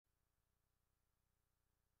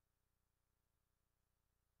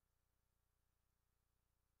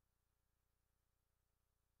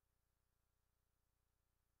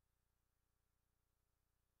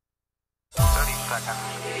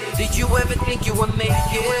Did you ever think you would make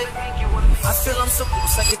it? I feel I'm so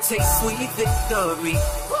close I could taste sweet victory.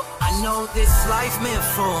 I know this life meant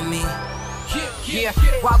for me. Yeah,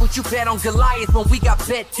 why would you bet on Goliath when we got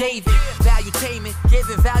Bet David? Valuetainment,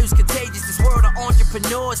 giving value's contagious. This world of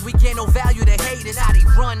entrepreneurs, we get no value to hate it. How they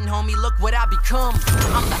run, homie, look what I become.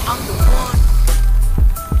 I'm the one.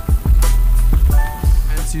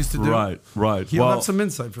 Used to do. Right. He'll have some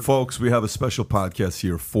insight for folks. We have a special podcast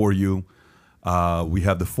here for you. We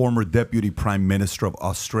have the former Deputy Prime Minister of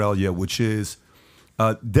Australia, which is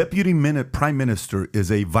Deputy Prime Minister is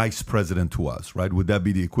a vice president to us, right? Would that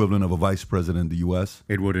be the equivalent of a vice president in the U.S.?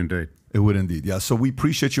 It would indeed. It would indeed, yeah. So we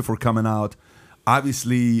appreciate you for coming out.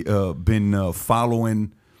 Obviously, been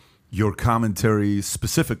following your commentary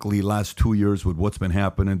specifically last 2 years with what's been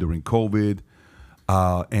happening during COVID.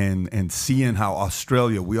 And seeing how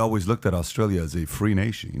Australia, we always looked at Australia as a free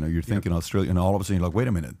nation. You know, you're thinking Australia, and all of a sudden you're like, wait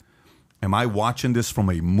a minute, am I watching this from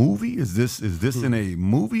a movie? Is this in a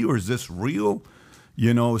movie or is this real?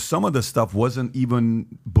 You know, some of the stuff wasn't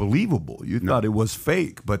even believable. You thought it was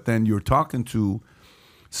fake, but then you're talking to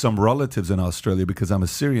some relatives in Australia, because I'm a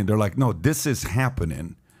Syrian. They're like, no, this is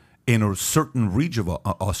happening in a certain region of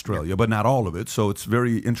Australia, but not all of it. So it's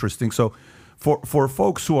very interesting. So for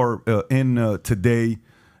folks who are in today,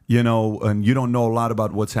 you know, and you don't know a lot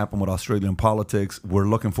about what's happened with Australian politics, we're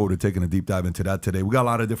looking forward to taking a deep dive into that today. We got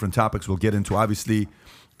a lot of different topics we'll get into. Obviously,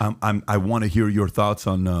 I want to hear your thoughts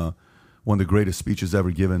on one of the greatest speeches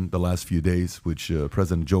ever given the last few days, which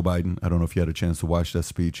President Joe Biden, I don't know if you had a chance to watch that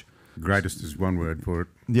speech. Greatest is one word for it.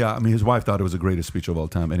 Yeah, I mean, his wife thought it was the greatest speech of all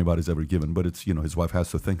time anybody's ever given. But it's, you know, his wife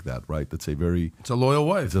has to think that, right? It's a loyal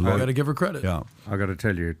wife. I got to give her credit. Yeah. I got to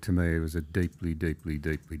tell you, to me, it was a deeply, deeply,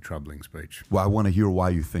 deeply troubling speech. Well, I want to hear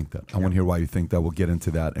why you think that. I want to hear why you think that. We'll get into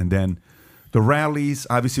that. And then the rallies,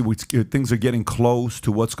 obviously, things are getting close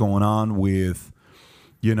to what's going on with,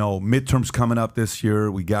 you know, midterms coming up this year.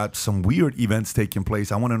 We got some weird events taking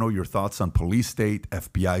place. I want to know your thoughts on police state,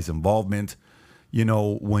 FBI's involvement. You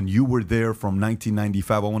know, when you were there from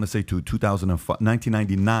 1995, I want to say to 2005,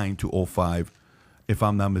 1999 to 2005, if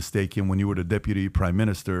I'm not mistaken, when you were the Deputy Prime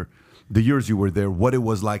Minister, the years you were there, what it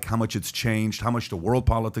was like, how much it's changed, how much the world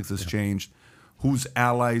politics has changed, whose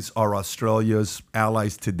allies are Australia's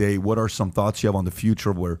allies today, what are some thoughts you have on the future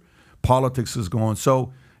of where politics is going.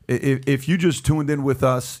 So if you just tuned in with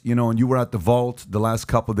us, you know, and you were at the vault the last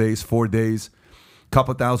couple of days, 4 days,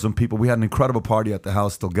 couple thousand people. We had an incredible party at the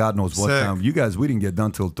house till God knows what time. You guys, we didn't get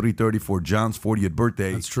done till 3:30 for John's 40th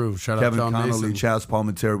birthday. That's true. Shout out Kevin John Connolly, Mason. Chaz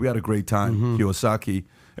Palminteri. We had a great time. Kiyosaki.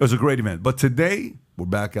 It was a great event. But today, we're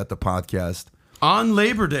back at the podcast. On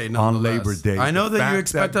Labor Day, on Labor Day. I know that you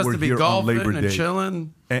expect us to be golfing and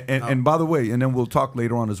chilling. And by the way, and then we'll talk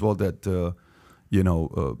later on as well that,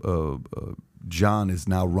 John is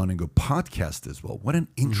now running a podcast as well. What an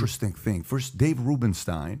interesting thing. First, Dave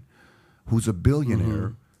Rubenstein, who's a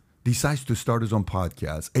billionaire, decides to start his own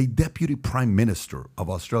podcast. A Deputy Prime Minister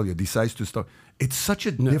of Australia decides to start. It's such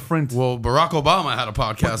a different... Well, Barack Obama had a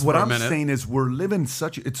podcast what for a I'm minute. saying is we're living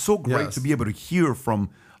such... It's so great to be able to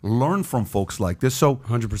learn from folks like this. So,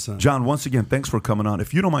 100%. John, once again, thanks for coming on.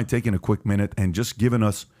 If you don't mind taking a quick minute and just giving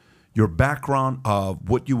us your background of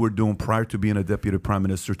what you were doing prior to being a Deputy Prime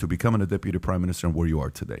Minister to becoming a Deputy Prime Minister and where you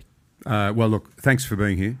are today. Well, look, thanks for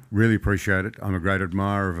being here. Really appreciate it. I'm a great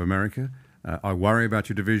admirer of America. I worry about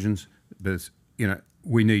your divisions, but, you know,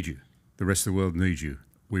 we need you. The rest of the world needs you.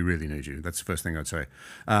 We really need you. That's the first thing I'd say.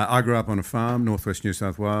 I grew up on a farm, northwest New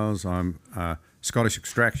South Wales. I'm Scottish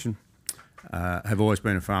extraction. Have always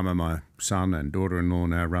been a farmer. My son and daughter-in-law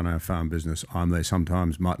now run our farm business. I'm there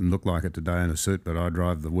sometimes. Mightn't look like it today in a suit, but I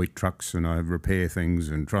drive the wheat trucks and I repair things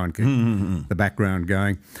and try and keep the background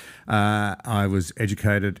going. I was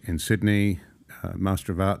educated in Sydney,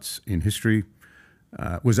 Master of Arts in History.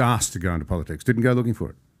 Was asked to go into politics. Didn't go looking for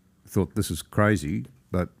it. Thought this is crazy,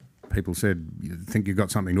 but people said, you think you've got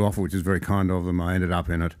something to offer, which is very kind of them. I ended up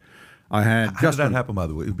in it. How did that happen, by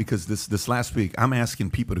the way? Because this last week, I'm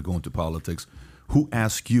asking people to go into politics. Who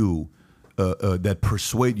asked you that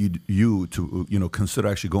persuade you to consider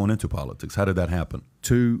actually going into politics? How did that happen?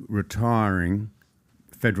 2 retiring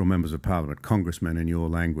federal members of parliament, congressmen in your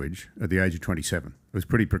language, at the age of 27. It was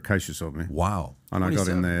pretty precocious of me. Wow. And 27. I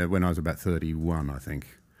got in there when I was about 31, I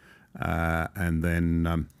think. And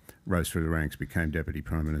then rose through the ranks, became Deputy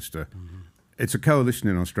Prime Minister. It's a coalition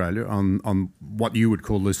in Australia on what you would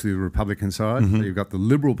call loosely the Republican side. So you've got the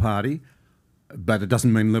Liberal Party, but it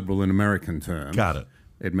doesn't mean liberal in American terms. Got it.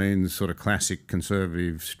 It means sort of classic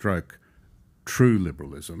conservative stroke true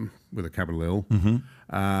liberalism with a capital L,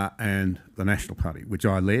 and the National Party, which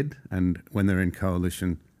I led. And when they're in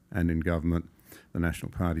coalition and in government, the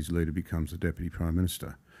National Party's leader becomes the Deputy Prime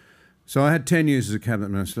Minister. So I had 10 years as a Cabinet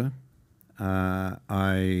Minister.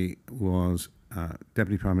 I was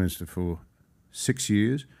Deputy Prime Minister for 6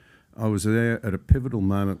 years. I was there at a pivotal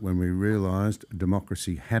moment when we realised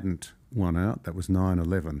democracy hadn't won out. That was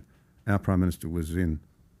 9/11. Our Prime Minister was in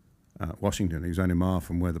Washington. He was only a mile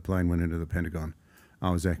from where the plane went into the Pentagon. I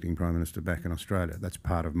was acting Prime Minister back in Australia. That's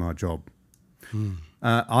part of my job.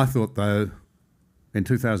 I thought, though, in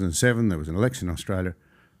 2007, there was an election in Australia.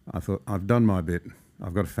 I thought, I've done my bit.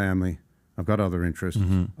 I've got a family. I've got other interests.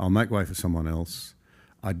 I'll make way for someone else.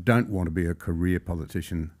 I don't want to be a career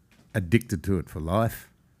politician addicted to it for life,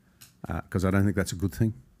 because I don't think that's a good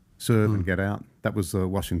thing. Serve and get out. That was the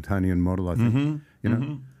Washingtonian model, I think.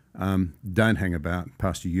 Don't hang about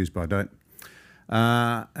past your use by date.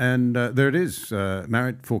 And there it is.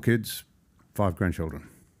 Married, 4 kids, 5 grandchildren.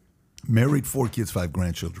 Married, 4 kids, 5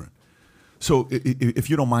 grandchildren. So if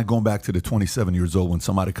you don't mind going back to the 27 years old when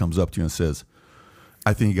somebody comes up to you and says,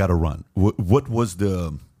 I think you got to run. What was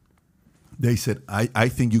they said, I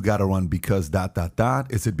think you got to run because ...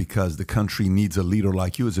 Is it because the country needs a leader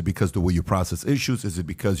like you? Is it because the way you process issues? Is it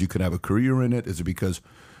because you could have a career in it? Is it because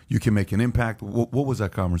you can make an impact? What was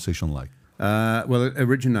that conversation like? Well, it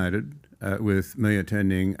originated with me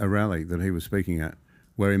attending a rally that he was speaking at,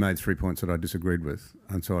 where he made 3 points that I disagreed with.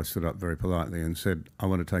 And so I stood up very politely and said, I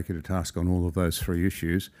want to take you to task on all of those 3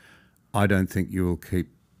 issues. I don't think you will keep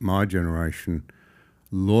my generation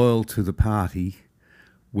loyal to the party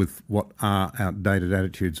with what are outdated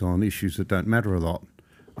attitudes on issues that don't matter a lot.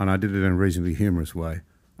 And I did it in a reasonably humorous way.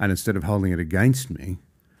 And instead of holding it against me,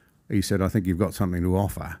 he said, I think you've got something to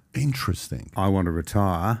offer. Interesting. I want to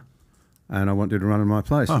retire and I want you to run in my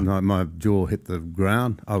place. And my jaw hit the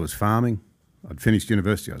ground. I was farming. I'd finished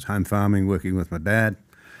university. I was home farming, working with my dad.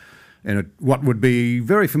 And what would be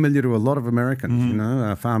very familiar to a lot of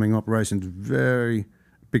Americans, farming operations, very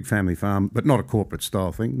big family farm, but not a corporate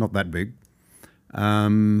style thing, not that big.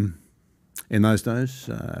 In those days,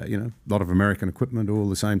 a lot of American equipment, all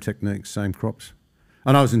the same techniques, same crops.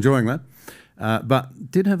 And I was enjoying that,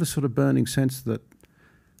 but did have a sort of burning sense that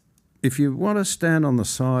if you want to stand on the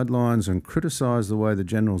sidelines and criticise the way the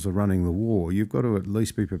generals are running the war, you've got to at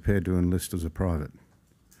least be prepared to enlist as a private.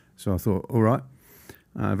 So I thought, all right,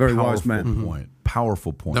 very wise man.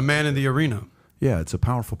 Powerful point. The man in the arena. Yeah, it's a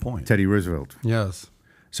powerful point. Teddy Roosevelt. Yes.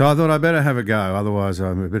 So I thought I better have a go, otherwise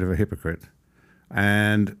I'm a bit of a hypocrite.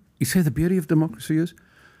 And you see, the beauty of democracy is,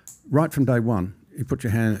 right from day one, you put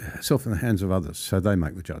yourself in the hands of others so they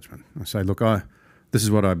make the judgment. I say, look, this is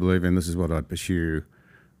what I believe in, this is what I'd pursue.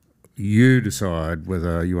 You decide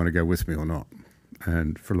whether you want to go with me or not.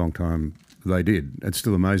 And for a long time, they did. It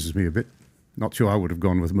still amazes me a bit. Not sure I would have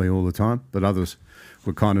gone with me all the time, but others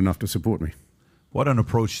were kind enough to support me. What an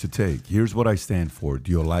approach to take. Here's what I stand for.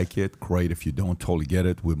 Do you like it? Great. If you don't, totally get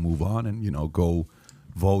it. We'll move on and, go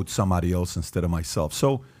vote somebody else instead of myself.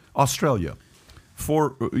 So Australia,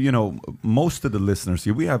 for, most of the listeners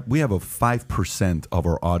here, we have a 5% of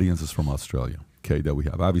our audience is from Australia. Okay, that we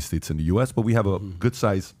have. Obviously, it's in the U.S., but we have a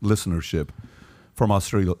good-sized listenership from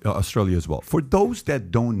Australia as well. For those that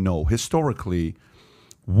don't know, historically,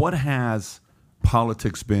 what has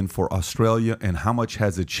politics been for Australia, and how much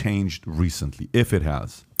has it changed recently, if it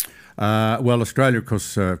has? Well, Australia, of course,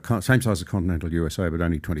 same size as continental USA, but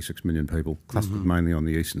only 26 million people, clustered mainly on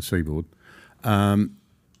the eastern seaboard.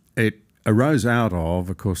 It arose out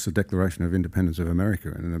of course, the Declaration of Independence of America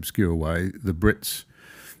in an obscure way. The Brits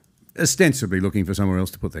ostensibly looking for somewhere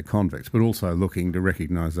else to put their convicts, but also looking to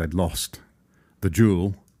recognise they'd lost the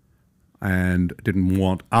jewel and didn't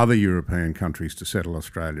want other European countries to settle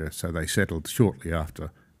Australia, so they settled shortly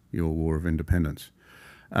after your War of Independence.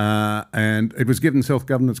 And it was given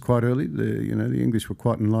self-governance quite early. The English were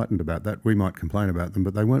quite enlightened about that. We might complain about them,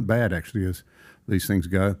 but they weren't bad, actually, as these things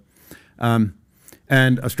go.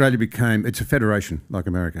 And Australia it's a federation like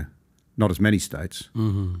America. Not as many states,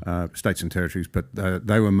 states and territories, but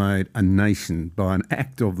they were made a nation by an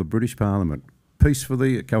act of the British Parliament,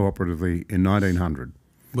 peacefully, cooperatively, in 1900.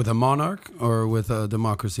 With a monarch or with a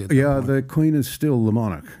democracy? At that point? The Queen is still the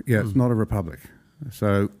monarch. Yeah, it's not a republic.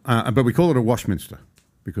 So, but we call it a Washminster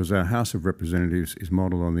because our House of Representatives is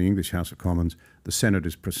modelled on the English House of Commons. The Senate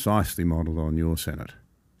is precisely modelled on your Senate.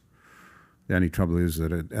 The only trouble is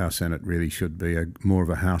that our Senate really should be more of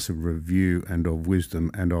a house of review and of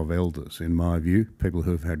wisdom and of elders, in my view, people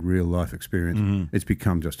who have had real life experience. It's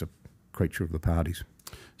become just a creature of the parties.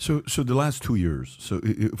 So the last 2 years, so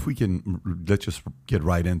if we can, let's just get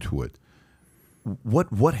right into it.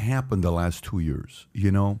 What happened the last 2 years?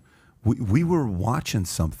 We were watching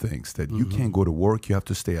some things that you can't go to work, you have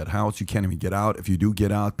to stay at house, you can't even get out. If you do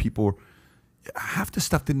get out, people half the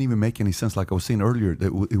stuff didn't even make any sense. Like I was saying earlier,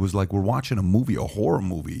 it was like we're watching a movie, a horror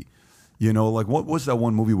movie. You know, like what was that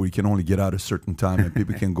one movie where you can only get out a certain time and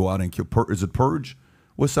people can go out and kill? Is it Purge?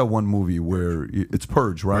 What's that one movie where it's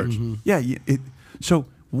Purge, right? Mm-hmm. Yeah. So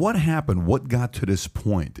what happened? What got to this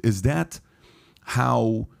point? Is that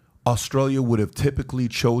how Australia would have typically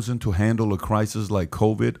chosen to handle a crisis like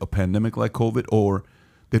COVID, a pandemic like COVID, or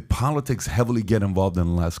did politics heavily get involved in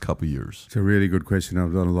the last couple of years? It's a really good question.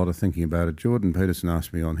 I've done a lot of thinking about it. Jordan Peterson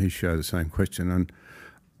asked me on his show the same question, and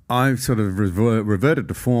I've sort of reverted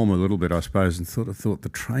to form a little bit, I suppose, and thought the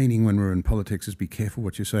training when we're in politics is be careful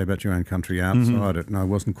what you say about your own country outside it, and I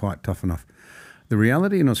wasn't quite tough enough. The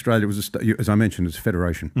reality in Australia was, as I mentioned, it's a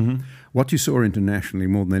federation. Mm-hmm. What you saw internationally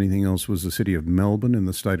more than anything else was the city of Melbourne in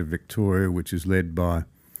the state of Victoria, which is led by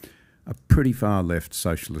a pretty far left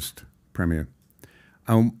socialist premier.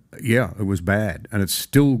 Yeah, it was bad, and it's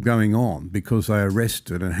still going on because they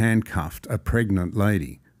arrested and handcuffed a pregnant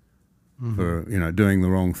lady for doing the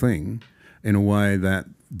wrong thing in a way that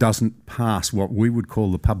doesn't pass what we would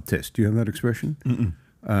call the pub test. Do you have that expression?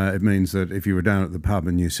 It means that if you were down at the pub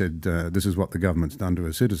and you said, this is what the government's done to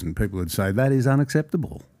a citizen, people would say, that is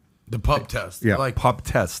unacceptable. The pub test. Yeah, like pub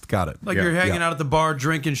test. Got it. Like you're hanging out at the bar,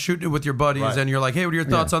 drinking, shooting it with your buddies, and you're like, hey, what are your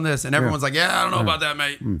thoughts on this? And everyone's like, I don't know about that,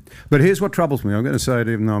 mate. But here's what troubles me. I'm going to say it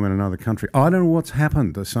even though I'm in another country. I don't know what's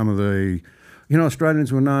happened to some of the...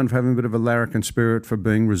 Australians were known for having a bit of a larrikin spirit, for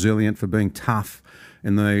being resilient, for being tough.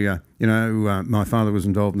 And my father was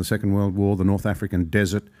involved in the Second World War, the North African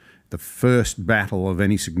desert, the first battle of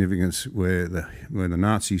any significance where the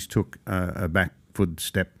Nazis took a back foot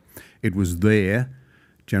step. It was there,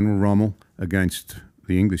 General Rommel against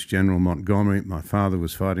the English General Montgomery. My father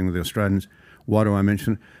was fighting with the Australians. Why do I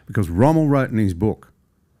mention it? Because Rommel wrote in his book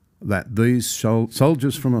that these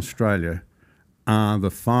soldiers from Australia are the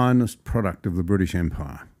finest product of the British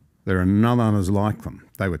Empire. There are none others like them.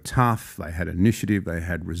 They were tough, they had initiative, they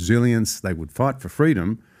had resilience, they would fight for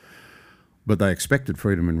freedom, but they expected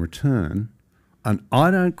freedom in return. And I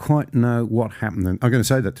don't quite know what happened. I'm going to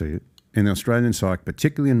say that to you. In the Australian psyche,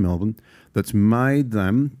 particularly in Melbourne, that's made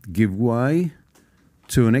them give way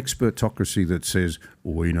to an expertocracy that says,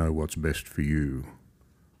 we know what's best for you.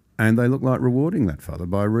 And they look like rewarding that fella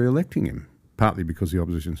by re-electing him, partly because the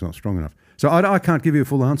opposition's not strong enough. So I can't give you a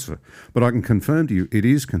full answer, but I can confirm to you it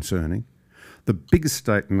is concerning. The biggest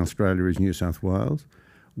state in Australia is New South Wales,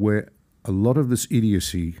 where a lot of this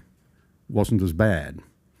idiocy wasn't as bad.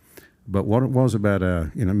 But what it was about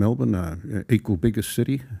Melbourne, equal biggest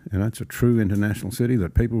city, it's a true international city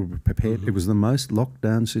that people were prepared. Mm-hmm. It was the most locked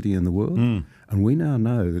down city in the world. And we now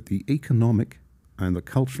know that the economic and the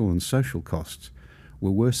cultural and social costs were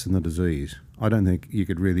worse than the disease. I don't think you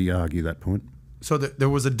could really argue that point. So there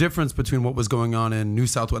was a difference between what was going on in New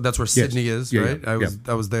South Wales. That's where Sydney is, right? Yeah.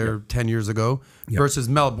 I was there 10 years ago, versus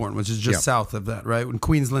Melbourne, which is just south of that, right? When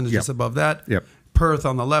Queensland is just above that. Yep. Perth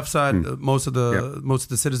on the left side, most of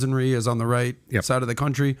the citizenry is on the right side of the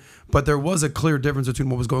country. But there was a clear difference between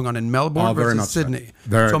what was going on in Melbourne versus Sydney.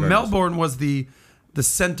 So Melbourne was the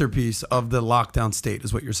centerpiece of the lockdown state,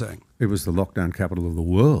 is what you're saying. It was the lockdown capital of the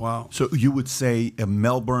world. Wow. So you would say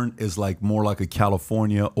Melbourne is like more like a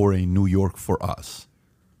California or a New York for us?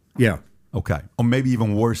 Yeah. Okay. Or maybe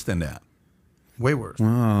even worse than that. Way worse.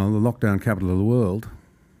 Well, the lockdown capital of the world.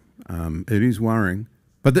 It is worrying.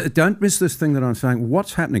 But don't miss this thing that I'm saying.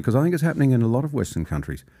 What's happening? Because I think it's happening in a lot of Western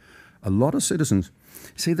countries. A lot of citizens...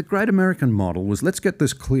 See, the great American model was, let's get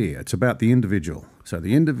this clear, it's about the individual. So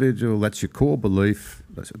the individual, that's your core belief,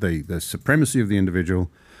 the supremacy of the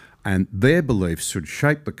individual, and their beliefs should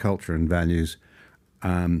shape the culture and values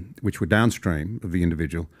which were downstream of the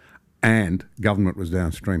individual, and government was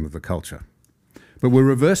downstream of the culture. But we're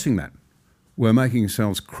reversing that. We're making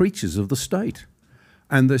ourselves creatures of the state.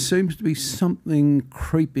 And there seems to be something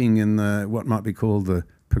creeping in what might be called the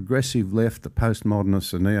progressive left, the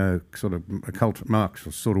postmodernist, the neo sort of occult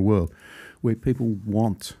Marxist sort of world, where people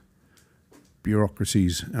want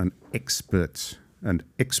bureaucracies and experts and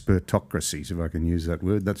expertocracies, if I can use that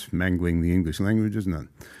word. That's mangling the English language, isn't it?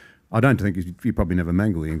 I don't think you probably never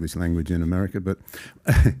mangle the English language in America, but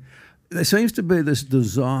there seems to be this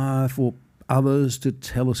desire for others to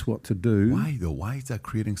tell us what to do. Why, though? Why is that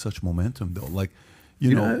creating such momentum, though? Like,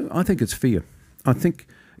 you know, I think it's fear. I think...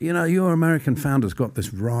 your American founders got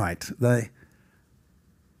this right.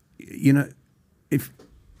 If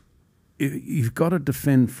you've got to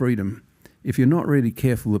defend freedom, if you're not really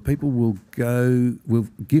careful, the people will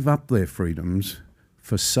give up their freedoms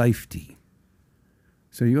for safety.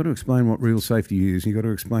 So you've got to explain what real safety is. You've got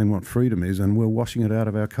to explain what freedom is, and we're washing it out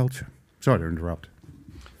of our culture. Sorry to interrupt.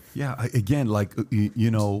 Yeah, again, like,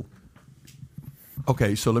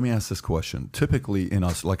 Okay, so let me ask this question. Typically in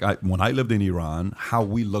us, like when I lived in Iran, how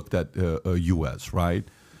we looked at U.S., right?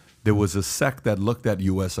 There was a sect that looked at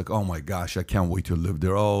U.S. like, oh my gosh, I can't wait to live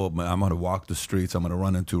there. Oh, I'm going to walk the streets. I'm going to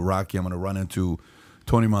run into Rocky. I'm going to run into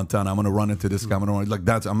Tony Montana. I'm going to run into this guy. I'm going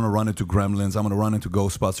to run into Gremlins. I'm going to run into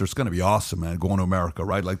Ghostbusters. It's going to be awesome, man, going to America,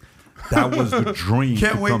 right? Like that was the dream.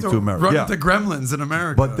 Can't to wait come to to America. run into Gremlins in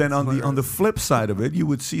America. But then on the flip side of it, you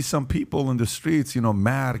would see some people in the streets,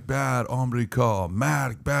 Mark bad America,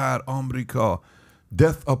 Mark bad America.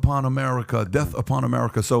 Death upon America, death upon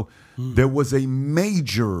America. So there was a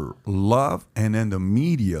major love, and then the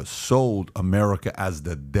media sold America as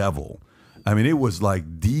the devil. I mean, it was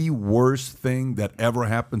like the worst thing that ever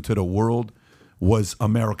happened to the world was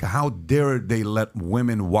America. How dare they let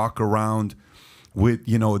women walk around with,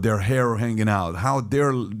 their hair hanging out? How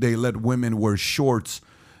dare they let women wear shorts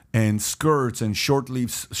and skirts and short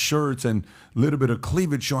sleeve shirts and a little bit of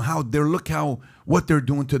cleavage show? How dare, look what they're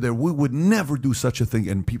doing to their, we would never do such a thing.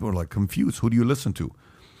 And people are like confused. Who do you listen to?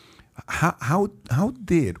 How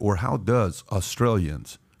does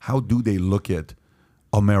Australians, how do they look at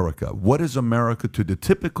America? What is America to the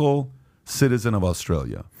typical citizen of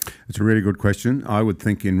Australia? It's a really good question. I would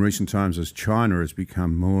think in recent times, as China has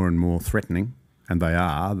become more and more threatening, and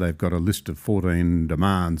they've got a list of 14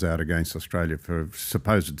 demands out against Australia for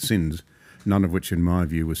supposed sins, none of which in my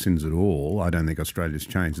view were sins at all. I don't think Australia's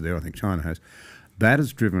changed there. I think China has. That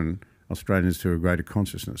has driven Australians to a greater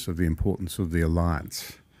consciousness of the importance of the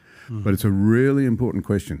alliance. But it's a really important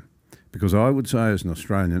question, because I would say as an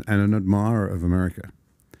Australian and an admirer of America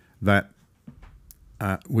that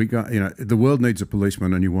the world needs a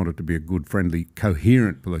policeman, and you want it to be a good, friendly,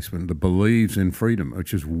 coherent policeman that believes in freedom,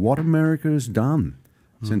 which is what America has done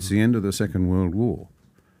since the end of the Second World War.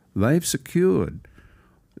 They've secured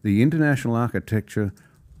the international architecture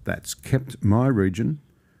that's kept my region,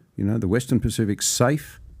 the Western Pacific,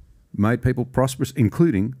 safe, made people prosperous,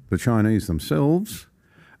 including the Chinese themselves,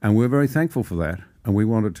 and we're very thankful for that, and we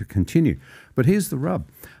want it to continue. But here's the rub.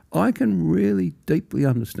 I can really deeply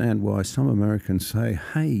understand why some Americans say,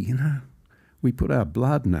 hey, we put our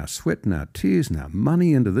blood and our sweat and our tears and our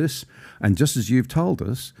money into this, and just as you've told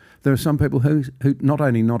us, there are some people who not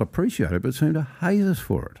only not appreciate it, but seem to hate us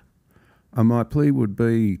for it. And my plea would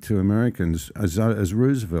be to Americans, as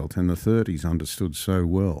Roosevelt in the 30s understood so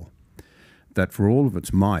well, that for all of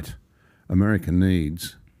its might, America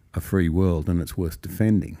needs a free world, and it's worth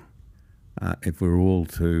defending. If we're all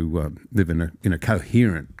to live in a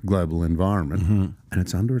coherent global environment, and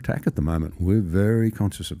it's under attack at the moment. We're very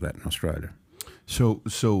conscious of that in Australia. So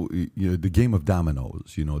the game of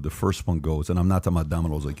dominoes, the first one goes, and I'm not talking about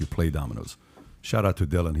dominoes like you play dominoes. Shout out to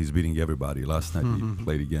Dylan, he's beating everybody. Last night he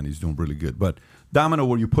played again, he's doing really good. But domino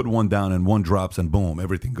where you put one down and one drops and boom,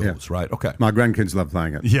 everything goes, right? Okay. My grandkids love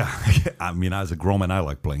playing it. Yeah, I mean, as a grown man, I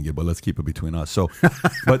like playing it, but let's keep it between us. So,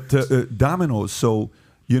 but dominoes, so...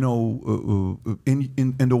 in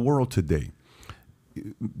the world today,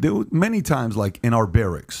 there were many times, like in our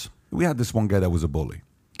barracks, we had this one guy that was a bully,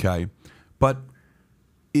 okay? But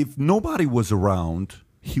if nobody was around,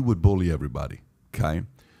 he would bully everybody, okay?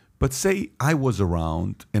 But say I was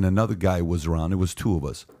around and another guy was around, it was two of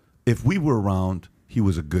us. If we were around, he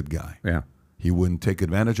was a good guy. Yeah. He wouldn't take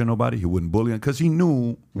advantage of nobody. He wouldn't bully, because he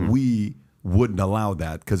knew we wouldn't allow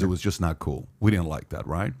that, because it was just not cool. We didn't like that,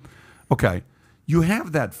 right? Okay. You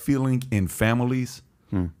have that feeling in families.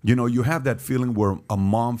 You have that feeling where a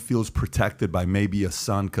mom feels protected by maybe a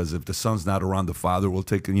son, because if the son's not around, the father will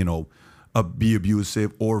take, be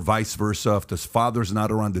abusive, or vice versa. If the father's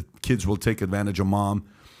not around, the kids will take advantage of mom.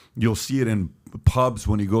 You'll see it in pubs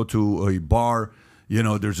when you go to a bar.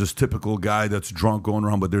 There's this typical guy that's drunk going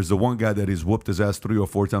around, but there's the one guy that he's whooped his ass 3 or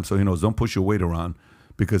 4 times, so he knows, don't push your weight around,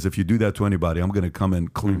 because if you do that to anybody, I'm going to come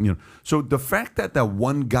and clean. So the fact that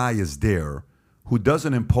one guy is there who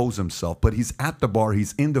doesn't impose himself, but he's at the bar,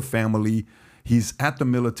 he's in the family, he's at the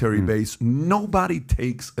military base, nobody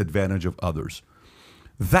takes advantage of others.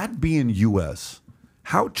 That being U.S.,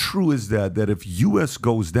 how true is that if U.S.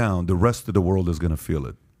 goes down, the rest of the world is going to feel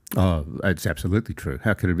it? Oh, it's absolutely true.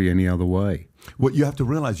 How could it be any other way? Well, you have to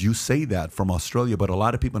realize you say that from Australia, but a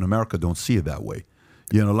lot of people in America don't see it that way.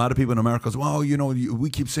 A lot of people in America say, well, we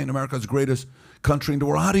keep saying America's the greatest country in the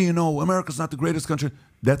world. How do you know America's not the greatest country?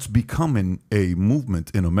 That's becoming a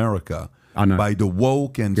movement in America by the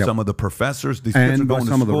woke and some of the professors. These kids are going to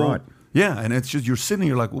school. Of the right. Yeah, and it's just, you're sitting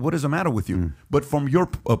here like, well, what is the matter with you? But from your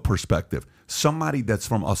perspective, somebody that's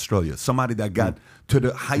from Australia, somebody that got to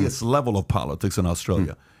the highest level of politics in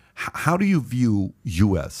Australia, how do you view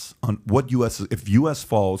U.S. on what U.S. if U.S.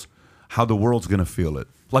 falls, how the world's going to feel it?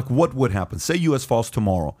 Like, what would happen? Say U.S. falls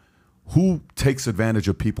tomorrow. Who takes advantage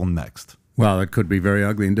of people next? Well, it could be very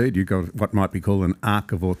ugly indeed. You've got what might be called an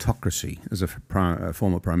arc of autocracy, as a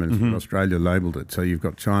former Prime Minister of Australia labelled it. So you've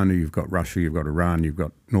got China, you've got Russia, you've got Iran, you've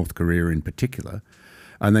got North Korea in particular,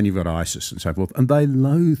 and then you've got ISIS and so forth. And they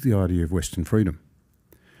loathe the idea of Western freedom.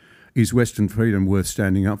 Is Western freedom worth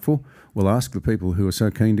standing up for? Well, ask the people who are so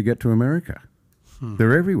keen to get to America.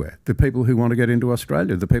 They're everywhere. The people who want to get into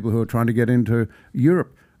Australia, the people who are trying to get into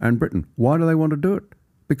Europe and Britain. Why do they want to do it?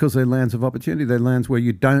 Because they're lands of opportunity. They're lands where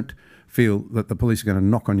you don't feel that the police are going to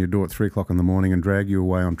knock on your door at 3 o'clock in the morning and drag you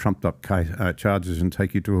away on trumped-up charges and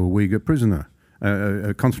take you to a Uyghur prisoner,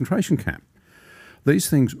 a concentration camp. These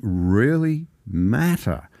things really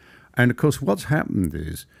matter. And, of course, what's happened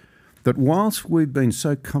is that whilst we've been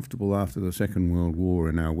so comfortable after the Second World War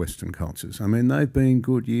in our Western cultures, I mean, they've been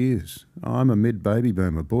good years. I'm a mid-baby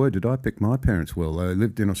boomer. Boy, did I pick my parents well. They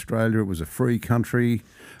lived in Australia. It was a free country,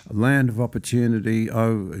 a land of opportunity.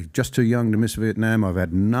 Oh, just too young to miss Vietnam. I've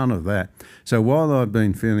had none of that. So while I've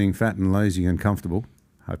been feeling fat and lazy and comfortable,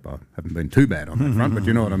 hope I haven't been too bad on that front, but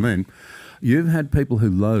you know what I mean, you've had people who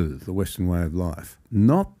loathe the Western way of life,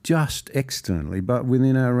 not just externally, but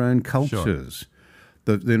within our own cultures. Sure.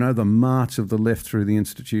 The march of the left through the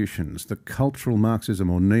institutions, the cultural Marxism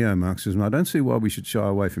or neo-Marxism. I don't see why we should shy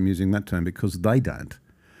away from using that term, because they don't.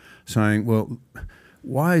 Saying, well,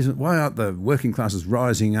 why aren't the working classes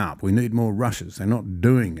rising up? We need more rushes. They're not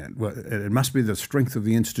doing it. Well, it must be the strength of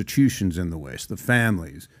the institutions in the West, the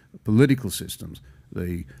families, the political systems,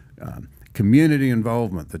 the community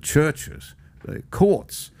involvement, the churches, the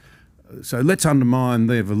courts. So let's undermine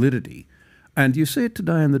their validity. And you see it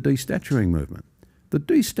today in the destaturing movement. The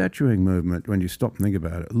destaturing movement, when you stop and think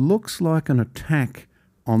about it, looks like an attack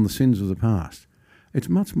on the sins of the past. It's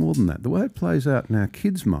much more than that. The way it plays out in our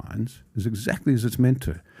kids' minds is exactly as it's meant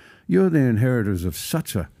to. You're the inheritors of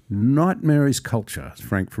such a nightmarish culture, as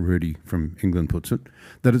Frank Ferruti from England puts it,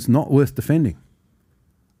 that it's not worth defending.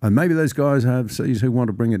 And maybe those guys overseas who want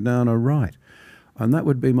to bring it down are right. And that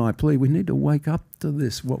would be my plea. We need to wake up to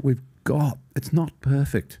this, what we've got. It's not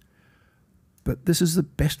perfect. But this is the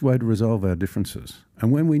best way to resolve our differences.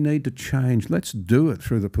 And when we need to change, let's do it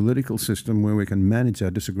through the political system where we can manage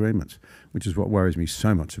our disagreements, which is what worries me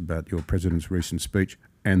so much about your president's recent speech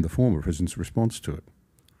and the former president's response to it.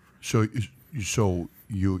 So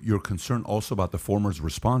you're concerned also about the former's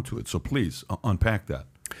response to it. So please unpack that.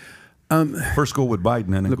 First go with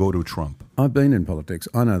Biden and then go to Trump. I've been in politics.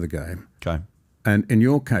 I know the game. Okay. And in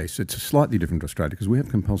your case, it's slightly different to Australia because we have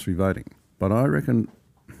compulsory voting. But I reckon...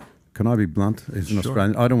 Can I be blunt as an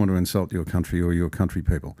Australian? I don't want to insult your country or your country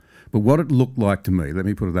people. But what it looked like to me, let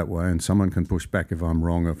me put it that way, and someone can push back if I'm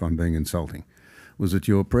wrong or if I'm being insulting, was that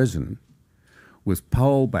your president, with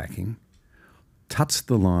poll backing, touched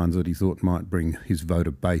the lines that he thought might bring his voter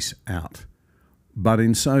base out. But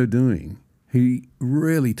in so doing, he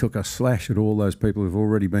really took a slash at all those people who've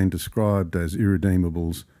already been described as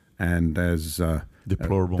irredeemables and as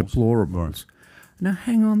deplorables. Right. Now,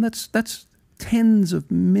 hang on, that's tens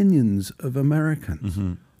of millions of Americans.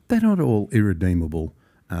 Mm-hmm. They're not all irredeemable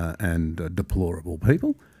and deplorable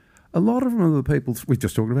people. A lot of them are the people, we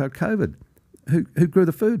just talked about COVID, who grew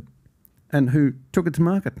the food and who took it to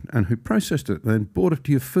market and who processed it and brought it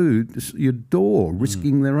to your door,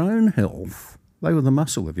 risking their own health. They were the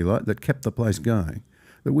muscle, if you like, that kept the place going,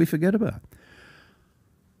 that we forget about.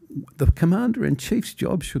 The Commander-in-Chief's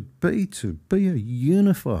job should be to be a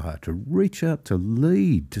unifier, to reach out, to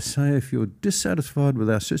lead, to say if you're dissatisfied with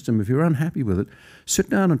our system, if you're unhappy with it, sit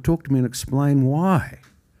down and talk to me and explain why.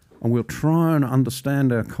 And we'll try and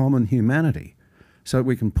understand our common humanity so that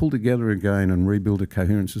we can pull together again and rebuild a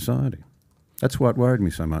coherent society. That's why it worried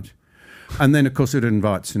me so much. And then, of course, it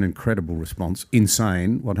invites an incredible response,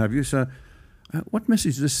 insane, what have you. So what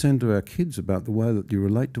message does this send to our kids about the way that you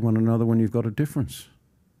relate to one another when you've got a difference?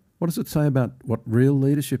 What does it say about what real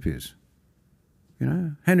leadership is? You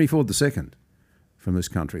know, Henry Ford II from this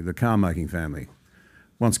country, the car-making family,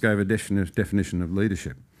 once gave a definition of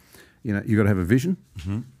leadership. You know, you've got to have a vision,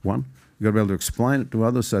 one. You've got to be able to explain it to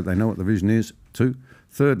others so they know what the vision is, two.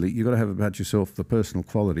 Thirdly, you've got to have about yourself the personal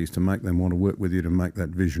qualities to make them want to work with you to make that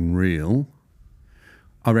vision real.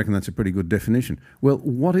 I reckon that's a pretty good definition. Well,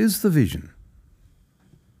 what is the vision?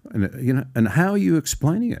 And, you know, and how are you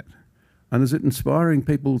explaining it? And is it inspiring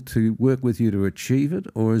people to work with you to achieve it,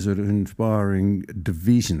 or is it inspiring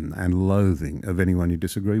division and loathing of anyone you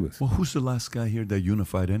disagree with? Well, who's the last guy here that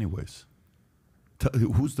unified anyways?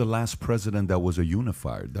 Who's the last president that was a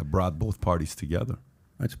unifier, that brought both parties together?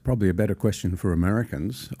 That's probably a better question for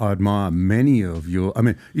Americans. I admire many of your... I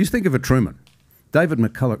mean, you think of a Truman. David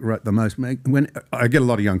McCulloch wrote the most... When I get a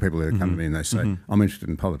lot of young people that come to me and they say, I'm interested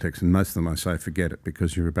in politics, and most of them I say, forget it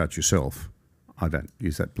because you're about yourself. I don't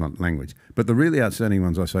use that blunt language. But the really outstanding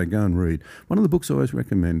ones I say, go and read. One of the books I always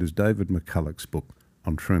recommend is David McCulloch's book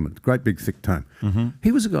on Truman. Great big thick tome. Mm-hmm.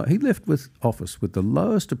 He was a guy, he left with office with the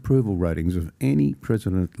lowest approval ratings of any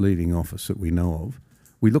president leaving office that we know of.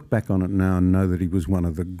 We look back on it now and know that he was one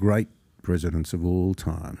of the great presidents of all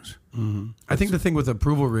times. Mm-hmm. I think the thing with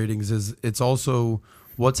approval ratings is it's also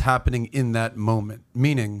what's happening in that moment.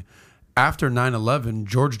 Meaning, after 9/11,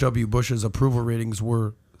 George W. Bush's approval ratings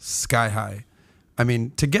were sky high. I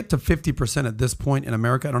mean, to get to 50% at this point in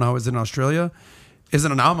America, I don't know how it's in Australia, is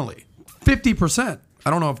an anomaly. 50%. I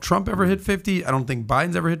don't know if Trump ever hit 50. I don't think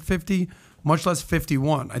Biden's ever hit 50, much less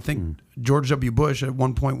 51. I think George W. Bush at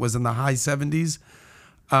one point was in the high 70s.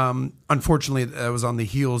 Unfortunately, that was on the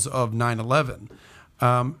heels of 9/11.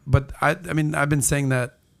 But I mean, I've been saying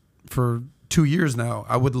that for 2 years now.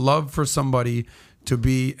 I would love for somebody to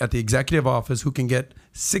be at the executive office who can get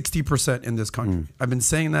 60% in this country. I've been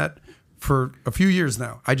saying that for a few years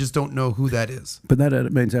now. I just don't know who that is. But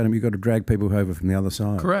that means, Adam, you've got to drag people over from the other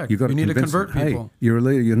side. Correct. You've got you need to convert them, people. Hey, you're a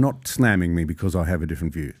leader. You're not slamming me because I have a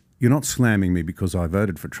different view. You're not slamming me because I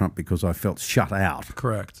voted for Trump because I felt shut out.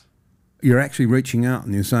 Correct. You're actually reaching out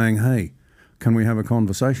and you're saying, hey, can we have a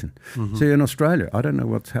conversation? See, in Australia, I don't know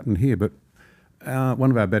what's happened here, but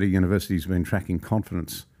one of our better universities has been tracking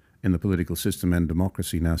confidence in the political system and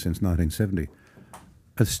democracy now since 1970.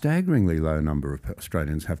 A staggeringly low number of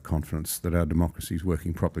Australians have confidence that our democracy is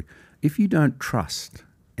working properly. If you don't trust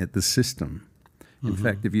at the system, in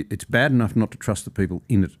fact, it's bad enough not to trust the people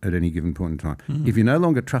in it at any given point in time. If you no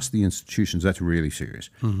longer trust the institutions, that's really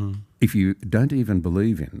serious. If you don't even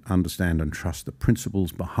believe in, understand and trust the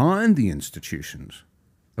principles behind the institutions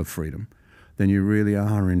of freedom, then you really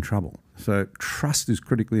are in trouble. So trust is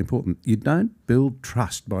critically important. You don't build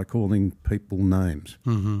trust by calling people names.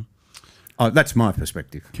 That's my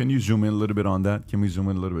perspective. Can you zoom in a little bit on that? Can we zoom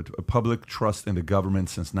in a little bit? Public trust in the government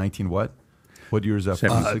since 19 what? What year is that?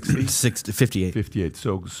 58. 58.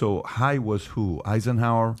 So high was who?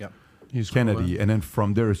 Eisenhower, Yep. Kennedy, and then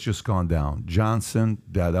from there it's just gone down. Johnson,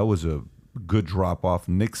 that was a good drop off.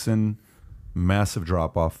 Nixon, massive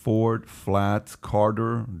drop off. Ford, flat.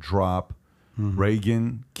 Carter, drop.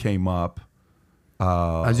 Reagan came up.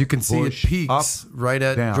 As you can see, Bush, it peaks right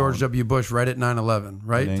at down. George W. Bush, right at 9/11,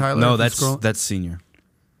 right, then- Tyler? No, if you scroll- that's senior.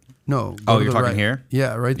 No. Oh, go to you're the talking right. here?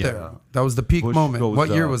 Yeah, right Yeah. there. That was the peak Bush moment. goes What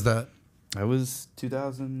year up. was that? That was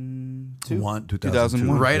 2002.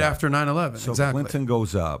 2002. Right Yeah. after 9/11, So exactly. Clinton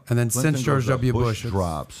goes up. And then Clinton since George goes up, W. Bush Bush, it's-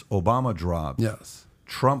 drops. Obama drops. Yes.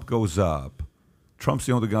 Trump goes up. Trump's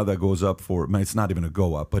the only guy that goes up for, man, it's not even a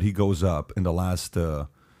go up, but he goes up in the last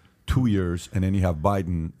 2 years, and then you have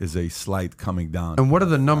Biden is a slight coming down. And what are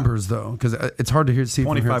the numbers, though? Because it's hard to see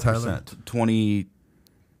from here, Tyler. 25%. 20.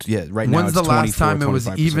 Yeah, right now. When's it's the last 24, time it was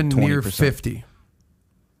 25%, even near 20%. 50?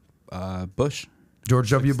 Bush. George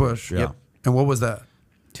W. Bush. Yeah. Yep. And what was that?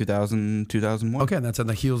 2001. Okay, and that's on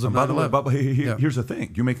the heels of And by the way, 9/11. Yeah. here's the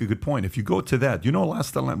thing. You make a good point. If you go to that, you know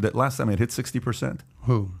last time it hit 60%?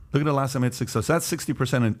 Who? Look at the last time it hit 60%. So that's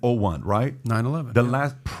 60% in 01, right? 9/11. The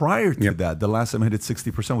last prior to that, the last time it hit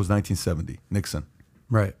 60% was 1970, Nixon.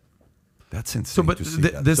 Right. That's insane. So, but to see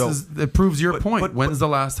that. this So- it proves your but- point. but- When's the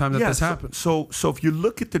last time that Yeah, this happened? So if you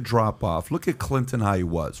look at the drop off, look at Clinton how he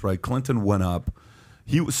was, right? Clinton went up.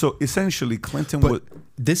 So essentially Clinton But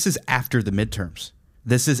this is after the midterms.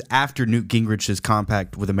 This is after Newt Gingrich's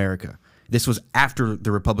compact with America. This was after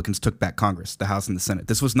the Republicans took back Congress, the House and the Senate.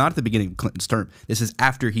 This was not at the beginning of Clinton's term. This is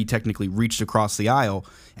after he technically reached across the aisle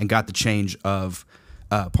and got the change of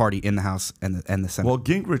party in the House and the Senate. Well,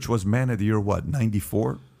 Gingrich was Man of the Year, what,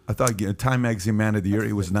 94? I thought Time Magazine Man of the Year,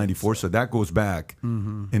 it was 94. So that goes back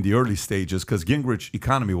in the early stages because Gingrich,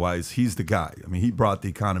 economy-wise, he's the guy. I mean, he brought the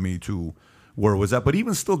economy to where it was at. But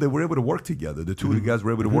even still, they were able to work together. The two of the guys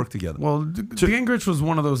were able to work together. Well, Gingrich was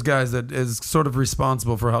one of those guys that is sort of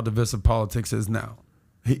responsible for how divisive politics is now.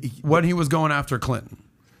 When he was going after Clinton.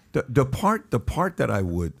 The part that I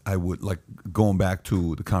would like going back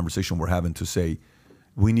to the conversation we're having to say,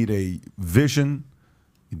 we need a vision,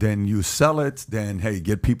 then you sell it, then hey,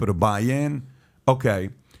 get people to buy in. Okay.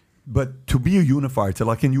 But to be a unifier, to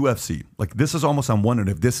like in UFC, like this is almost, I'm wondering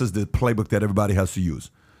if this is the playbook that everybody has to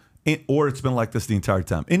use. Or it's been like this the entire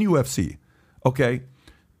time. In UFC, okay,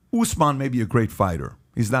 Usman may be a great fighter.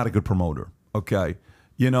 He's not a good promoter, okay?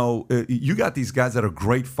 You know, you got these guys that are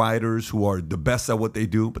great fighters who are the best at what they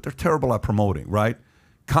do, but they're terrible at promoting, right?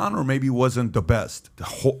 Conor maybe wasn't the best,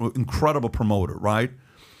 incredible promoter, right?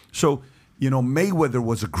 So, you know, Mayweather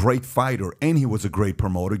was a great fighter and he was a great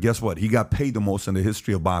promoter. Guess what? He got paid the most in the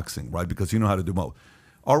history of boxing, right? Because he knew how to do most.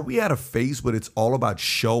 Are we at a phase where it's all about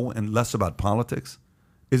show and less about politics?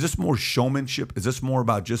 Is this more showmanship? Is this more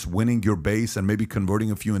about just winning your base and maybe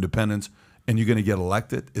converting a few independents and you're going to get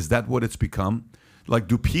elected? Is that what it's become? Like,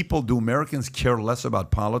 do Americans care less about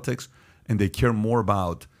politics and they care more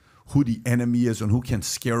about who the enemy is and who can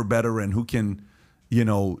scare better and who can,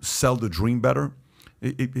 sell the dream better?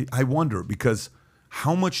 I wonder, because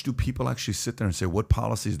how much do people actually sit there and say, what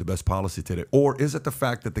policy is the best policy today? Or is it the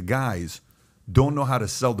fact that the guys don't know how to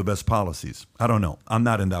sell the best policies? I don't know. I'm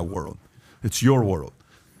not in that world. It's your world.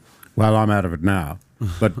 Well, I'm out of it now,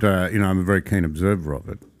 but I'm a very keen observer of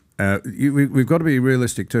it. We've got to be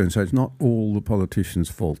realistic too, and so it's not all the politicians'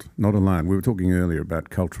 fault, not alone. We were talking earlier about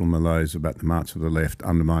cultural malaise, about the march of the left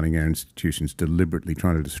undermining our institutions, deliberately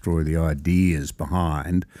trying to destroy the ideas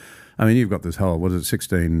behind. I mean, you've got this whole, what is it,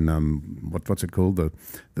 16, what's it called,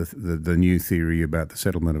 the new theory about the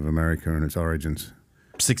settlement of America and its origins.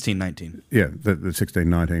 1619. Yeah, the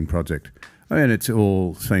 1619 project. I mean, it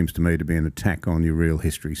all seems to me to be an attack on your real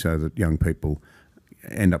history so that young people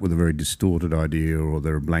end up with a very distorted idea, or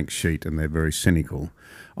they're a blank sheet and they're very cynical.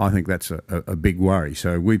 I think that's a big worry.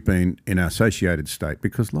 So we've been in our satiated state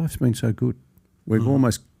because life's been so good. We've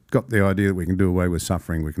almost got the idea that we can do away with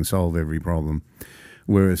suffering, we can solve every problem,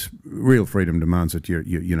 whereas real freedom demands that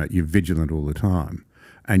you're vigilant all the time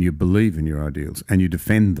and you believe in your ideals and you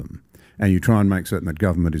defend them and you try and make certain that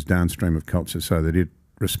government is downstream of culture so that it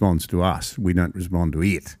responds to us, we don't respond to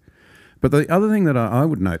it. But the other thing that I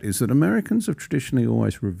would note is that Americans have traditionally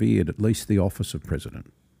always revered at least the office of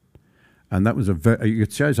president. And that was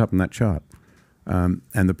it shows up in that chart. And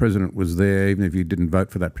the president was there, even if you didn't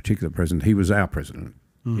vote for that particular president, he was our president.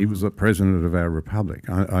 Mm-hmm. He was the president of our republic.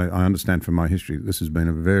 I understand from my history that this has been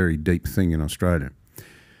a very deep thing in Australia.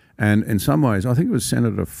 And in some ways, I think it was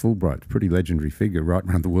Senator Fulbright, a pretty legendary figure right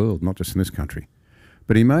around the world, not just in this country.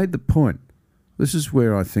 But he made the point, this is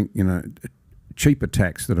where I think, cheap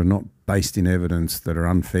attacks that are not based in evidence, that are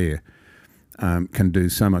unfair, can do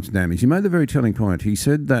so much damage. He made the very telling point. He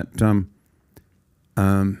said that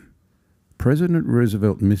President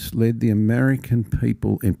Roosevelt misled the American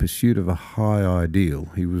people in pursuit of a high ideal.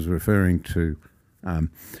 He was referring to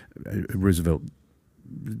Roosevelt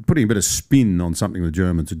putting a bit of spin on something the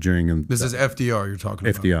Germans are doing. This is FDR you're talking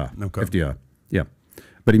about? FDR. Okay. FDR, yeah.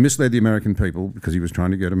 But he misled the American people because he was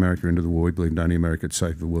trying to get America into the war. He believed only America could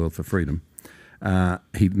save the world for freedom.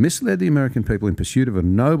 He misled the American people in pursuit of a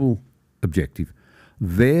noble objective,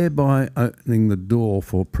 thereby opening the door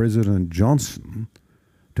for President Johnson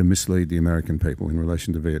to mislead the American people in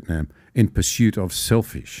relation to Vietnam in pursuit of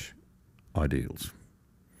selfish ideals.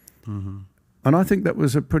 Mm-hmm. And I think that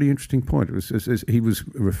was a pretty interesting point. It was he was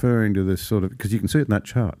referring to this sort of, because you can see it in that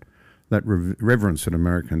chart, that reverence that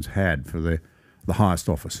Americans had for the highest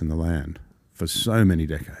office in the land for so many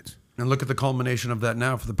decades. And look at the culmination of that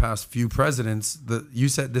now for the past few presidents. You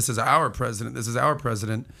said, this is our president, this is our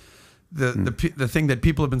president. The thing that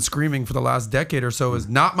people have been screaming for the last decade or so is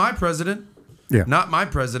not my president, not my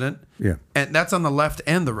president. Yeah. And that's on the left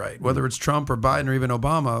and the right, whether it's Trump or Biden or even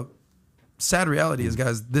Obama. Sad reality is,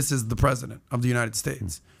 guys, this is the president of the United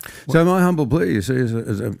States. So my humble plea is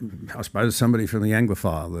I suppose somebody from the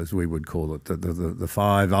Anglophile, as we would call it, the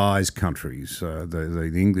Five Eyes countries,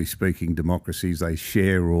 the English-speaking democracies, they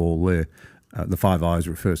share all their, the Five Eyes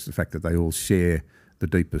refers to the fact that they all share the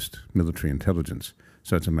deepest military intelligence.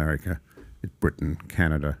 So it's America, it's Britain,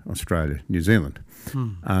 Canada, Australia, New Zealand.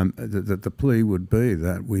 The plea would be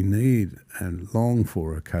that we need and long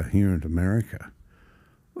for a coherent America,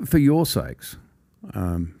 for your sakes,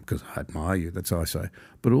 because I admire you, that's what I say,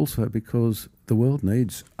 but also because the world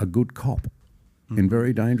needs a good cop in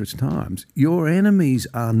very dangerous times. Your enemies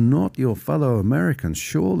are not your fellow Americans,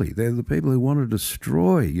 surely. They're the people who want to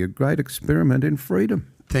destroy your great experiment in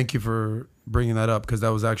freedom. Thank you for bringing that up, because that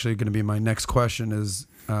was actually going to be my next question is,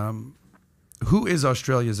 who is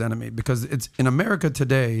Australia's enemy? Because it's in America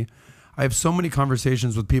today, I have so many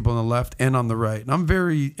conversations with people on the left and on the right, and I'm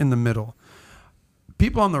very in the middle.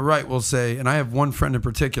 People on the right will say, and I have one friend in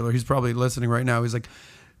particular, he's probably listening right now, he's like,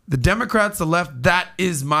 the Democrats, the left, that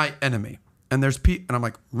is my enemy. And there's and I'm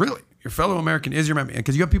like, really? Your fellow American is your enemy?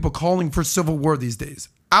 Because you have people calling for civil war these days,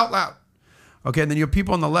 out loud. Okay, and then you have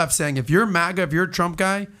people on the left saying, if you're MAGA, if you're a Trump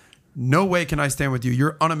guy, no way can I stand with you.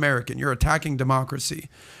 You're un-American. You're attacking democracy.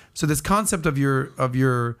 So this concept of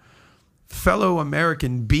your fellow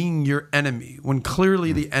American being your enemy, when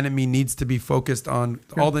clearly the enemy needs to be focused on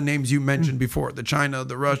all the names you mentioned before, the China,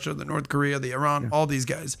 the Russia, the North Korea, the Iran, all these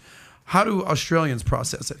guys. How do Australians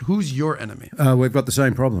process it? Who's your enemy? We've got the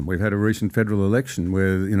same problem. We've had a recent federal election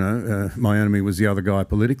where, my enemy was the other guy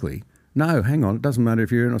politically. No, hang on. It doesn't matter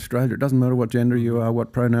if you're in Australia. It doesn't matter what gender you are,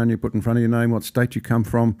 what pronoun you put in front of your name, what state you come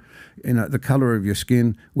from, the colour of your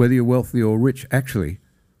skin, whether you're wealthy or rich. Actually,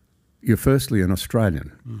 you're firstly an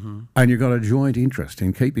Australian, and you've got a joint interest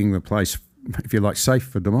in keeping the place, if you like, safe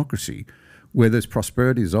for democracy, where there's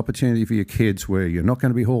prosperity, there's opportunity for your kids, where you're not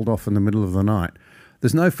going to be hauled off in the middle of the night.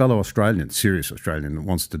 There's no fellow Australian, serious Australian, that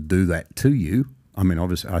wants to do that to you. I mean,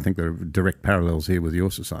 obviously, I think there are direct parallels here with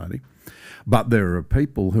your society. But there are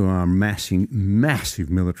people who are amassing massive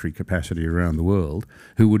military capacity around the world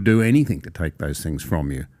who would do anything to take those things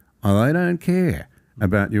from you. And they don't care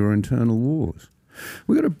about your internal wars.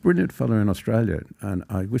 We've got a brilliant fellow in Australia, and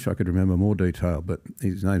I wish I could remember more detail, but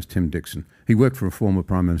his name's Tim Dixon. He worked for a former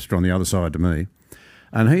Prime Minister on the other side to me,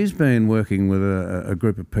 and he's been working with a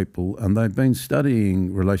group of people, and they've been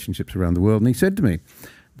studying relationships around the world, and he said to me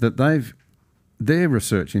that their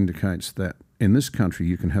research indicates that in this country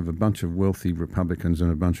you can have a bunch of wealthy Republicans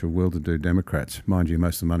and a bunch of well-to-do Democrats. Mind you,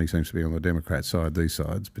 most of the money seems to be on the Democrat side these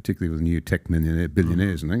sides, particularly with new tech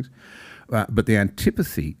billionaires and things. But the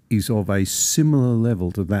antipathy is of a similar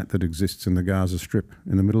level to that exists in the Gaza Strip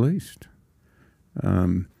in the Middle East.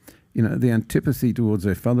 The antipathy towards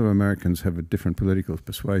their fellow Americans have a different political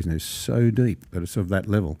persuasion is so deep that it's of that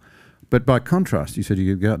level. But by contrast, you said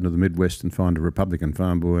you could go out into the Midwest and find a Republican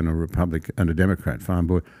farm boy and a Democrat farm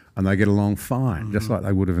boy, and they get along fine, just like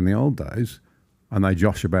they would have in the old days. And they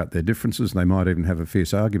josh about their differences, and they might even have a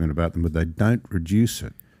fierce argument about them, but they don't reduce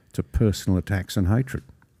it to personal attacks and hatred.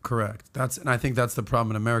 Correct. And I think that's the problem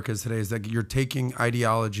in America today, is that you're taking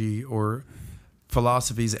ideology or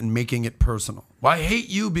philosophies and making it personal. Well, I hate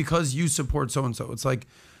you because you support so-and-so. It's like,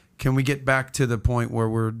 can we get back to the point where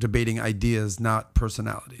we're debating ideas, not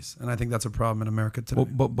personalities? And I think that's a problem in America today.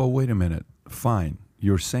 But wait a minute. Fine,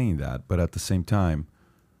 you're saying that, but at the same time,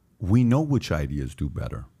 we know which ideas do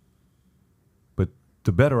better. But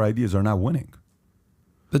the better ideas are not winning.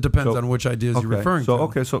 It depends on which ideas you're referring to.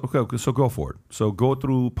 So go for it. So go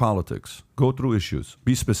through politics. Go through issues.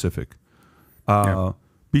 Be specific.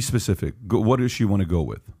 Be specific. What issue you want to go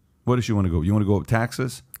with? What issue you want to go? You want to go with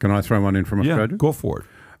taxes? Can I throw one in from Australia? Yeah, go for it.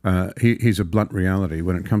 Here's a blunt reality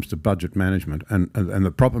when it comes to budget management, and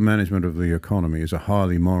the proper management of the economy is a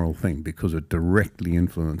highly moral thing because it directly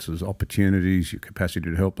influences opportunities, your capacity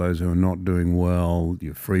to help those who are not doing well,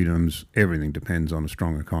 your freedoms. Everything depends on a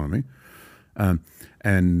strong economy.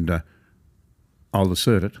 And I'll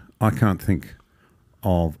assert it, I can't think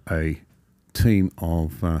of a team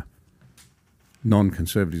of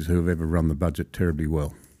non-conservatives who have ever run the budget terribly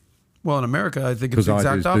well. Well, in America, I think it's the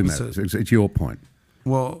exact opposite. It's your point.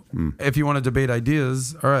 Well, if you want to debate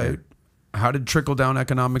ideas, all right, how did trickle-down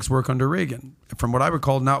economics work under Reagan? From what I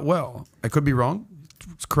recall, not well. I could be wrong.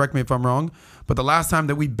 Correct me if I'm wrong. But the last time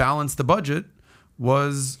that we balanced the budget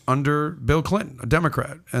was under Bill Clinton, a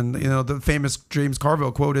Democrat. And, the famous James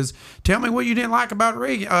Carville quote is, "Tell me what you didn't like about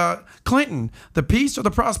Clinton, the peace or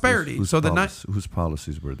the prosperity?" Whose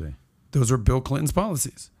policies were they? Those were Bill Clinton's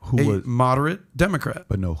policies. Who was moderate Democrat?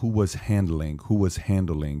 But no, who was handling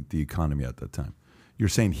the economy at that time? You're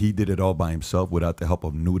saying he did it all by himself without the help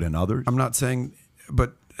of Newt and others? I'm not saying,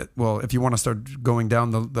 but if you want to start going down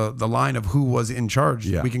the line of who was in charge,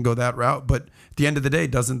 we can go that route. But at the end of the day,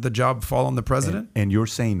 doesn't the job fall on the president? And you're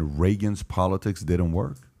saying Reagan's politics didn't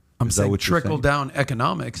work? I'm saying trickle-down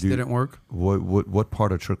economics didn't work. What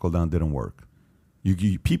part of trickle-down didn't work?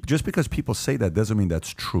 Just because people say that doesn't mean that's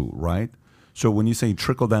true, right? So when you say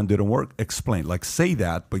trickle-down didn't work, explain. Like, say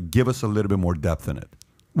that, but give us a little bit more depth in it.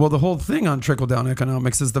 Well, the whole thing on trickle-down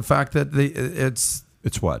economics is the fact that it's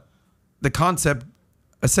what? The concept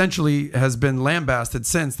essentially has been lambasted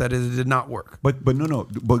since that it did not work. But no.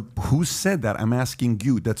 But who said that? I'm asking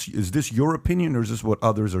you. Is this your opinion or is this what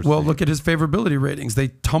others are saying? Well, look at his favorability ratings. They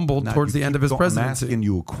tumbled towards the end of his presidency. I'm asking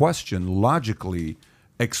you a question. Logically,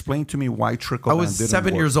 explain to me why trickle-down didn't work. I was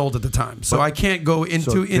 7 years old at the time, so I can't go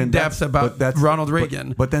in depth about Ronald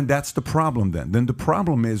Reagan. But then that's the problem then. Then the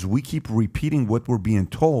problem is we keep repeating what we're being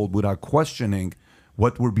told without questioning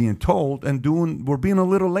what we're being told and we're being a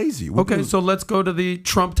little lazy. So let's go to the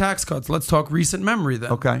Trump tax cuts. Let's talk recent memory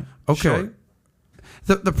then. Okay. Sure.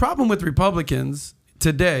 The problem with Republicans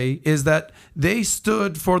today is that they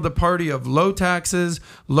stood for the party of low taxes,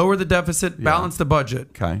 lower the deficit, balance the budget.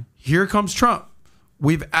 Okay. Here comes Trump.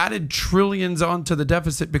 We've added trillions onto the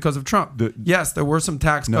deficit because of Trump. Yes, there were some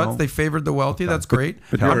tax cuts. They favored the wealthy. That's great.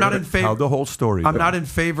 I'm not in favor. Tell the whole story. I'm not in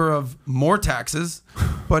favor of more taxes,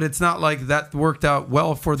 but it's not like that worked out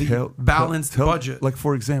well for the balanced budget. Like,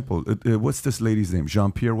 for example, what's this lady's name?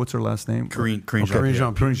 Jean-Pierre. What's her last name?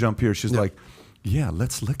 Karine Jean-Pierre. She's like,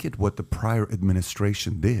 let's look at what the prior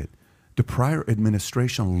administration did. The prior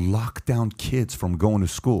administration locked down kids from going to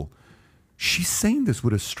school. She's saying this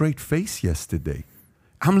with a straight face yesterday.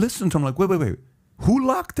 I'm listening to him like, wait. Who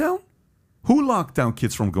locked down? Who locked down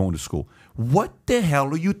kids from going to school? What the hell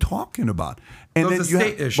are you talking about? And then you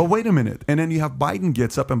have, but wait a minute. And then you have Biden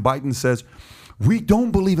gets up and Biden says, we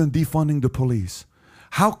don't believe in defunding the police.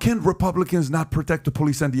 How can Republicans not protect the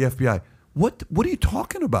police and the FBI? What are you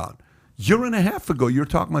talking about? Year and a half ago, you're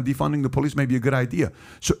talking about defunding the police may be a good idea.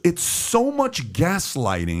 So it's so much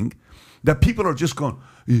gaslighting that people are just going,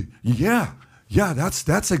 yeah,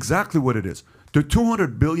 that's exactly what it is. The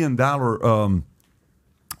 $200 billion,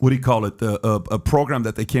 what do you call it, a program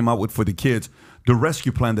that they came out with for the kids, the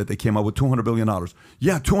rescue plan that they came out with, $200 billion.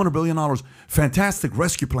 Yeah, $200 billion, fantastic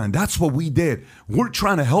rescue plan. That's what we did. We're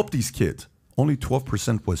trying to help these kids. Only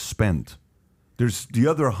 12% was spent. There's the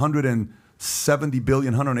other $170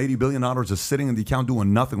 billion, $180 billion is sitting in the account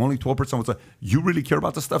doing nothing. Only 12% was like, you really care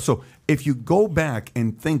about this stuff? So if you go back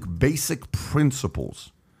and think basic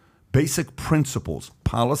principles,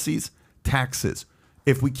 policies, taxes,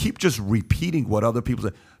 if we keep just repeating what other people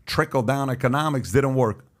say, trickle-down economics didn't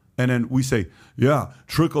work, and then we say, yeah,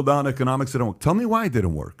 trickle-down economics didn't work. Tell me why it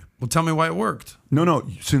didn't work. Well, tell me why it worked. No.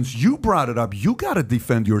 Since you brought it up, you got to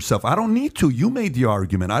defend yourself. I don't need to. You made the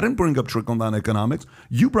argument. I didn't bring up trickle-down economics.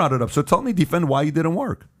 You brought it up. So tell me, defend why it didn't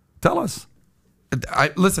work. Tell us.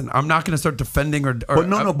 Listen, I'm not going to start defending or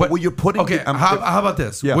but what you're putting... Okay, how about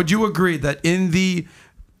this? Yeah. Would you agree that in the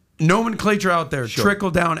nomenclature out there, sure,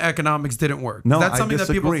 trickle-down economics didn't work? No, that's something I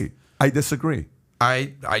disagree. I disagree.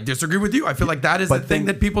 I disagree with you. I feel like that is the thing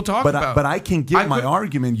that people talk about. But I can give my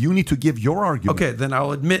argument. You need to give your argument. Okay, then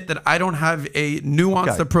I'll admit that I don't have a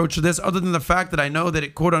nuanced approach to this other than the fact that I know that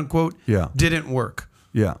it, quote unquote, didn't work.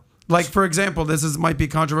 Yeah. Like, for example, might be a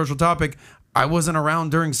controversial topic. I wasn't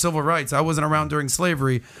around during civil rights. I wasn't around during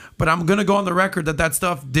slavery. But I'm going to go on the record that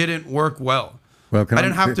stuff didn't work well. I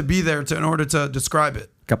didn't have to be there in order to describe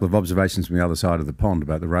it. A couple of observations from the other side of the pond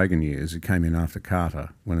about the Reagan years. It came in after Carter,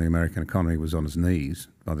 when the American economy was on its knees.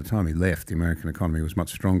 By the time he left, the American economy was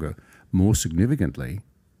much stronger. More significantly,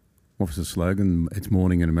 what was the slogan? It's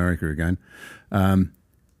morning in America again.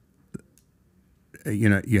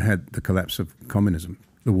 You had the collapse of communism.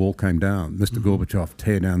 The wall came down. Mr. Gorbachev,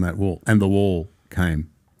 tear down that wall. And the wall came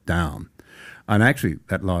down. And actually,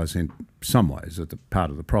 that lies in some ways at the part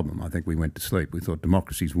of the problem. I think we went to sleep. We thought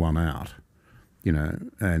democracy's won out,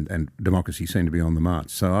 and democracy seemed to be on the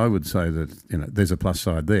march. So I would say that, there's a plus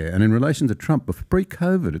side there. And in relation to Trump,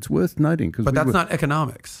 pre-COVID, it's worth noting. But that's not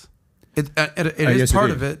economics. It is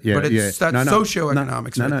part of it, but it's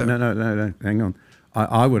socioeconomics right there. No, hang on.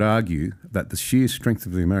 I would argue that the sheer strength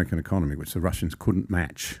of the American economy, which the Russians couldn't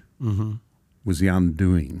match, was the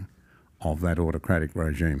undoing of that autocratic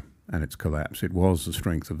regime and its collapse. It was the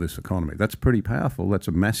strength of this economy. That's pretty powerful. That's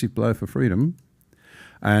a massive blow for freedom.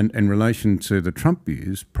 And in relation to the Trump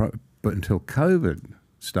views, but until COVID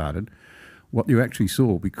started, what you actually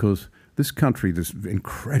saw, because this country, this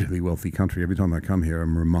incredibly wealthy country, every time I come here,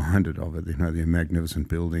 I'm reminded of it. The magnificent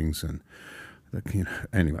buildings and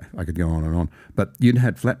anyway, I could go on and on. But you'd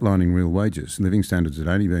had flatlining real wages. Living standards had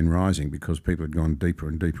only been rising because people had gone deeper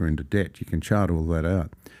and deeper into debt. You can chart all that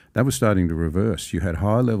out. That was starting to reverse. You had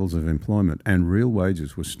high levels of employment and real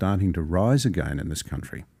wages were starting to rise again in this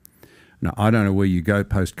country. Now, I don't know where you go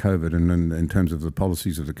post-COVID and in terms of the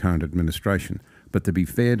policies of the current administration, but to be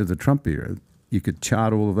fair to the Trump era, you could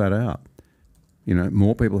chart all of that out.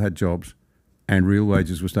 More people had jobs and real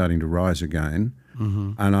wages were starting to rise again.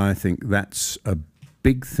 And I think that's a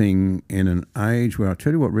big thing in an age where, I'll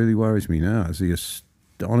tell you what really worries me now is the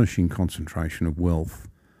astonishing concentration of wealth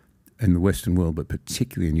in the Western world, but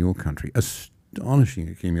particularly in your country. Astonishing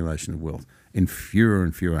accumulation of wealth in fewer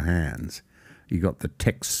and fewer hands. You got the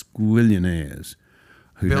tech squillionaires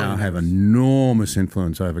who now have enormous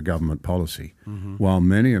influence over government policy, while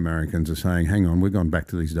many Americans are saying, hang on, we've gone back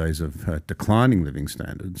to these days of declining living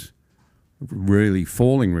standards, really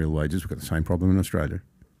falling real wages. We've got the same problem in Australia.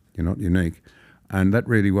 You're not unique. And that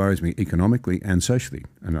really worries me economically and socially.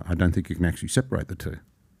 And I don't think you can actually separate the two.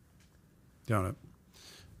 Got it.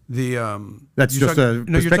 That's just a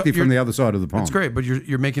perspective from the other side of the pond. That's great, but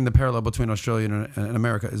you're making the parallel between Australia and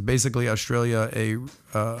America. Is basically Australia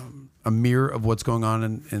a mirror of what's going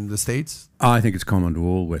on in the States? I think it's common to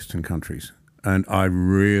all Western countries. And I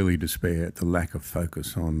really despair at the lack of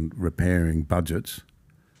focus on repairing budgets.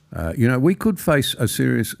 We could face a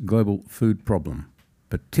serious global food problem,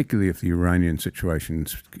 particularly if the Iranian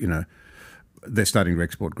situation's, they're starting to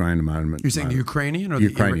export grain at the moment. You're saying the Ukrainian or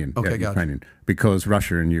Ukrainian? Okay, Ukrainian. Because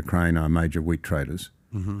Russia and Ukraine are major wheat traders.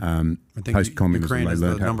 Post-communism, Ukraine they is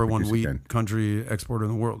learned the how to number one produce wheat again. country exporter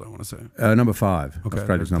in the world, I want to say. Number 5. Okay,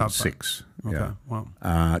 Australia's number top 6. Okay, Yeah.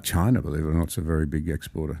 wow. China, believe it or not, is a very big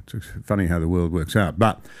exporter. It's funny how the world works out.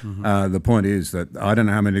 But the point is that I don't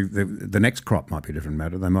know how many, the next crop might be a different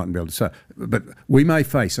matter. They mightn't be able to say. But we may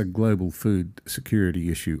face a global food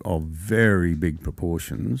security issue of very big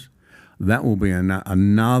proportions. That will be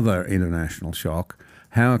another international shock.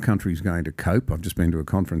 How are countries going to cope? I've just been to a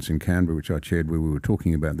conference in Canberra, which I chaired, where we were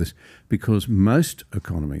talking about this, because most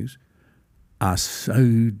economies are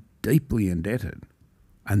so deeply indebted,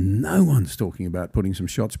 and no one's talking about putting some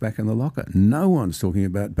shots back in the locker. No one's talking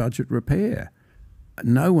about budget repair.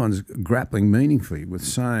 No one's grappling meaningfully with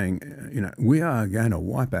saying, we are going to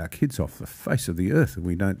wipe our kids off the face of the earth if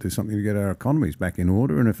we don't do something to get our economies back in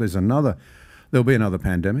order. And if there'll be another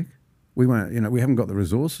pandemic. We won't, we haven't got the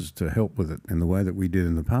resources to help with it in the way that we did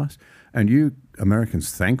in the past. And you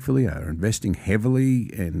Americans, thankfully, are investing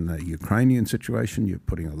heavily in the Ukrainian situation. You're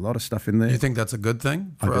putting a lot of stuff in there. You think that's a good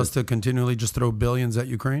thing for us to continually just throw billions at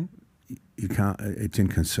Ukraine? You can't. It's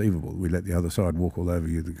inconceivable. We let the other side walk all over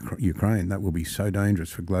Ukraine. That will be so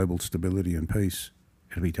dangerous for global stability and peace.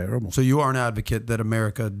 It'll be terrible. So you are an advocate that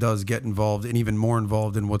America does get involved and even more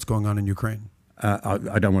involved in what's going on in Ukraine?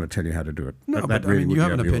 I don't want to tell you how to do it. No, but really you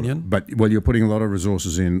have an opinion. But, you're putting a lot of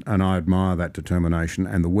resources in, and I admire that determination.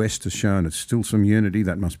 And the West has shown it's still some unity.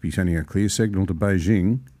 That must be sending a clear signal to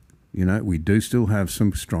Beijing. We do still have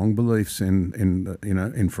some strong beliefs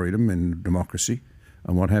in freedom and democracy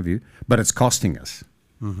and what have you. But it's costing us.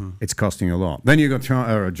 Mm-hmm. It's costing a lot. Then you've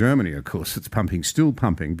got Germany, of course. It's still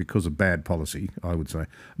pumping because of bad policy, I would say,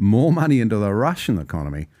 more money into the Russian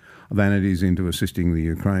economy than it is into assisting the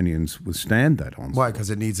Ukrainians withstand that onslaught. Why? Because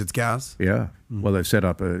it needs its gas? Yeah. Mm. Well, they've set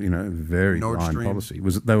up a very blind policy.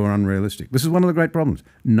 They were unrealistic. This is one of the great problems,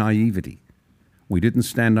 naivety. We didn't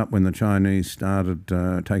stand up when the Chinese started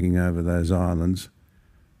taking over those islands.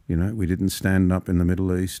 We didn't stand up in the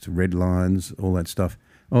Middle East, red lines, all that stuff.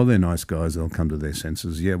 Oh, they're nice guys. They'll come to their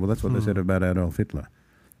senses. Yeah, well, that's what they said about Adolf Hitler.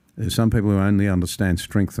 There's some people who only understand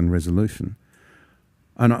strength and resolution.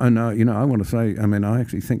 And I want to say, I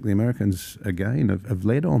actually think the Americans, again, have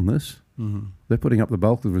led on this. Mm-hmm. They're putting up the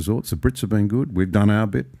bulk of the resorts. The Brits have been good. We've done our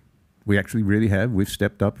bit. We actually really have. We've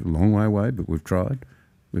stepped up a long way away, but we've tried.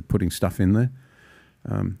 We're putting stuff in there.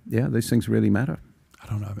 These things really matter. I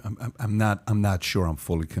don't know. I'm not sure I'm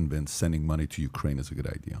fully convinced sending money to Ukraine is a good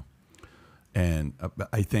idea. And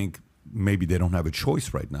I think maybe they don't have a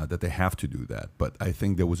choice right now that they have to do that. But I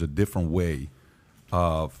think there was a different way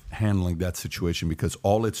of handling that situation, because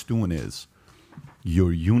all it's doing is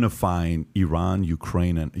you're unifying Iran,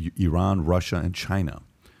 Ukraine, and Iran, Russia, and China.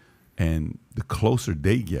 And the closer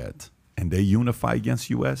they get and they unify against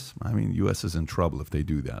U.S., U.S. is in trouble if they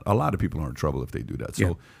do that. A lot of people are in trouble if they do that.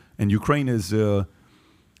 So, and Ukraine is,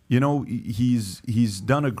 he's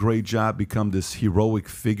done a great job, become this heroic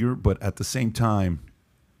figure, but at the same time,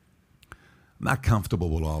 I'm not comfortable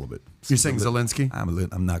with all of it. You're saying Zelensky?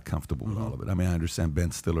 I'm not comfortable with all of it. I understand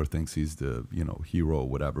Ben Stiller thinks he's the hero or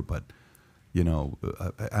whatever, but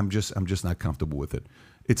I'm just not comfortable with it.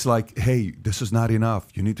 It's like, hey, this is not enough.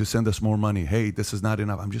 You need to send us more money. Hey, this is not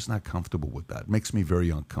enough. I'm just not comfortable with that. It makes me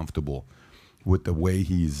very uncomfortable with the way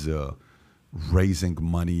he's raising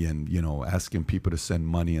money and asking people to send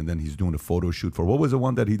money, and then he's doing a photo shoot for, what was the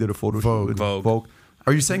one that he did a photo shoot with? Vogue.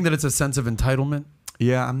 Are you saying that it's a sense of entitlement?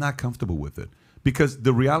 Yeah, I'm not comfortable with it, because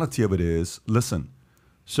the reality of it is, listen,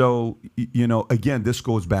 so, again, this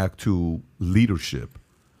goes back to leadership.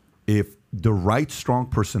 If the right, strong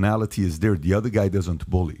personality is there, the other guy doesn't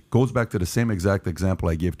bully. Goes back to the same exact example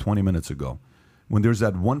I gave 20 minutes ago. When there's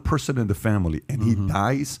that one person in the family and he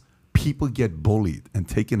dies, people get bullied and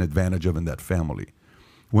taken advantage of in that family.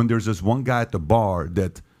 When there's this one guy at the bar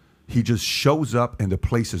that he just shows up and the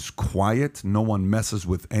place is quiet, no one messes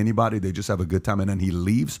with anybody, they just have a good time, and then he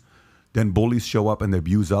leaves, then bullies show up and they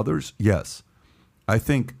abuse others. Yes. I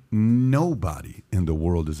think nobody in the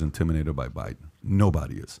world is intimidated by Biden.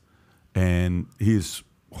 Nobody is. And his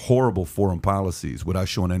horrible foreign policies, without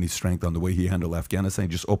showing any strength on the way he handled Afghanistan, he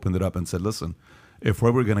just opened it up and said, listen, if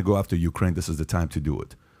we're going to go after Ukraine, this is the time to do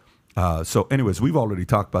it. So anyways, we've already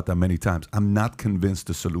talked about that many times. I'm not convinced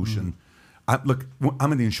the solution. Look,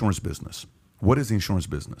 I'm in the insurance business. What is the insurance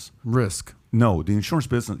business? Risk. No, the insurance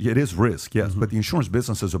business, it is risk, yes. But the insurance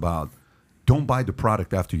business is about, don't buy the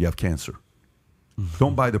product after you have cancer.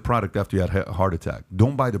 Don't buy the product after you had a heart attack.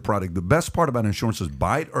 Don't buy the product. The best part about insurance is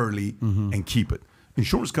buy it early and keep it.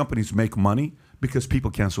 Insurance companies make money because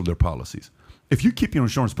people cancel their policies. If you keep your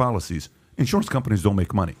insurance policies, insurance companies don't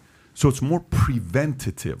make money. So it's more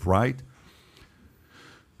preventative, right?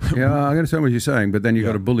 Yeah, I understand what you're saying, but then you've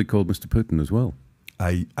got a bully called Mr. Putin as well.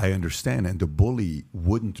 I understand. And the bully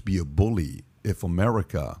wouldn't be a bully if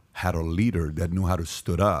America had a leader that knew how to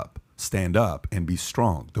stand up, and be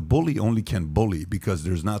strong. The bully only can bully because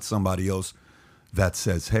there's not somebody else that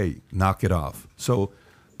says, hey, knock it off. So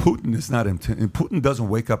Putin is not, Putin doesn't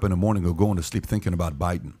wake up in the morning or go into sleep thinking about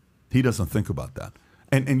Biden. He doesn't think about that.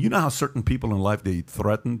 And you know how certain people in life, they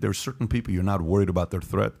threaten? There's certain people you're not worried about their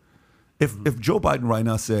threat. If Joe Biden right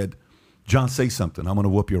now said, John, say something, I'm going to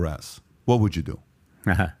whoop your ass, what would you do?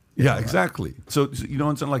 Yeah, exactly. So you know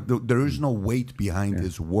what I'm saying? Like there is no weight behind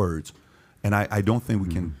his words. And I don't think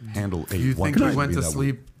we can handle Do you think he went to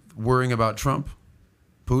sleep worrying about Trump,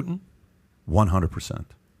 Putin? 100%.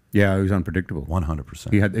 Yeah, he was unpredictable.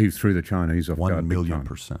 100%. He threw the Chinese off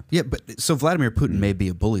 1,000,000%. Yeah, but so Vladimir Putin may be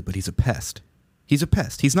a bully, but he's a pest. He's a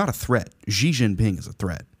pest. He's not a threat. Xi Jinping is a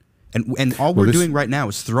threat. And all we're doing right now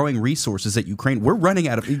is throwing resources at Ukraine. We're running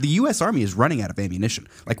out of, the U.S. Army is running out of ammunition.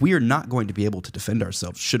 Like, we are not going to be able to defend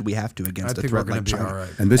ourselves should we have to against a threat like China. Right.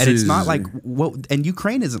 And it's not like, and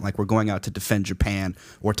Ukraine isn't like we're going out to defend Japan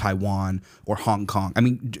or Taiwan or Hong Kong. I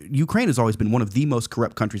mean, Ukraine has always been one of the most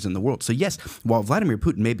corrupt countries in the world. So yes, while Vladimir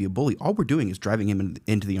Putin may be a bully, all we're doing is driving him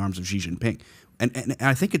into the arms of Xi Jinping. And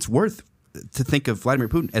I think it's worth to think of Vladimir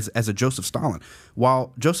Putin as a Joseph Stalin.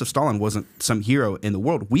 While Joseph Stalin wasn't some hero in the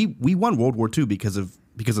world, we won World War II because of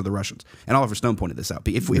the Russians. And Oliver Stone pointed this out.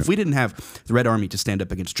 If we didn't have the Red Army to stand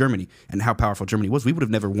up against Germany and how powerful Germany was, we would have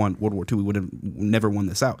never won World War II. We would have never won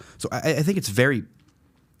this out. So I think it's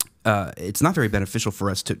not very beneficial for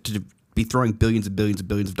us to be throwing billions and billions and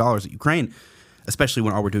billions of dollars at Ukraine, especially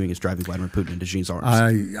when all we're doing is driving Vladimir Putin into Xi's arms.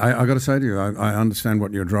 I got to say to you, I understand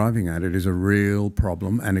what you're driving at. It is a real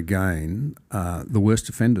problem. And again, the worst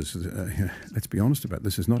offenders, let's be honest about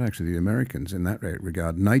this, is not actually the Americans in that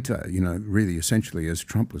regard. NATO, really essentially, as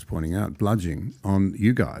Trump was pointing out, bludgeoning on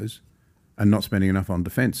you guys and not spending enough on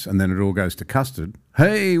defence. And then it all goes to custard.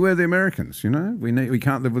 Hey, we're the Americans, we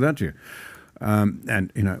can't live without you.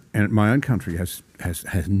 And my own country has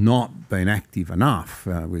not been active enough.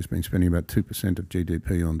 We've been spending about 2% of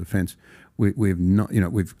GDP on defence. We've not,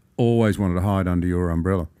 we've always wanted to hide under your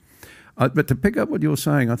umbrella. But to pick up what you're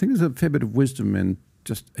saying, I think there's a fair bit of wisdom in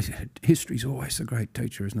just history's always a great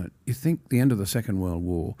teacher, isn't it? You think the end of the Second World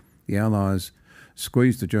War, the Allies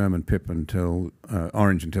squeezed the German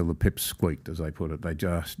orange until the pips squeaked, as they put it. They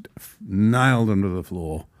just nailed them to the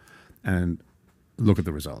floor, and look at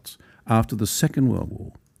the results. After the Second World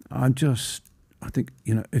War, I think,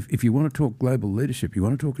 if you want to talk global leadership, you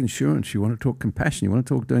want to talk insurance, you want to talk compassion, you want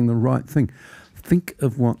to talk doing the right thing, think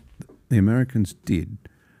of what the Americans did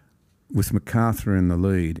with MacArthur in the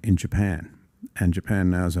lead in Japan. And Japan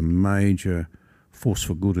now is a major force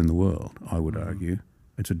for good in the world, I would argue.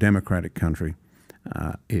 It's a democratic country.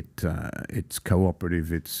 It's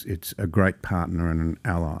cooperative. It's a great partner and an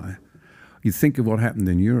ally. You think of what happened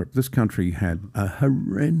in Europe. This country had a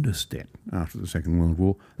horrendous debt after the Second World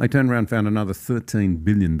War. They turned around and found another $13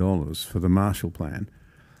 billion for the Marshall Plan.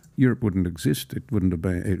 Europe wouldn't exist. It wouldn't have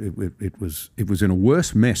been. It was in a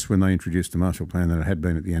worse mess when they introduced the Marshall Plan than it had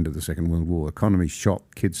been at the end of the Second World War. Economy shot,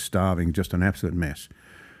 kids starving, just an absolute mess.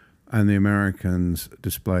 And the Americans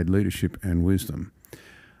displayed leadership and wisdom.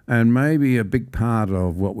 And maybe a big part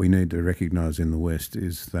of what we need to recognise in the West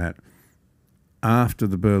is that after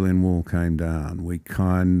the Berlin Wall came down, we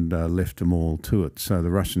kind of left them all to it. So the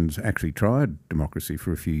Russians actually tried democracy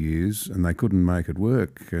for a few years, and they couldn't make it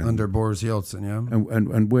work. Under Boris Yeltsin, yeah.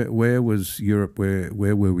 And where was Europe? Where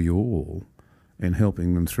were we all in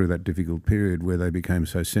helping them through that difficult period where they became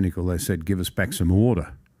so cynical? They said, "Give us back some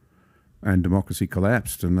order," and democracy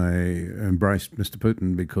collapsed. And they embraced Mr.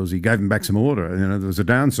 Putin because he gave them back some order. There was a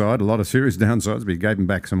downside, a lot of serious downsides, but he gave them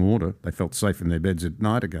back some order. They felt safe in their beds at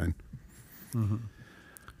night again. Mm-hmm.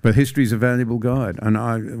 But history's a valuable guide, and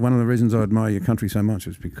one of the reasons I admire your country so much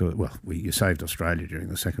is because, you saved Australia during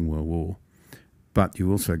the Second World War, but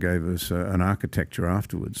you also gave us an architecture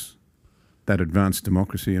afterwards that advanced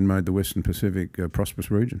democracy and made the Western Pacific a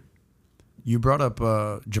prosperous region. You brought up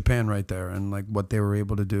Japan right there and like what they were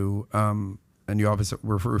able to do, and you obviously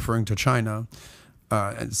were referring to China.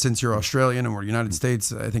 And since you're Australian and we're United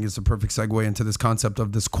States, I think it's a perfect segue into this concept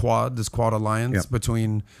of this Quad alliance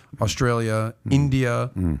between Australia, India,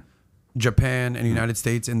 Japan, and United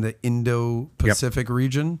States in the Indo-Pacific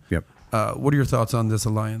region. Yep. What are your thoughts on this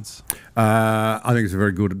alliance? I think it's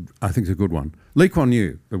a good one. Lee Kuan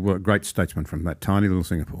Yew, the great statesman from that tiny little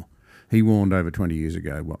Singapore, he warned over 20 years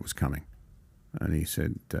ago what was coming. And he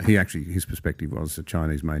said, his perspective was the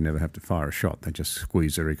Chinese may never have to fire a shot. They just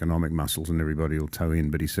squeeze their economic muscles and everybody will toe in.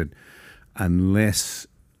 But he said, unless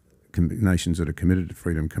nations that are committed to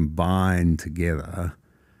freedom combine together,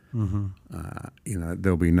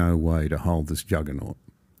 there'll be no way to hold this juggernaut.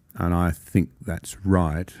 And I think that's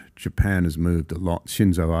right. Japan has moved a lot.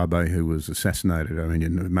 Shinzo Abe, who was assassinated, I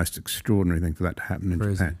mean, the most extraordinary thing for that to happen in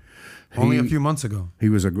Japan. Only a few months ago.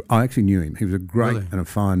 I actually knew him. He was a great and a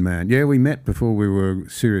fine man. Yeah, we met before we were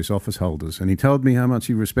serious office holders, and he told me how much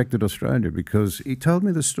he respected Australia because he told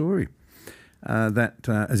me the story that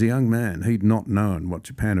as a young man, he'd not known what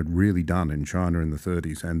Japan had really done in China in the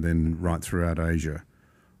 30s and then right throughout Asia.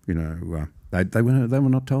 They were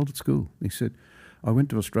not told at school. He said, I went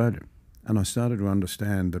to Australia and I started to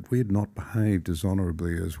understand that we had not behaved as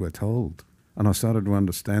honourably as we're told. And I started to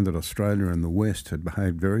understand that Australia and the West had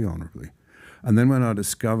behaved very honourably. And then when I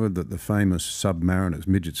discovered that the famous submariners,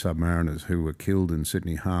 midget submariners who were killed in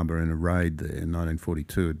Sydney Harbour in a raid there in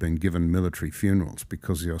 1942 had been given military funerals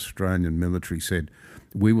because the Australian military said,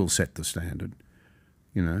 we will set the standard.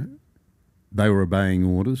 They were obeying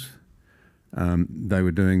orders. They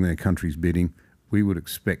were doing their country's bidding. We would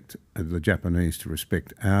expect the Japanese to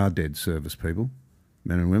respect our dead service people,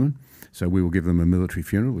 men and women, so we will give them a military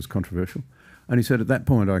funeral. It was controversial. And he said, at that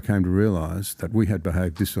point I came to realise that we had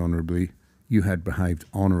behaved dishonourably, you had behaved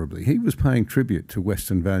honourably. He was paying tribute to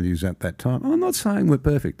Western values at that time. I'm not saying we're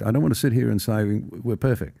perfect. I don't want to sit here and say we're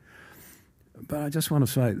perfect. But I just want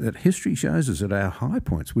to say that history shows us at our high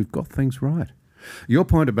points we've got things right. Your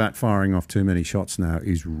point about firing off too many shots now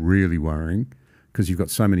is really worrying, because you've got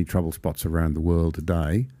so many trouble spots around the world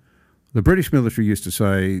today. The British military used to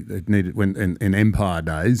say it needed, when in empire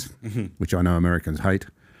days, which I know Americans hate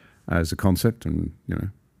as a concept, and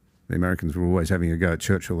the Americans were always having a go at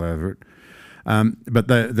Churchill over it. But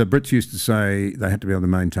the Brits used to say they had to be able to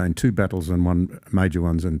maintain 2 battles and 1 major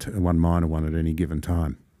ones and 1 minor one at any given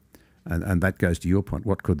time. And that goes to your point.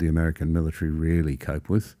 What could the American military really cope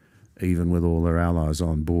with, even with all their allies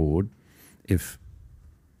on board, if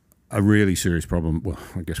a really serious problem, well,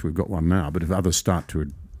 I guess we've got one now, but if others start to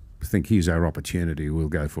think here's our opportunity, we'll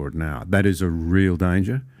go for it now. That is a real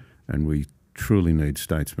danger, and we truly need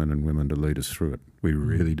statesmen and women to lead us through it. We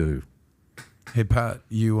really do. Hey, Pat,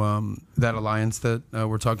 you that alliance that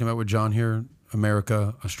we're talking about with John here,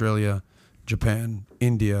 America, Australia, Japan,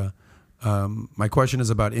 India. My question is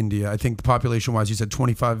about India. I think population-wise, you said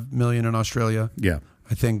 25 million in Australia. Yeah.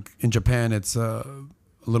 I think in Japan, it's a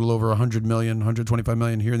little over 100 million, 125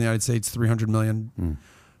 million. Here in the United States, 300 million.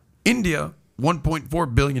 India,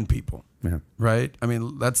 1.4 billion people. Yeah. Right? I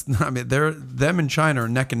mean, them and China are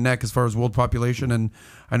neck and neck as far as world population. And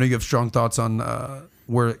I know you have strong thoughts on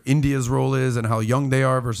where India's role is and how young they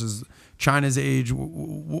are versus China's age.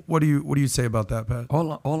 What do you say about that, Pat?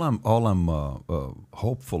 All I'm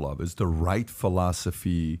hopeful of is the right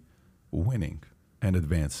philosophy winning and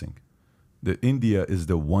advancing. India is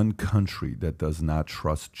the one country that does not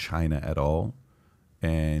trust China at all,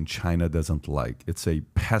 and China doesn't like. It's a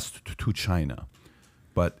pest to China.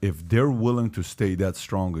 But if they're willing to stay that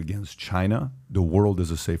strong against China, the world is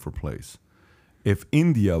a safer place. If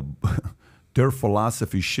India, their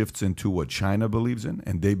philosophy shifts into what China believes in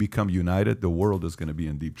and they become united, the world is going to be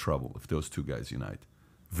in deep trouble if those two guys unite.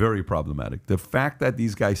 Very problematic. The fact that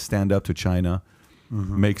these guys stand up to China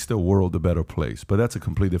makes the world a better place. But that's a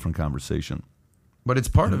completely different conversation. But it's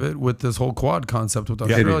part of it with this whole Quad concept with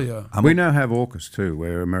Australia. We now have AUKUS too,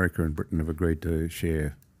 where America and Britain have agreed to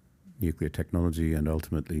share nuclear technology and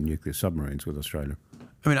ultimately nuclear submarines with Australia.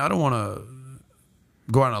 I mean, I don't want to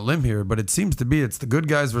go on a limb here, but it seems to be it's the good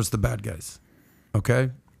guys versus the bad guys.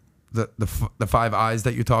 Okay? The 5 eyes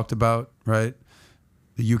that you talked about, right?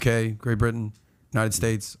 The UK, Great Britain, United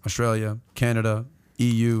States, Australia, Canada,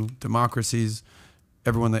 EU, democracies,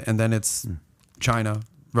 everyone, and then it's China,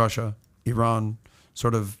 Russia, Iran,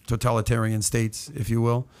 sort of totalitarian states, if you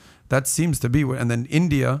will. That seems to be what, and then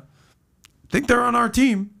India, I think they're on our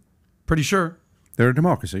team, pretty sure. They're a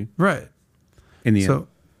democracy. Right. In the end. So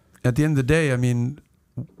at the end of the day, I mean,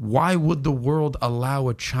 why would the world allow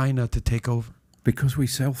a China to take over? Because we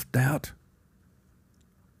self-doubt.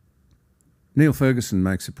 Neil Ferguson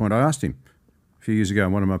makes a point. I asked him a few years ago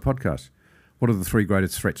on one of my podcasts, what are the 3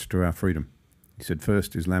 greatest threats to our freedom? He said,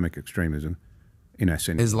 first, Islamic extremism in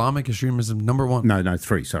ascending. Islamic extremism, number 1? No,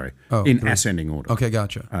 3, sorry. Oh, in 3. ascending order. Okay,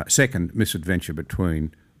 gotcha. Second, misadventure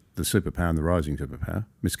between the superpower and the rising superpower,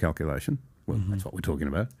 miscalculation. Well, that's what we're talking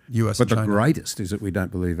about. US but and the China. greatest is that we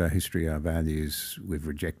don't believe our history, our values, we've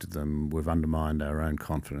rejected them, we've undermined our own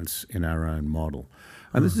confidence in our own model.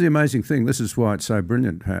 And this is the amazing thing. This is why it's so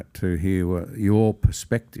brilliant, Pat, to hear your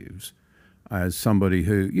perspectives as somebody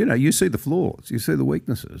who, you see the flaws, you see the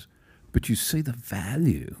weaknesses, but you see the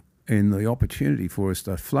value in the opportunity for us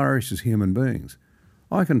to flourish as human beings.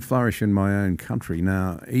 I can flourish in my own country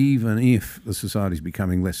now, even if the society is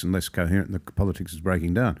becoming less and less coherent and the politics is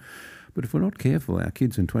breaking down. But if we're not careful, our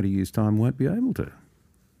kids in 20 years' time won't be able to.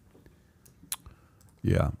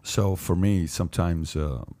 Yeah. So for me, sometimes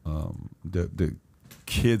the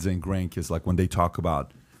kids and grandkids, like when they talk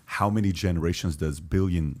about how many generations does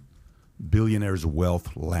billionaires'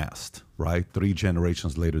 wealth last, right? 3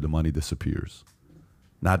 generations later, the money disappears.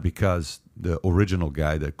 Not because the original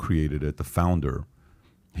guy that created it, the founder,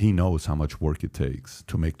 he knows how much work it takes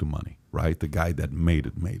to make the money, right? The guy that made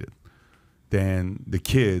it. Then the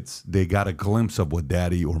kids, they got a glimpse of what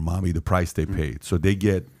daddy or mommy, the price they paid. So they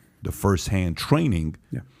get the first-hand training.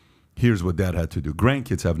 Yeah. Here's what dad had to do.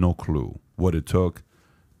 Grandkids have no clue what it took,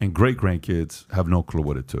 and great-grandkids have no clue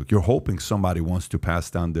what it took. You're hoping somebody wants to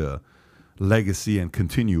pass down the legacy and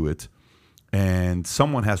continue it, and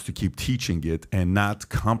someone has to keep teaching it and not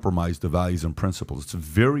compromise the values and principles. It's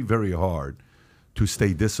very, very hard to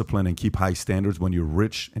stay disciplined and keep high standards when you're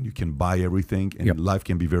rich and you can buy everything and life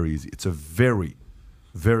can be very easy. It's a very,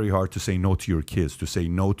 very hard to say no to your kids, to say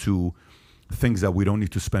no to things that we don't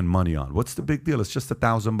need to spend money on. What's the big deal? It's just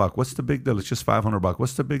 $1,000. What's the big deal? It's just $500.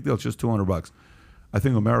 What's the big deal? It's just $200. I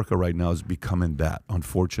think America right now is becoming that,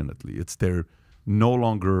 unfortunately. They're no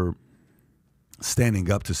longer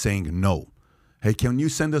standing up to saying no. Hey, can you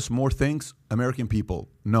send us more things? American people,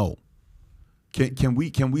 no. Can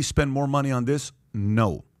we spend more money on this?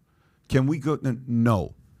 No. Can we go?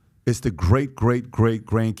 No. It's the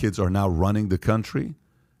great-grandkids are now running the country,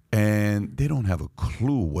 and they don't have a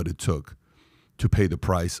clue what it took to pay the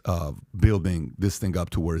price of building this thing up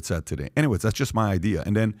to where it's at today. Anyways, that's just my idea.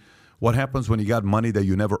 And then what happens when you got money that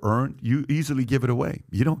you never earned? You easily give it away.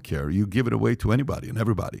 You don't care. You give it away to anybody and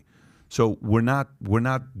everybody. So we're not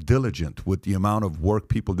diligent with the amount of work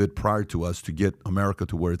people did prior to us to get America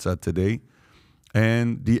to where it's at today.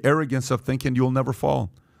 And the arrogance of thinking you'll never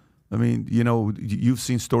fall. I mean, you know, you've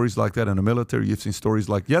seen stories like that in the military. You've seen stories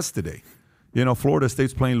like yesterday. You know, Florida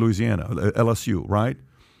State's playing Louisiana, LSU, right?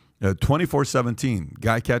 24-17,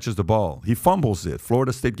 guy catches the ball. He fumbles it.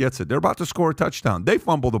 Florida State gets it. They're about to score a touchdown. They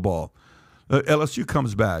fumble the ball. LSU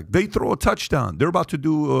comes back. They throw a touchdown. They're about to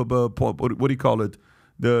do, what do you call it?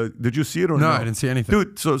 Did you see it or no? No, I didn't see anything.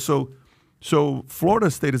 Dude, so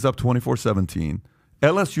Florida State is up 24-17.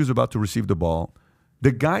 LSU's about to receive the ball.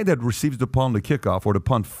 The guy that receives the punt, the kickoff, or the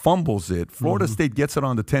punt fumbles it. Florida State gets it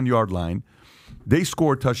on the 10-yard line. They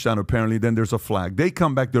score a touchdown, apparently. Then there's a flag. They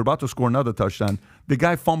come back. They're about to score another touchdown. The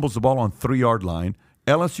guy fumbles the ball on 3-yard line.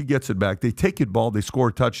 LSU gets it back. They take it ball. They score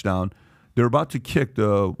a touchdown. They're about to kick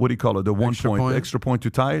the, what do you call it, the extra point to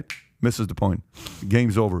tie it. Misses the point.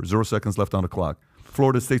 Game's over. 0 seconds left on the clock.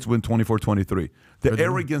 Florida State's win 24-23. The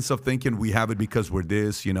arrogance of thinking we have it because we're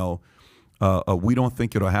this, you know, we don't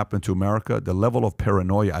think it'll happen to America. The level of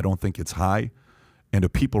paranoia, I don't think it's high. And the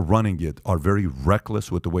people running it are very reckless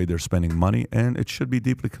with the way they're spending money, and it should be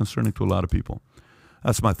deeply concerning to a lot of people.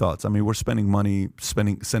 That's my thoughts. I mean, we're sending money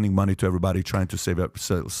to everybody, trying to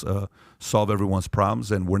solve everyone's problems,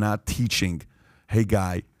 and we're not teaching, hey,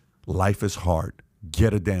 guy, life is hard.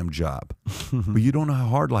 Get a damn job. But you don't know how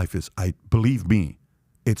hard life is. Believe me,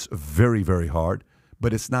 it's very, very hard,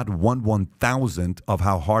 but it's not 1/1,000th of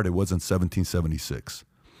how hard it was in 1776.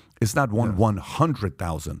 It's not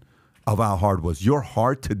 1/100,000th of how hard it was. Your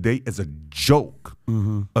heart today is a joke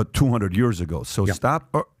 200 years ago. So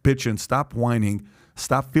stop bitching, stop whining,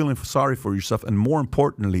 stop feeling sorry for yourself, and more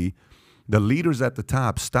importantly, the leaders at the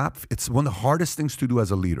top, stop. It's one of the hardest things to do as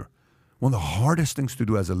a leader. One of the hardest things to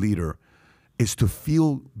do as a leader is to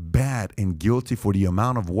feel bad and guilty for the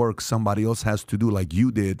amount of work somebody else has to do, like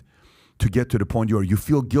you did, to get to the point where you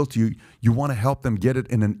feel guilty. You want to help them get it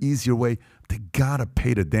in an easier way. They got to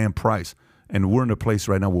pay the damn price. And we're in a place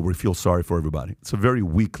right now where we feel sorry for everybody. It's a very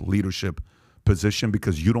weak leadership position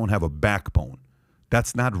because you don't have a backbone.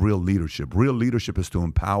 That's not real leadership. Real leadership is to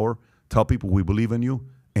empower, tell people we believe in you,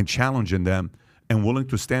 and challenging them, and willing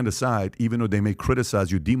to stand aside, even though they may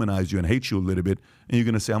criticize you, demonize you, and hate you a little bit, and you're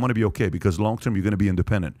going to say, I'm going to be okay, because long-term, you're going to be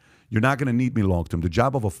independent. You're not going to need me long-term. The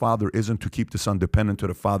job of a father isn't to keep the son dependent to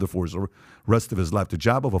the father for the rest of his life. The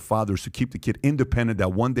job of a father is to keep the kid independent,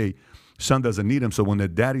 that one day son doesn't need him. So when the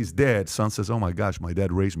daddy's dead, son says, oh my gosh, my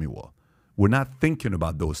dad raised me well. We're not thinking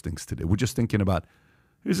about those things today. We're just thinking about,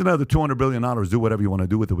 here's another $200 billion, do whatever you want to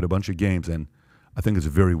do with it with a bunch of games. And I think it's a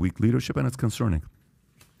very weak leadership, and it's concerning.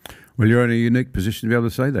 Well, you're in a unique position to be able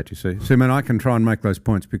to say that, you see. See, man, I can try and make those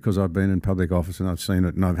points because I've been in public office and I've seen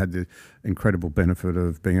it, and I've had the incredible benefit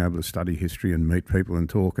of being able to study history and meet people and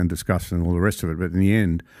talk and discuss and all the rest of it. But in the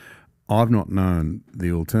end, I've not known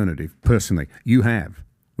the alternative personally. You have,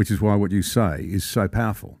 which is why what you say is so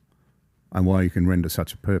powerful and why you can render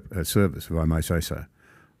such a service, if I may say so.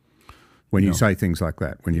 when you say things like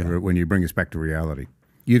that, when you bring us back to reality.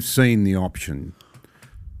 You've seen the option.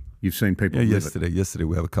 You've seen people. Yeah, yesterday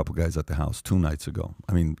we have a couple guys at the house 2 nights ago.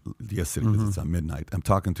 I mean, yesterday because it's at midnight. I'm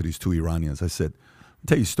talking to these 2 Iranians. I said, I'll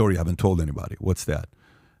tell you a story I haven't told anybody. What's that?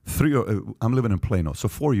 I'm living in Plano. So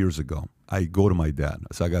 4 years ago, I go to my dad.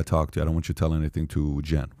 I said, I got to talk to you. I don't want you to tell anything to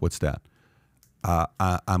Jen. What's that?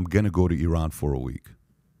 I'm going to go to Iran for a week.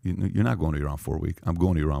 You're not going to Iran for a week. I'm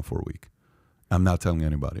going to Iran for a week. I'm not telling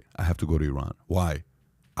anybody. I have to go to Iran. Why?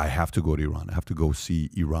 I have to go to Iran. I have to go see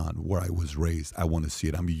Iran, where I was raised. I want to see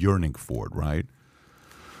it. I'm yearning for it, right?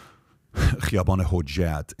 Khiyaban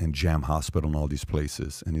Hojat and Jam Hospital and all these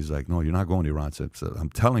places. And he's like, no, you're not going to Iran. So I'm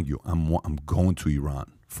telling you, I'm going to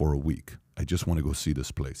Iran for a week. I just want to go see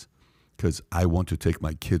this place because I want to take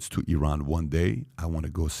my kids to Iran one day. I want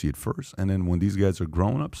to go see it first. And then when these guys are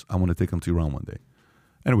grown-ups, I want to take them to Iran one day.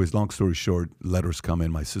 Anyways, long story short, letters come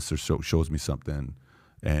in. My sister shows me something,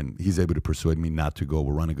 and he's able to persuade me not to go.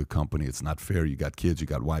 We're running a company. It's not fair. You got kids, you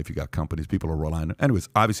got wife, you got companies. People are relying. Anyways,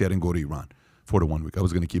 obviously, I didn't go to Iran for the 1 week. I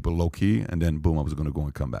was going to keep it low-key, and then, boom, I was going to go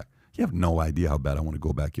and come back. You have no idea how bad I want to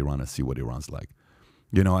go back to Iran and see what Iran's like.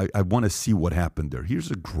 You know, I want to see what happened there.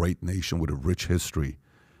 Here's a great nation with a rich history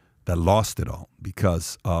that lost it all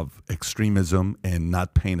because of extremism and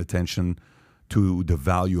not paying attention to the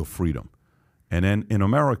value of freedom. And then in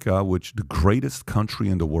America, which the greatest country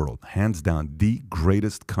in the world, hands down, the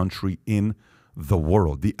greatest country in the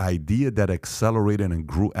world, the idea that accelerated and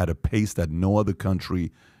grew at a pace that no other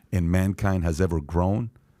country in mankind has ever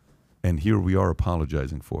grown, and here we are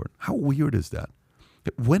apologizing for it. How weird is that?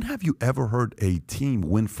 When have you ever heard a team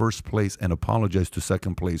win first place and apologize to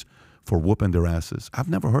second place for whooping their asses? I've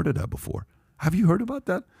never heard of that before. Have you heard about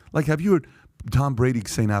that? Like, have you heard Tom Brady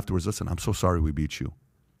saying afterwards, listen, I'm so sorry we beat you.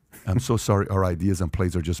 I'm so sorry. Our ideas and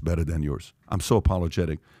plays are just better than yours. I'm so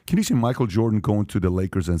apologetic. Can you see Michael Jordan going to the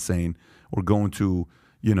Lakers and saying, or going to,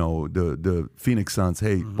 you know, the Phoenix Suns,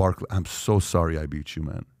 hey, Barkley, I'm so sorry I beat you,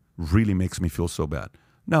 man. Really makes me feel so bad.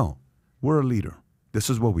 No, we're a leader. This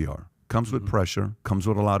is what we are. Comes with pressure, comes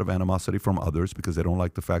with a lot of animosity from others because they don't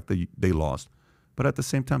like the fact that they lost. But at the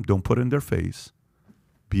same time, don't put it in their face.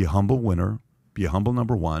 Be a humble winner. Be a humble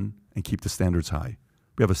number one and keep the standards high.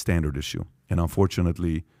 We have a standard issue. And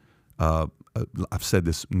unfortunately, I've said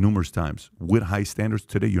this numerous times. With high standards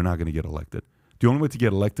today, you're not going to get elected. The only way to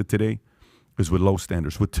get elected today is with low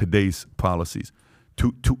standards, with today's policies.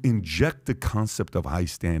 To inject the concept of high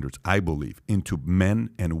standards, I believe, into men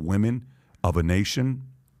and women of a nation,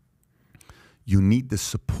 you need the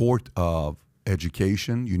support of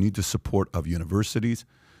education. You need the support of universities.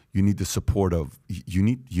 You need the support of you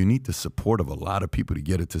need the support of a lot of people to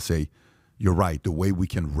get it to say, you're right, the way we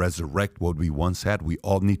can resurrect what we once had, we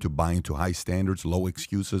all need to buy into high standards, low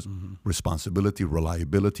excuses, responsibility,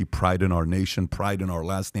 reliability, pride in our nation, pride in our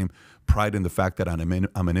last name, pride in the fact that I'm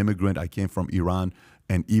an immigrant. I came from Iran,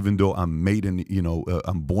 and even though I'm made in,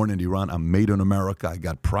 I'm born in Iran, I'm made in America. I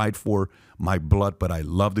got pride for my blood, but I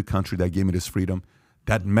love the country that gave me this freedom.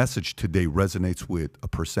 That message today resonates with a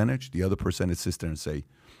percentage. The other percentage sits there and say,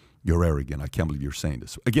 you're arrogant. I can't believe you're saying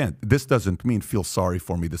this. Again, this doesn't mean feel sorry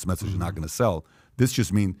for me. This message is not going to sell. This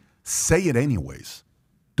just means say it anyways.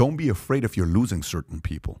 Don't be afraid if you're losing certain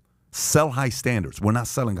people. Sell high standards. We're not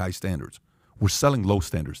selling high standards. We're selling low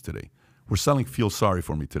standards today. We're selling feel sorry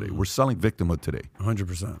for me today. We're selling victimhood today.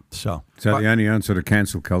 100%. So the only answer to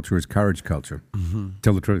cancel culture is courage culture.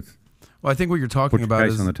 Tell the truth. Well, I think what you're talking about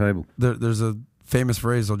is on the table. There's a famous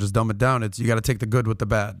phrase, I'll just dumb it down. It's you got to take the good with the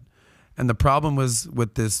bad. And the problem was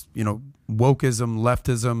with this, wokeism,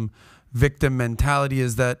 leftism, victim mentality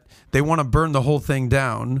is that they want to burn the whole thing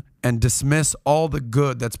down and dismiss all the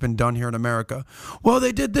good that's been done here in America. Well,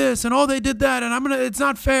 they did this and they did that, and it's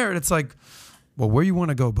not fair. And it's like, well, where you want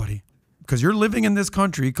to go, buddy? Because you're living in this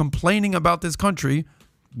country, complaining about this country.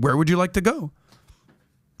 Where would you like to go?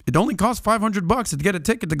 It only costs $500 to get a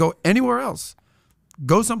ticket to go anywhere else.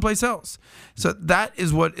 Go someplace else. So that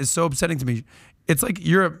is what is so upsetting to me. It's like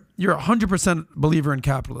you're 100% believer in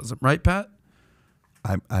capitalism, right, Pat?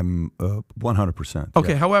 I'm 100%. Okay.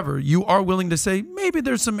 Yeah. However, you are willing to say maybe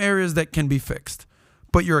there's some areas that can be fixed,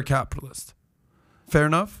 but you're a capitalist. Fair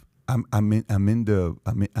enough. I'm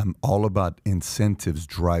all about incentives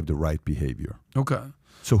drive the right behavior. Okay.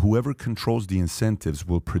 So whoever controls the incentives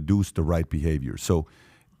will produce the right behavior. So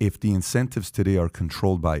if the incentives today are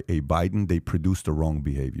controlled by a Biden, they produce the wrong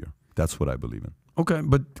behavior. That's what I believe in. Okay,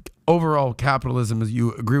 but overall capitalism, is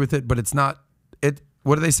you agree with it, but it's not it.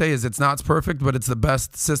 What do they say? Is it's not perfect, but it's the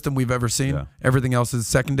best system we've ever seen. Yeah. Everything else is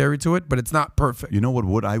secondary to it, but it's not perfect. You know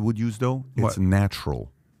what I would use though? It's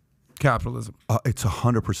natural. Capitalism. It's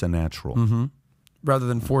 100% natural. rather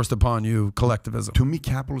than forced upon you collectivism. To me,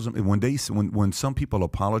 capitalism, when some people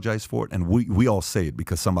apologize for it, and we all say it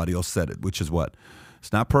because somebody else said it, which is what?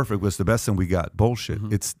 It's not perfect, but it's the best thing we got. Bullshit.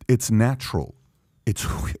 It's natural.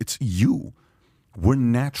 It's you. We're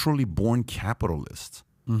naturally born capitalists.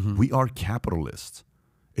 We are capitalists.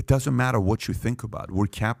 It doesn't matter what you think about. We're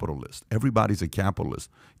capitalists. Everybody's a capitalist.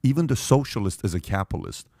 Even the socialist is a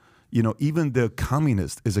capitalist. You know, even the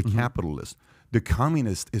communist is a capitalist. The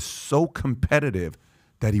communist is so competitive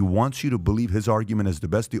that he wants you to believe his argument is the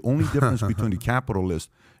best. The only difference between the capitalist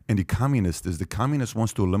and the communist is the communist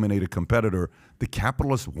wants to eliminate a competitor. The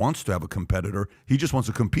capitalist wants to have a competitor. He just wants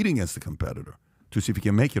to compete against the competitor to see if he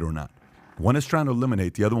can make it or not. One is trying to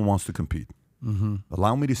eliminate, the other one wants to compete.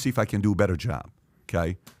 Allow me to see if I can do a better job.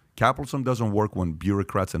 Okay? Capitalism doesn't work when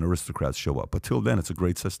bureaucrats and aristocrats show up. But till then, it's a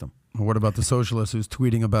great system. What about the socialist who's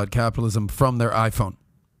tweeting about capitalism from their iPhone?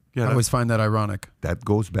 Yeah, I always find that ironic. That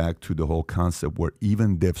goes back to the whole concept where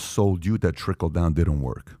even they've sold you that trickle-down didn't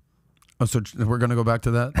work. Oh, so we're going to go back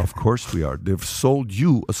to that? Of course we are. They've sold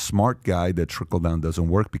you a smart guy that trickle-down doesn't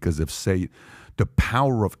work because they've said the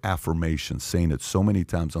power of affirmation, saying it so many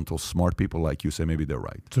times until smart people like you say maybe they're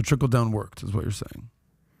right. So trickle-down worked is what you're saying.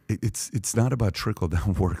 It's not about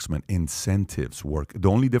trickle-down works, man. Incentives work. The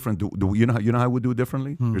only difference, you know how I would do it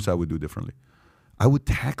differently? Here's how I would do it differently. I would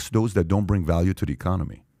tax those that don't bring value to the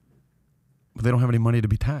economy. But they don't have any money to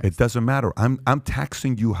be taxed. It doesn't matter. I'm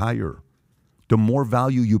taxing you higher. The more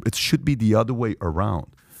value it should be the other way around.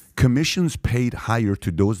 Commissions paid higher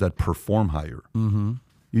to those that perform higher.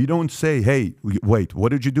 You don't say, hey, wait,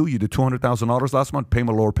 what did you do? You did $200,000 last month? Pay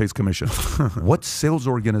me a lower pays commission. What sales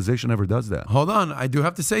organization ever does that? Hold on. I do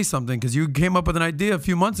have to say something because you came up with an idea a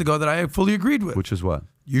few months ago that I fully agreed with. Which is what?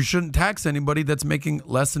 You shouldn't tax anybody that's making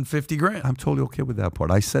less than 50 grand. I'm totally okay with that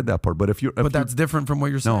part. I said that part. But that's different from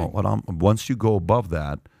what you're saying. No, once you go above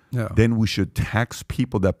that, then we should tax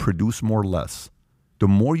people that produce more or less. The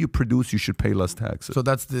more you produce, you should pay less taxes. So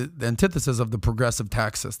that's the antithesis of the progressive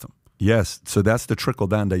tax system. Yes, so that's the trickle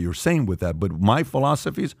down that you're saying with that. But my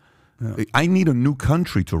philosophies, I need a new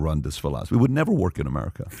country to run this philosophy. It would never work in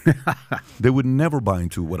America. They would never buy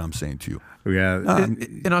into what I'm saying to you. Yeah,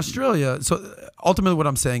 in Australia. So ultimately, what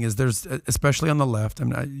I'm saying is, there's, especially on the left. I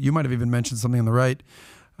mean, you might have even mentioned something on the right.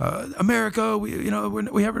 America,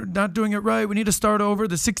 we're not doing it right. We need to start over.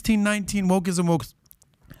 The 1619 wokeism.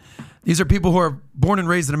 These are people who are born and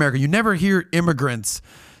raised in America. You never hear immigrants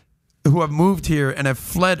who have moved here and have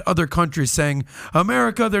fled other countries saying,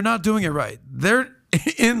 America, they're not doing it right. They're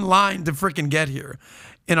in line to freaking get here.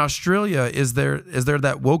 In Australia, is there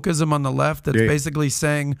that wokeism on the left that's basically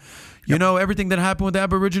saying, you know, everything that happened with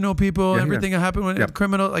Aboriginal people, everything that happened with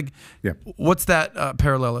criminal, what's that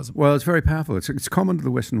parallelism? Well, it's very powerful. It's common to the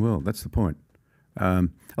Western world. That's the point. A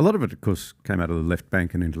lot of it, of course, came out of the left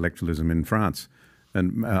bank and intellectualism in France.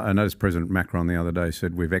 And I noticed President Macron the other day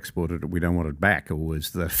said we've exported it, we don't want it back, or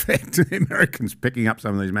was the effect of the Americans picking up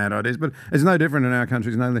some of these mad ideas. But it's no different in our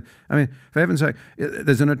countries. I mean, for heaven's sake,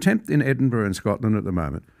 there's an attempt in Edinburgh and Scotland at the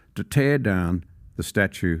moment to tear down the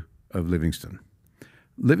statue of Livingstone.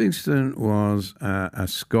 Livingstone was a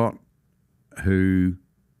Scot who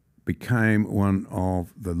became one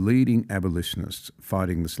of the leading abolitionists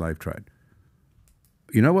fighting the slave trade.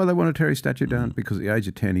 You know why they want to tear his statue down? Because at the age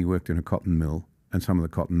of 10 he worked in a cotton mill, and some of the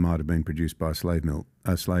cotton might have been produced by slave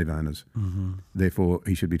owners. Therefore,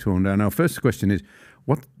 he should be torn down. Now, first question is,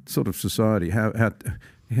 what sort of society? How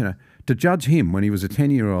to judge him when he was a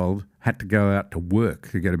 10-year-old, had to go out to work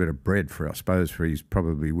to get a bit of bread for, I suppose, for his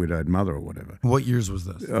probably widowed mother or whatever. What years was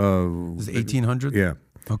this? Was it 1800s? Yeah.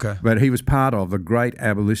 Okay. But he was part of the great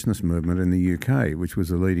abolitionist movement in the UK, which was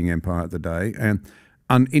the leading empire at the day, and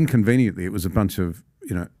inconveniently, it was a bunch of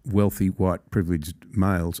wealthy, white, privileged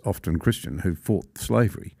males, often Christian, who fought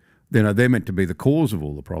slavery. They're meant to be the cause of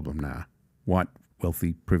all the problem now. White,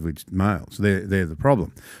 wealthy, privileged males. They're the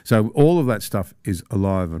problem. So all of that stuff is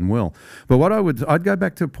alive and well. But what I'd go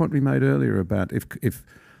back to a point we made earlier about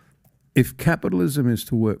if capitalism is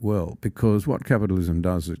to work well, because what capitalism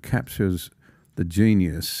does, it captures the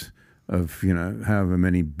genius of however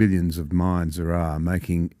many billions of minds there are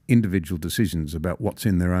making individual decisions about what's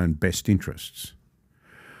in their own best interests.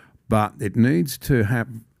 But it needs to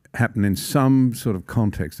happen in some sort of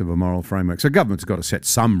context of a moral framework. So government's got to set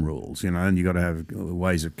some rules, and you've got to have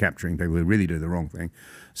ways of capturing people who really do the wrong thing.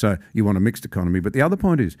 So you want a mixed economy. But the other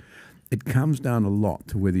point is, it comes down a lot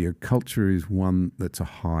to whether your culture is one that's a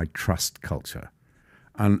high trust culture.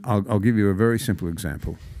 And I'll give you a very simple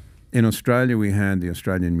example. In Australia, we had the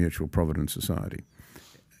Australian Mutual Provident Society.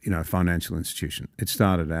 financial institution. It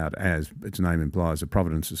started out as, its name implies, a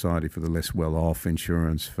Provident Society for the less well-off,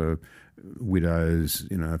 insurance for widows,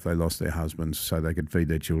 if they lost their husbands so they could feed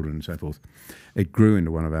their children and so forth. It grew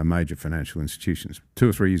into one of our major financial institutions. 2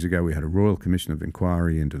 or 3 years ago, we had a Royal Commission of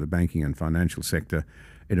Inquiry into the banking and financial sector.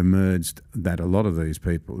 It emerged that a lot of these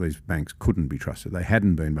banks couldn't be trusted. They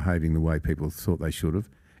hadn't been behaving the way people thought they should have.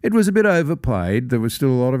 It was a bit overplayed. There was still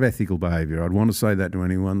a lot of ethical behaviour. I'd want to say that to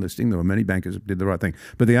anyone listening. There were many bankers that did the right thing.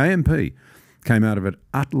 But the AMP came out of it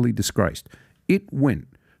utterly disgraced. It went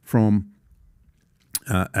from,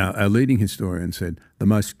 our leading historian said, the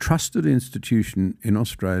most trusted institution in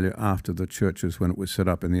Australia after the churches when it was set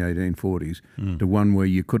up in the 1840s, to one where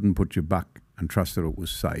you couldn't put your buck and trust that it was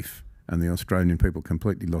safe. And the Australian people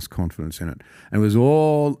completely lost confidence in it. And it was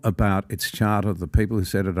all about its charter, the people who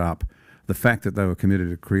set it up, the fact that they were committed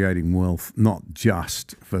to creating wealth, not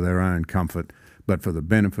just for their own comfort, but for the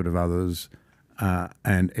benefit of others.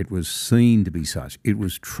 And it was seen to be such. It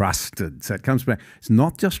was trusted. So it comes back. It's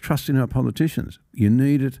not just trusting our politicians. You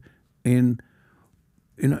need it in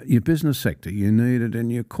your business sector. You need it in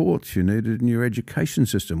your courts. You need it in your education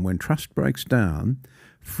system. When trust breaks down,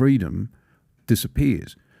 freedom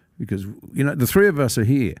disappears. Because, the 3 of us are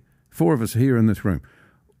here. 4 of us are here in this room.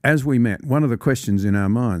 As we met, one of the questions in our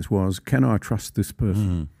minds was, can I trust this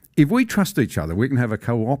person? If we trust each other, we can have a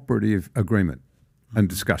cooperative agreement and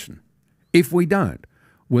discussion. If we don't,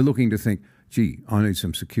 we're looking to think, gee, I need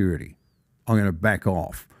some security. I'm going to back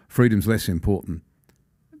off. Freedom's less important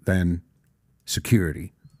than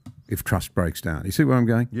security if trust breaks down. You see where I'm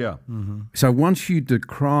going? Yeah. So once you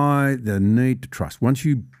decry the need to trust, once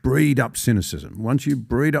you breed up cynicism, once you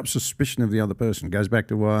breed up suspicion of the other person, goes back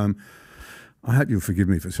to why I hope you'll forgive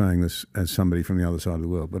me for saying this as somebody from the other side of the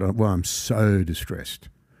world, but why I'm so distressed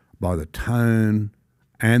by the tone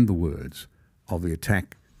and the words of the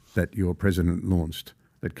attack that your president launched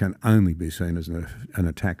that can only be seen as an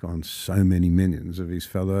attack on so many millions of his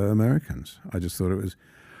fellow Americans. I just thought it was...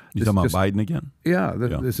 You're talking about Biden again? Yeah,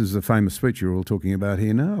 this is the famous speech you're all talking about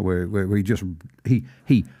here now, where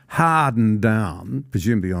he hardened down,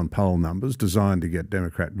 presumably on poll numbers, designed to get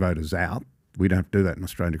Democrat voters out. We don't have to do that in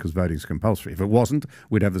Australia because voting is compulsory. If it wasn't,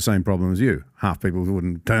 we'd have the same problem as you. Half people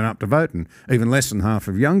wouldn't turn up to vote, and even less than half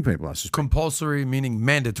of young people, I suspect. Compulsory meaning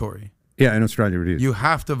mandatory. Yeah, in Australia it is. You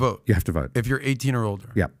have to vote. You have to vote. If you're 18 or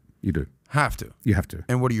older. Yep, you do. Have to. You have to.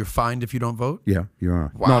 And what are you fined if you don't vote? Yeah, you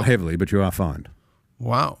are. Wow. Not heavily, but you are fined.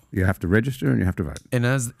 Wow. You have to register and you have to vote. And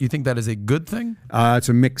you think that is a good thing? It's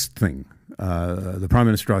a mixed thing. The Prime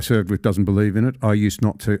Minister I served with doesn't believe in it. I used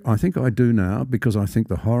not to. I think I do now because I think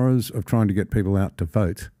the horrors of trying to get people out to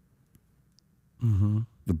vote,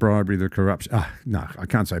 the bribery, the corruption. No, I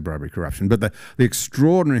can't say bribery, corruption, but the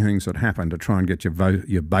extraordinary things that happen to try and get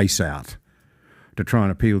your base out, to try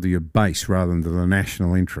and appeal to your base rather than to the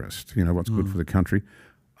national interest, what's good for the country.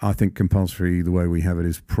 I think compulsory, the way we have it,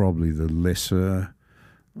 is probably the lesser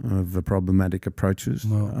of the problematic approaches.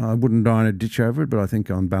 Well, I wouldn't die in a ditch over it, but I think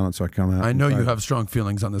on balance I come out. I know you have strong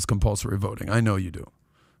feelings on this compulsory voting. I know you do.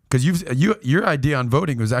 Because your idea on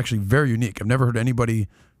voting was actually very unique. I've never heard anybody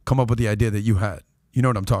come up with the idea that you had. You know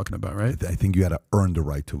what I'm talking about, right? I think you got to earn the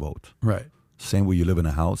right to vote. Right. Same way you live in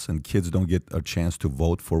a house and kids don't get a chance to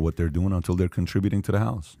vote for what they're doing until they're contributing to the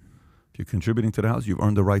house. If you're contributing to the house, you've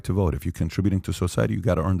earned the right to vote. If you're contributing to society, you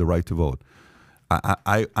got to earn the right to vote.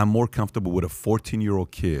 I'm more comfortable with a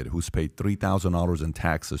 14-year-old kid who's paid $3,000 in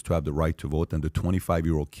taxes to have the right to vote than the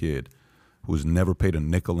 25-year-old kid who's never paid a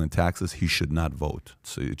nickel in taxes. He should not vote.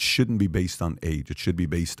 So it shouldn't be based on age. It should be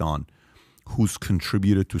based on who's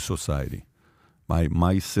contributed to society.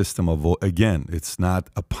 My system of vote, again, it's not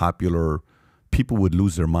a popular... People would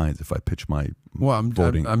lose their minds if I pitch my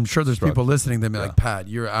voting. I'm sure there's people listening that be like, Pat,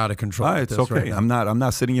 you're out of control. It's okay. Right, I'm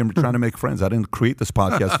not sitting here trying to make friends. I didn't create this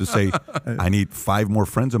podcast to say I need 5 more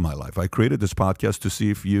friends in my life. I created this podcast to see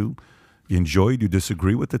if you enjoy it, you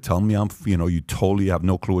disagree with it, tell me you totally have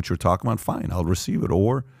no clue what you're talking about. Fine, I'll receive it.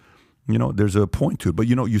 Or, there's a point to it. But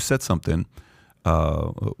you said something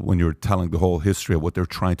when you were telling the whole history of what they're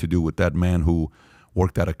trying to do with that man who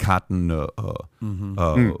worked at a cotton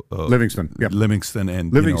Livingston. Yep. Livingston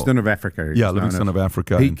and Livingston of Africa. Yeah, Livingston of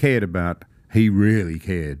Africa. He really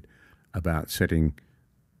cared about setting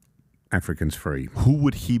Africans free. Who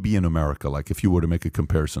would he be in America? Like if you were to make a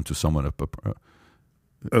comparison to someone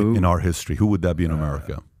in our history, who would that be in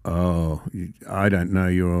America? I don't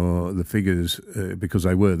know the figures because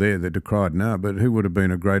they were there. They're decried now. But who would have been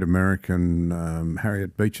a great American?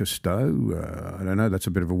 Harriet Beecher Stowe? I don't know. That's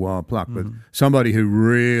a bit of a wild pluck. But somebody who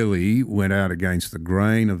really went out against the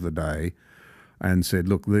grain of the day and said,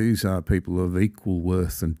 look, these are people of equal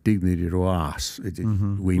worth and dignity to us.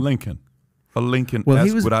 Lincoln. A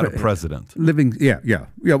Lincoln-esque without a president. Living,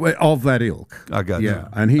 of that ilk. I got you. Yeah,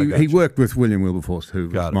 and he worked with William Wilberforce, who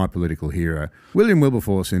was my political hero. William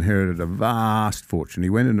Wilberforce inherited a vast fortune. He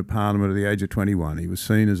went into Parliament at the age of 21. He was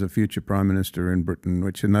seen as a future Prime Minister in Britain,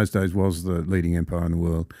 which in those days was the leading empire in the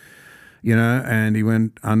world. And he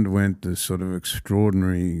underwent this sort of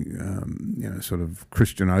extraordinary, sort of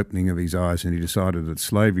Christian opening of his eyes, and he decided that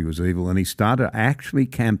slavery was evil, and he started to actually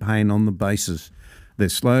campaign on the basis. Their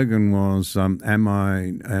slogan was, am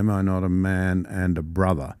I not a man and a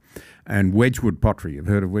brother? And Wedgwood Pottery, you've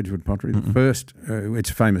heard of Wedgwood Pottery? The first, it's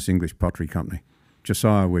a famous English pottery company,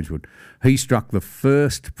 Josiah Wedgwood. He struck the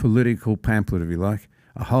first political pamphlet, if you like,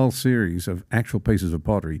 a whole series of actual pieces of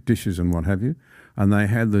pottery, dishes and what have you. And they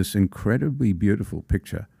had this incredibly beautiful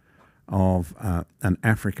picture of an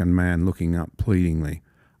African man looking up pleadingly,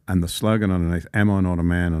 and the slogan underneath, am I not a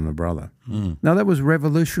man and a brother? Now, that was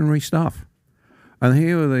revolutionary stuff. And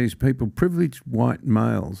here were these people, privileged white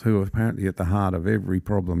males, who are apparently at the heart of every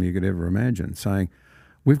problem you could ever imagine, saying,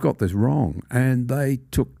 we've got this wrong. And they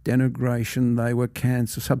took denigration. They were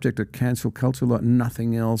subject to cancel culture like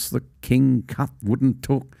nothing else. The king wouldn't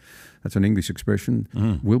talk. That's an English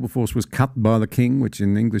expression. Wilberforce was cut by the king, which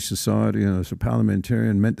in English society, as a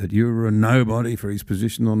parliamentarian, meant that you were a nobody for his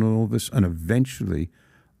position on all this. And eventually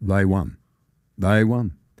they won.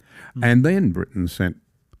 And then Britain sent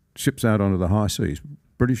ships out onto the high seas,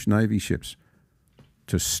 British Navy ships,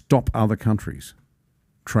 to stop other countries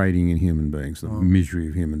trading in human beings, the misery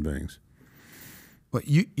of human beings. Well,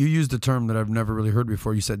 you used a term that I've never really heard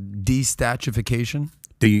before. You said destatification?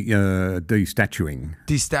 Destatuing.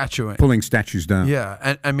 Destatuing. Pulling statues down. Yeah.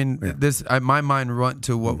 And I mean, my mind went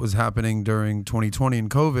to what was happening during 2020 and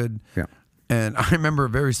COVID. Yeah. And I remember a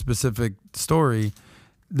very specific story.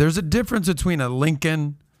 There's a difference between a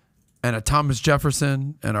Lincoln and a Thomas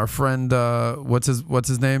Jefferson and our friend, what's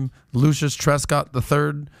his name? Lucius Truscott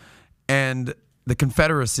III, and the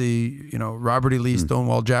Confederacy, Robert E. Lee,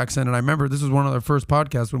 Stonewall Jackson. And I remember this was one of our first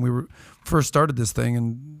podcasts when we first started this thing,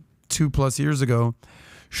 and 2+ years ago.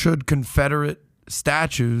 Should Confederate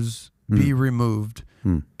statues be removed,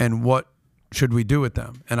 and what should we do with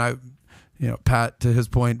them? And I, Pat, to his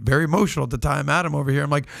point, very emotional at the time. Adam over here, I'm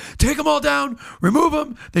like, take them all down, remove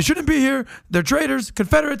them. They shouldn't be here. They're traitors,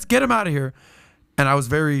 Confederates, get them out of here. And I was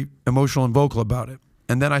very emotional and vocal about it.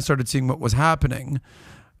 And then I started seeing what was happening.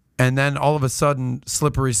 And then all of a sudden,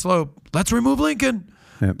 slippery slope, let's remove Lincoln.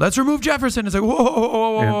 Yep. Let's remove Jefferson. It's like,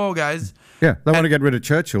 whoa, guys. Yeah, they want to get rid of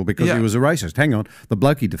Churchill because he was a racist. Hang on. The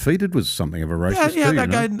bloke he defeated was something of a racist. Yeah, that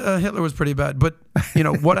guy, Hitler, was pretty bad. But,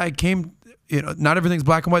 what I came... not everything's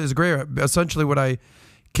black and white. There's a gray area. Essentially, what I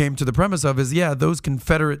came to the premise of is, those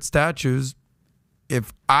Confederate statues,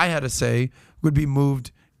 if I had to say, would be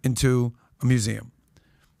moved into a museum.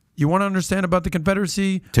 You want to understand about the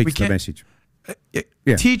Confederacy? Teach the message.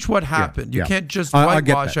 Teach what happened. You can't just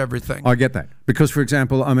whitewash everything. I get that. Because, for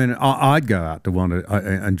example, I mean, I'd go out to want to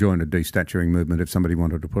and join a destatuing movement if somebody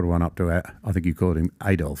wanted to put one up to, I think you called him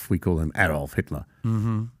Adolf. We call him Adolf Hitler.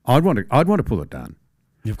 I'd want to pull it down.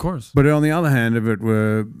 Of course. But on the other hand, if it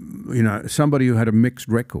were, somebody who had a mixed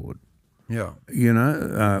record. Yeah.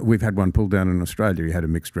 We've had one pulled down in Australia. He had a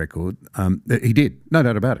mixed record. He did, no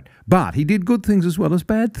doubt about it. But he did good things as well as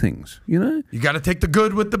bad things, You got to take the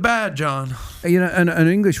good with the bad, John. An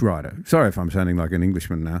English writer, sorry if I'm sounding like an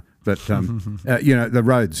Englishman now, but, the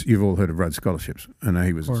Rhodes, you've all heard of Rhodes scholarships. And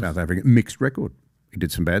he was in South Africa, mixed record. He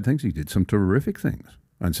did some bad things. He did some terrific things.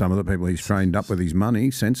 And some of the people he's trained up with his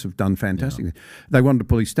money since have done fantastic things. They wanted to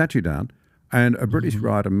pull his statue down, and a British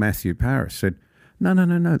writer, Matthew Paris, said,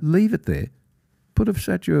 no, leave it there. Put a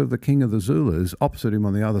statue of the King of the Zulus opposite him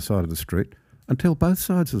on the other side of the street and tell both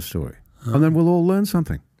sides of the story. And then we'll all learn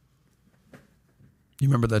something. You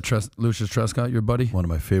remember that Lucius Truscott, your buddy? One of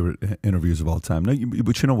my favorite interviews of all time. No,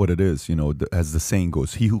 but you know what it is, as the saying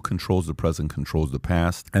goes, he who controls the present controls the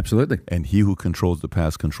past. Absolutely. And he who controls the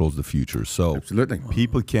past controls the future. So absolutely.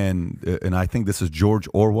 People can, and I think this is George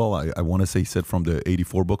Orwell, I want to say he said from the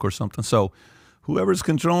 84 book or something. So whoever's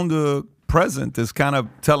controlling the present is kind of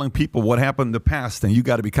telling people what happened in the past, and you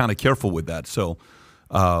got to be kind of careful with that. So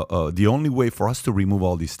the only way for us to remove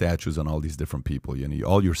all these statues and all these different people,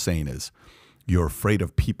 all you're saying is, you're afraid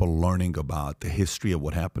of people learning about the history of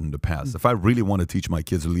what happened in the past. If I really want to teach my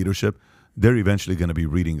kids leadership, they're eventually going to be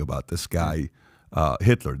reading about this guy,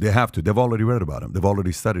 Hitler. They have to. They've already read about him. They've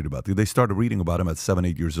already studied about him. They started reading about him at 7,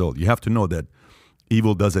 8 years old. You have to know that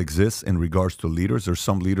evil does exist in regards to leaders. There's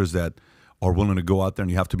some leaders that are willing to go out there,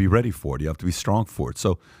 and you have to be ready for it. You have to be strong for it.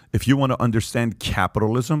 So if you want to understand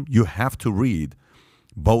capitalism, you have to read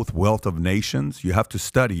both Wealth of Nations. You have to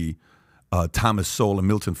study Thomas Sowell and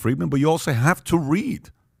Milton Friedman, but you also have to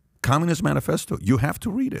read Communist Manifesto. You have to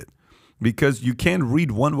read it because you can't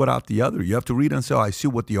read one without the other. You have to read and say, oh, I see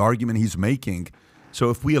what the argument he's making. So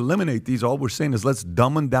if we eliminate these, all we're saying is let's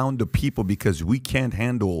dumb down the people because we can't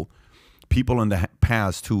handle people in the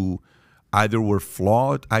past who either were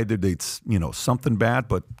flawed, either they, something bad,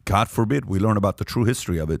 but God forbid we learn about the true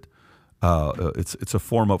history of it. It's a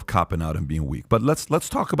form of copping out and being weak. But let's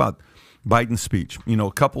talk about Biden's speech.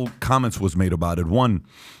 A couple comments was made about it. One,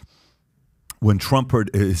 when Trump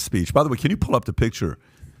heard his speech. By the way, can you pull up the picture?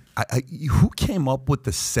 Who came up with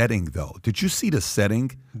the setting, though? Did you see the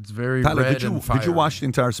setting? It's very Tyler, red did you, and fiery. Did you watch the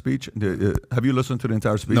entire speech? Have you listened to the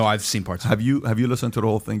entire speech? No, I've seen parts of it. Have you listened to the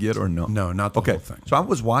whole thing yet or no? No, not the whole thing. So I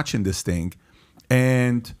was watching this thing,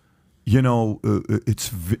 and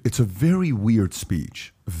it's a very weird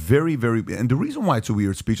speech. Very, very, and the reason why it's a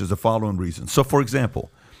weird speech is the following reason. So, for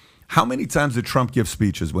example, how many times did Trump give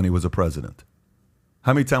speeches when he was a president?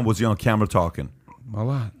 How many times was he on camera talking? A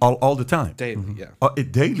lot. All the time. Daily, yeah.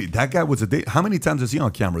 Daily. That guy was a day. How many times is he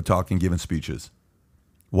on camera talking, giving speeches?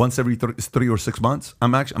 Once every 3 or 6 months?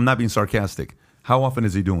 I'm not being sarcastic. How often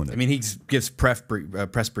is he doing it? I mean, he gives press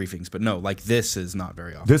briefings, but no, like this is not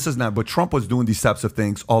very often. This is not, but Trump was doing these types of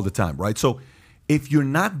things all the time, right? So if you're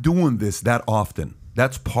not doing this that often,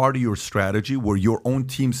 that's part of your strategy where your own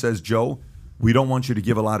team says, Joe, we don't want you to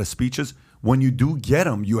give a lot of speeches. When you do get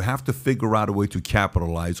them, you have to figure out a way to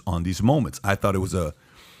capitalize on these moments. I thought it was a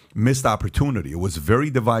missed opportunity. It was very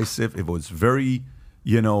divisive. It was very,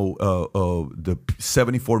 the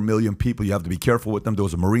 74 million people, you have to be careful with them.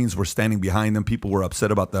 Those Marines were standing behind them. People were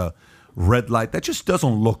upset about the red light. That just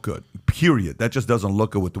doesn't look good, period. That just doesn't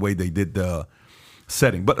look good with the way they did the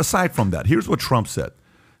setting. But aside from that, here's what Trump said.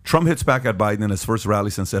 Trump hits back at Biden in his first rally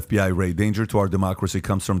since FBI raid. Danger to our democracy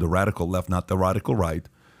comes from the radical left, not the radical right.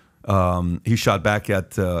 He shot back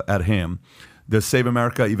at him. The Save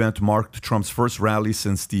America event marked Trump's first rally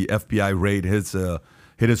since the FBI raid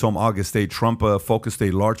hit his home August 8. Trump focused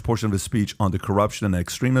a large portion of his speech on the corruption and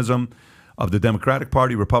extremism of the Democratic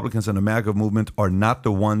Party. Republicans and the MAGA movement are not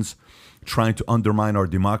the ones trying to undermine our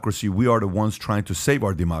democracy. We are the ones trying to save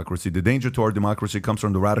our democracy. The danger to our democracy comes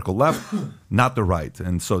from the radical left, not the right.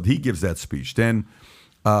 And so he gives that speech. Then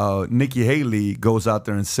Nikki Haley goes out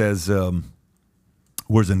there and says,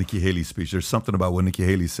 where's the Nikki Haley speech? There's something about what Nikki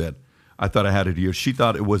Haley said. I thought I had it here. She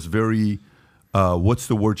thought it was very, what's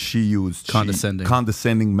the word she used? Condescending.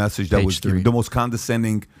 Condescending message that Page was 3. given. The most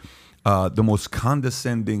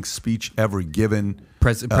condescending speech ever given.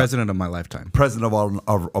 President of my lifetime. President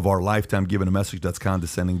of our lifetime giving a message that's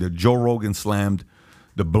condescending. That Joe Rogan slammed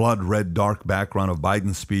the blood red dark background of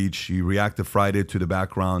Biden's speech. He reacted Friday to the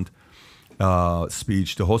background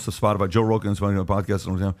speech. The host of Spotify, Joe Rogan's running a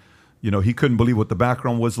podcast. He couldn't believe what the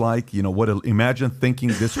background was like. Imagine thinking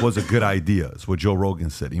this was a good idea, is what Joe Rogan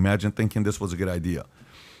said. Imagine thinking this was a good idea.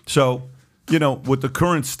 So, with the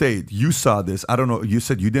current state, you saw this. I don't know, you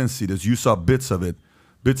said you didn't see this. You saw bits of it,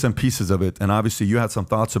 bits and pieces of it, and obviously you had some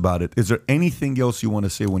thoughts about it. Is there anything else you want to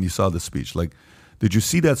say when you saw the speech? Like, did you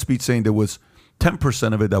see that speech saying there was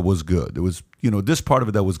 10% of it that was good? There was, this part of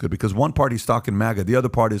it that was good, because one party's talking MAGA. The other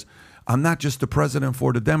part is, I'm not just the president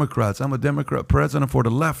for the Democrats. I'm a Democrat president for the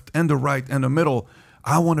left and the right and the middle.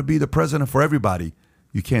 I want to be the president for everybody.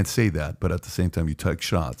 You can't say that, but at the same time, you take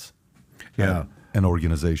shots at an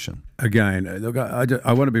organization. Again, look,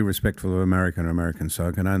 I want to be respectful of Americans, so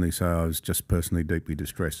I can only say I was just personally deeply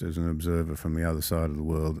distressed as an observer from the other side of the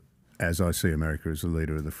world, as I see America as the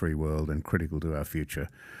leader of the free world and critical to our future.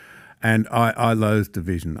 And I loathe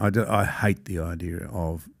division. I hate the idea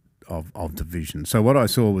of division. So what I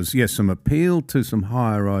saw was, yes, some appeal to some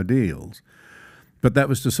higher ideals, but that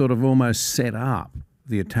was to sort of almost set up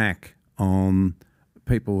the attack on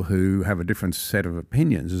people who have a different set of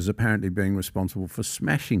opinions as apparently being responsible for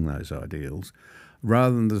smashing those ideals,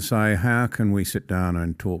 rather than to say, how can we sit down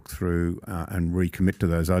and talk through and recommit to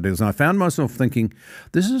those ideals? And I found myself thinking,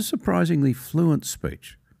 this is a surprisingly fluent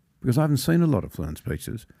speech, because I haven't seen a lot of fluent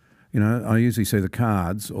speeches. I usually see the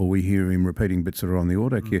cards, or we hear him repeating bits that are on the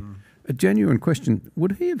auto cue. Mm-hmm. A genuine question,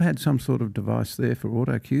 would he have had some sort of device there for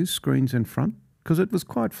auto cues, screens in front? Because it was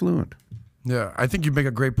quite fluent. Yeah, I think you make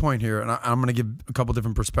a great point here, and I'm going to give a couple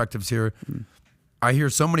different perspectives here. I hear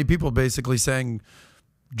so many people basically saying,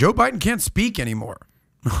 Joe Biden can't speak anymore.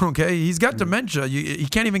 Okay, he's got dementia. He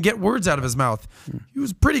can't even get words out of his mouth. He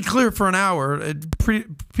was pretty clear for an hour.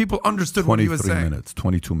 People understood what he was saying.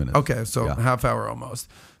 22 minutes. Okay, so a half hour almost.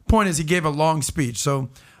 Point is, he gave a long speech. So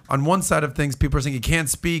on one side of things, people are saying he can't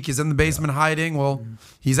speak. He's in the basement hiding. Well,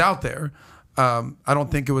 he's out there. I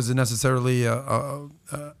don't think it was necessarily a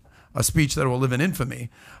speech that will live in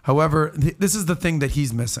infamy. However, this is the thing that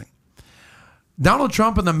he's missing. Donald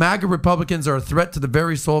Trump and the MAGA Republicans are a threat to the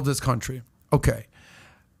very soul of this country. Okay.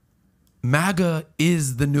 MAGA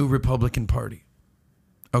is the new Republican Party.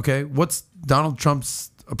 Okay. What's Donald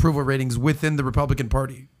Trump's approval ratings within the Republican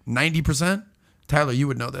Party? 90%? Tyler, you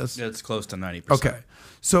would know this. Yeah, it's close to 90%. Okay.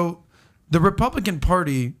 So the Republican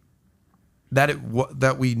Party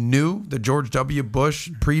that we knew, the George W. Bush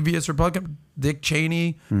previous Republican, Dick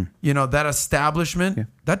Cheney, that establishment,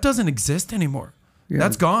 that doesn't exist anymore. Yeah.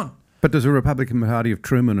 That's gone. But does a Republican Party of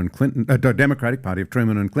Truman and Clinton, a Democratic Party of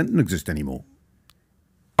Truman and Clinton exist anymore?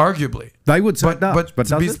 Arguably. They would say it does. But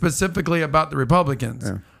to be specifically about the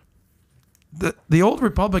Republicans, the old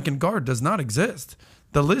Republican Guard does not exist.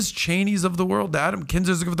 The Liz Cheneys of the world, the Adam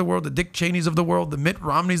Kinzers of the world, the Dick Cheneys of the world, the Mitt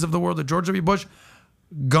Romneys of the world, the George W. Bush,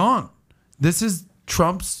 gone. This is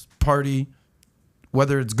Trump's party.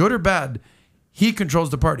 Whether it's good or bad, he controls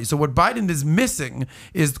the party. So what Biden is missing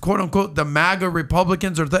is, quote unquote, the MAGA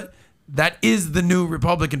Republicans, or that is the new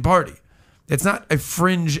Republican Party. It's not a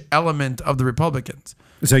fringe element of the Republicans.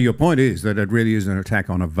 So your point is that it really is an attack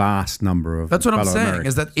on a vast number of That's what I'm saying, Americans.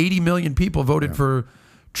 is that 80 million people voted for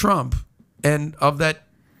Trump, and of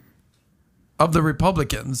the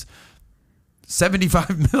Republicans,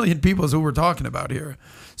 75 million people is who we're talking about here.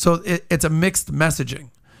 So it's a mixed messaging.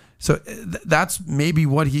 So that's maybe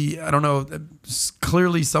what I don't know,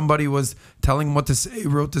 clearly somebody was telling him what to say,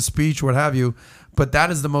 wrote the speech, what have you, but that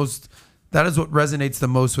is what resonates the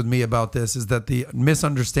most with me about this, is that the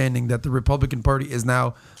misunderstanding that the Republican Party is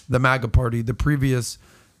now the MAGA Party. The previous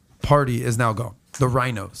party is now gone. The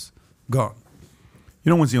rhinos, gone. You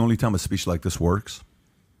know when's the only time a speech like this works?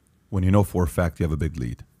 When you know for a fact you have a big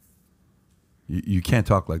lead. You can't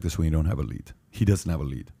talk like this when you don't have a lead. He doesn't have a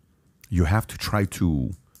lead. You have to try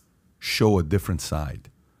to show a different side.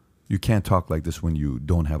 You can't talk like this when you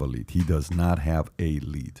don't have a lead. He does not have a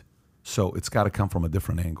lead. So it's got to come from a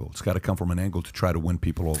different angle. It's got to come from an angle to try to win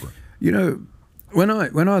people over. You know, when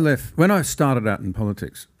I started out in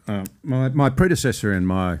politics, my predecessor in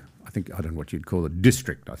I don't know what you'd call it,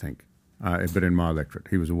 district, but in my electorate,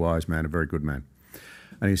 he was a wise man, a very good man.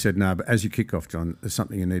 And he said, no, but as you kick off, John, there's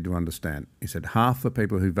something you need to understand. He said, half the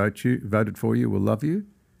people who voted for you will love you,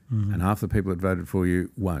 and half the people that voted for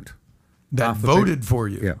you won't. That voted for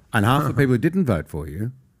you. Yeah. And half the people who didn't vote for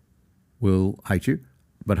you will hate you,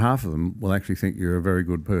 but half of them will actually think you're a very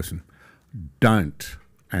good person. Don't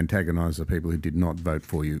antagonize the people who did not vote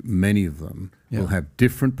for you. Many of them will have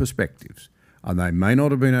different perspectives, and they may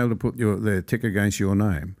not have been able to put their tick against your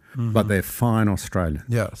name, but they're fine Australians.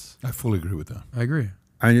 Yes. I fully agree with that. I agree.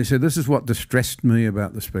 And you said, this is what distressed me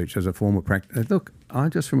about the speech as a former practice. Look,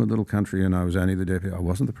 I'm just from a little country and I was only the deputy. I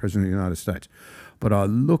wasn't the president of the United States. But I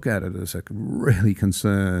look at it as a really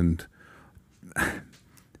concerned,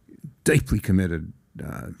 deeply committed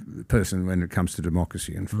person when it comes to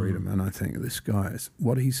democracy and freedom. And I think this guy,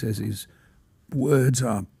 what he says is, words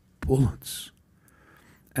are bullets.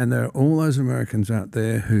 And there are all those Americans out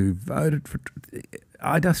there who voted for...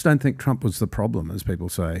 I just don't think Trump was the problem, as people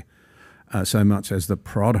say, so much as the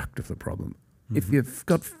product of the problem. If you've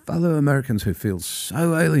got fellow Americans who feel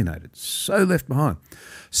so alienated, so left behind,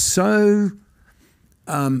 so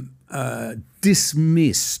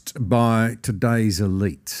dismissed by today's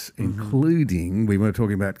elites, including, we were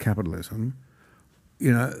talking about capitalism,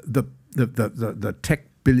 the tech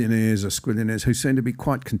billionaires or squillionaires who seem to be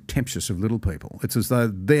quite contemptuous of little people. It's as though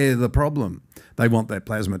they're the problem. They want their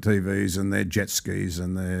plasma TVs and their jet skis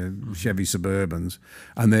and their Chevy Suburbans,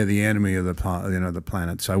 and they're the enemy of the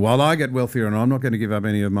planet. So while I get wealthier and I'm not going to give up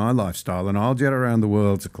any of my lifestyle, and I'll jet around the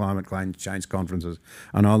world to climate change conferences,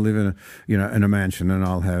 and I'll live in a mansion, and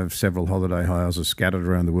I'll have several holiday houses scattered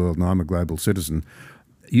around the world, and I'm a global citizen.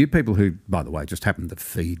 You people who, by the way, just happen to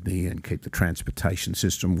feed me and keep the transportation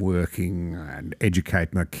system working and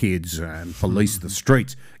educate my kids and police the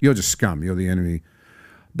streets, you're just scum. You're the enemy.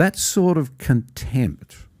 That sort of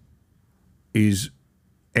contempt is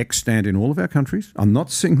extant in all of our countries. I'm not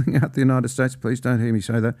singling out the United States. Please don't hear me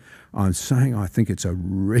say that. I'm saying I think it's a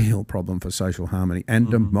real problem for social harmony, and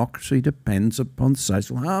democracy depends upon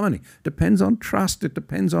social harmony. Depends on trust. It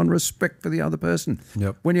depends on respect for the other person.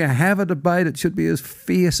 Yep. When you have a debate, it should be as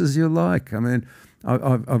fierce as you like. I mean,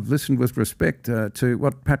 I've listened with respect to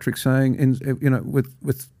what Patrick's saying,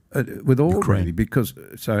 with all really, because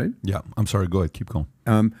so. Yeah, I'm sorry. Go ahead. Keep going.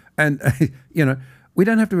 We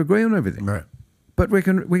don't have to agree on everything. Right. But we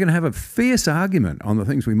can have a fierce argument on the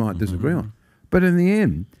things we might disagree on. But in the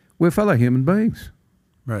end, we're fellow human beings.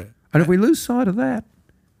 Right. And if we lose sight of that,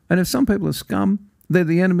 and if some people are scum, they're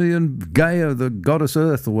the enemy and Gaia, the goddess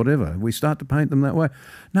Earth or whatever, we start to paint them that way,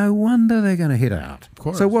 no wonder they're going to hit out. Of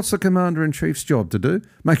course. So what's the Commander-in-Chief's job to do?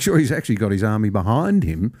 Make sure he's actually got his army behind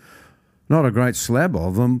him, not a great slab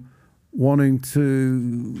of them, wanting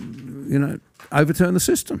to, overturn the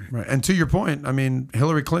system. Right. And to your point, I mean,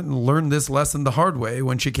 Hillary Clinton learned this lesson the hard way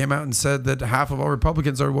when she came out and said that half of all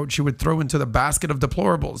Republicans are what she would throw into the basket of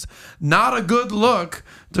deplorables. Not a good look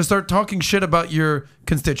to start talking shit about your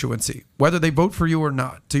constituency, whether they vote for you or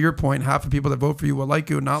not. To your point, half of people that vote for you will like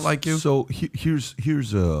you, not like you. So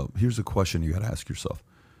here's a question you got to ask yourself.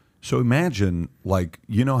 So imagine, like,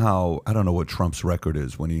 you know how, I don't know what Trump's record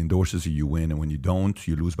is. When he endorses you, you win, and when you don't,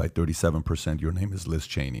 you lose by 37%. Your name is Liz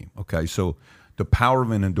Cheney, okay? So the power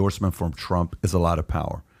of an endorsement from Trump is a lot of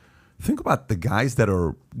power. Think about the guys that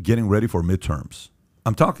are getting ready for midterms.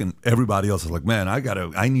 I'm talking everybody else is like, man,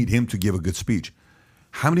 I need him to give a good speech.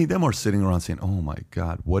 How many of them are sitting around saying, oh my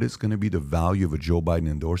God, what is going to be the value of a Joe Biden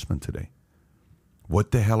endorsement today?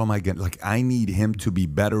 What the hell am I getting? Like, I need him to be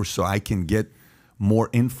better so I can get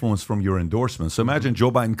more influence from your endorsement. So imagine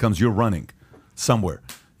Joe Biden comes, you're running somewhere.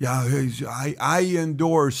 Yeah, I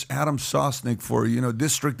endorse Adam Sosnick for,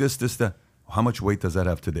 district this, that. How much weight does that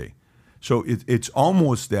have today? So it's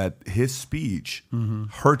almost that his speech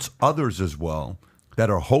hurts others as well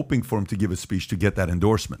that are hoping for him to give a speech to get that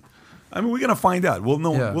endorsement. I mean, we're going to find out. We'll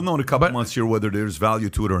know in a couple months here whether there's value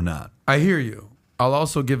to it or not. I hear you. I'll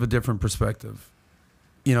also give a different perspective.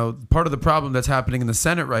 Part of the problem that's happening in the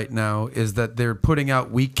Senate right now is that they're putting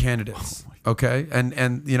out weak candidates. Okay, and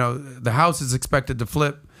the House is expected to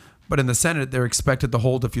flip, but in the Senate they're expected to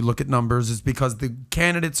hold. If you look at numbers, is because the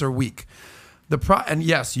candidates are weak. And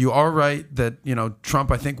yes, you are right that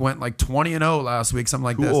Trump I think went like 20-0 last week, something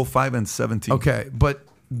like this. 205-17. Okay, but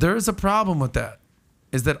there's a problem with that.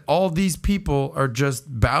 Is that all these people are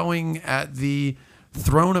just bowing at the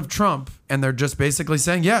throne of Trump, and they're just basically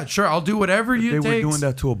saying, yeah, sure, I'll do whatever you take. They were doing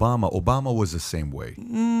that to Obama. Obama was the same way.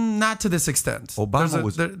 Not to this extent. Obama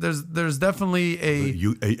was. There's definitely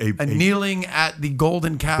a kneeling at the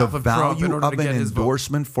golden calf of Trump in order to get his vote. The value of an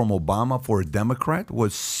endorsement from Obama for a Democrat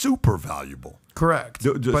was super valuable. Correct,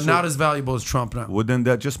 but not as valuable as Trump now. Well, then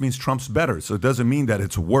that just means Trump's better. So it doesn't mean that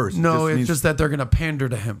it's worse. No, it's just that they're going to pander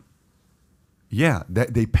to him. Yeah,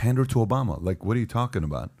 they pander to Obama. Like, what are you talking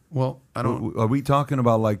about? Well, I don't. Are we talking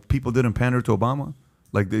about like people didn't pander to Obama?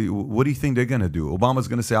 Like, what do you think they're going to do? Obama's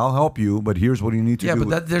going to say, I'll help you, but here's what you need to do. Yeah, but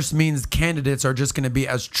that just means candidates are just going to be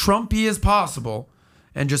as Trumpy as possible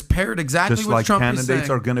and just parrot exactly just what like Trump is saying. Candidates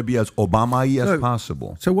are going to be as Obama-y as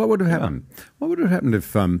possible. So what would have happened? What would have happened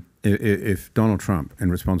if Donald Trump, in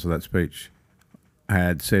response to that speech,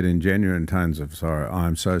 had said in genuine tones of sorrow,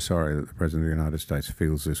 I'm so sorry that the President of the United States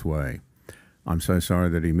feels this way. I'm so sorry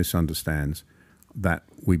that he misunderstands that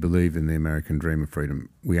we believe in the American dream of freedom.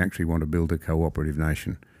 We actually want to build a cooperative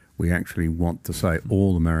nation. We actually want to say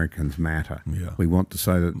all Americans matter. Yeah. We want to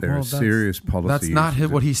say that there are serious policy That's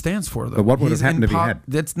not what he stands for, though. But what would have happened if he had?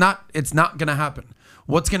 It's not going to happen.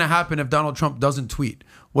 What's going to happen if Donald Trump doesn't tweet?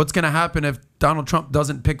 What's going to happen if Donald Trump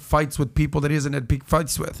doesn't pick fights with people that he hasn't had pick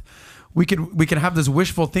fights with? We can have this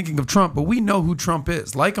wishful thinking of Trump, but we know who Trump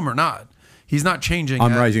is, like him or not. He's not changing.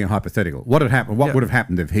 I'm raising a hypothetical. What had happened? What would have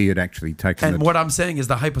happened if he had actually taken? And what I'm saying is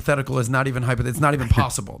the hypothetical is not even It's not even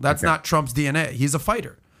possible. That's not Trump's DNA. He's a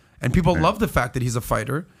fighter, and people love the fact that he's a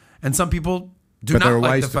fighter. And some people do not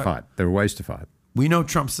like the fact. There are ways to fight. We know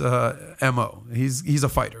Trump's MO. He's a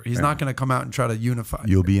fighter. He's not going to come out and try to unify.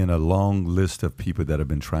 You'll be in a long list of people that have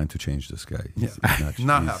been trying to change this guy. He's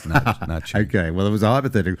not okay, well, it was a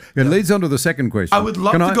hypothetical. It leads on to the second question. I would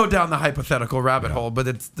love to go down the hypothetical rabbit hole, but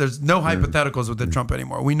there's no hypotheticals within Trump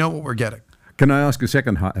anymore. We know what we're getting. Can I ask a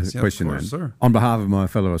second question of course, then? Sir. On behalf of my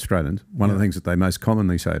fellow Australians, one of the things that they most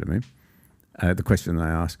commonly say to me, the question they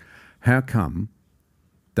ask, how come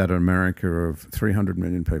that America of 300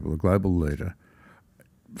 million people, a global leader,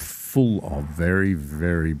 full of very,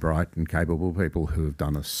 very bright and capable people who have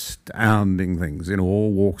done astounding things in all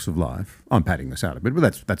walks of life. I'm padding this out a bit,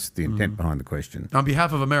 but that's the intent behind the question. On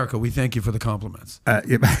behalf of America, we thank you for the compliments.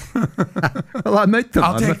 Well, I meet them.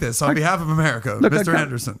 I'll take this. On behalf of America, look, Mr.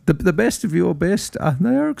 Anderson. The best of your best,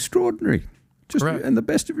 they are extraordinary. And the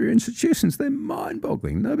best of your institutions, they're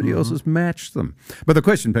mind-boggling. Nobody else has matched them. But the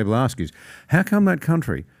question people ask is, how come that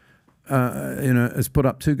country has put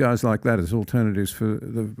up two guys like that as alternatives for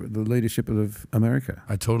the leadership of America?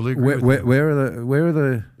 I totally agree with you. Where are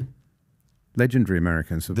the legendary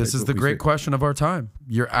Americans? This is the great question of our time.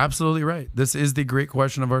 You're absolutely right. This is the great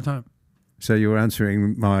question of our time. So you're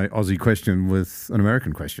answering my Aussie question with an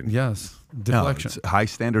American question. Yes. Deflection. No, high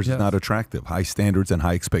standards is not attractive. High standards and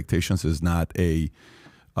high expectations is not a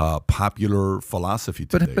popular philosophy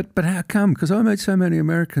today. But how come? Because I met so many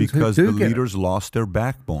Americans because who do the leaders lost their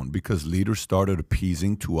backbone. Because leaders started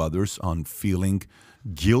appeasing to others on feeling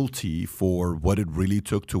guilty for what it really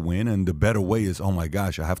took to win. And the better way is, oh my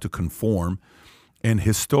gosh, I have to conform. And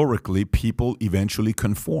historically, people eventually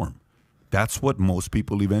conform. That's what most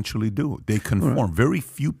people eventually do. They conform. Right. Very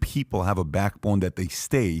few people have a backbone that they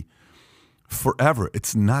stay forever.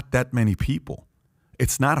 It's not that many people.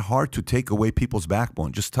 It's not hard to take away people's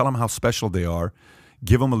backbone. Just tell them how special they are.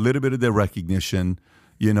 Give them a little bit of their recognition.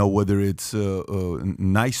 You know, whether it's a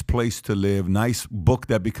nice place to live, nice book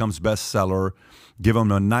that becomes bestseller, give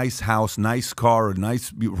them a nice house, nice car, a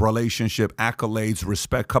nice relationship, accolades,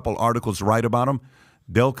 respect, couple articles write about them,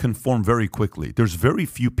 they'll conform very quickly. There's very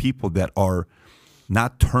few people that are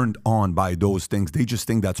not turned on by those things. They just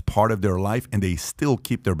think that's part of their life, and they still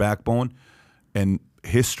keep their backbone. And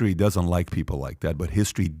history doesn't like people like that, but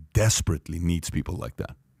history desperately needs people like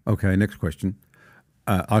that. Okay, next question.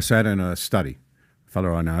 I sat in a study,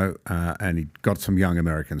 fellow I know, and he got some young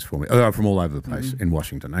Americans for me, from all over the place in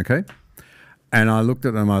Washington, okay? And I looked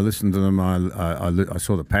at them, I listened to them, I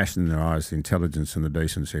saw the passion in their eyes, the intelligence and the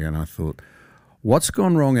decency, and I thought, what's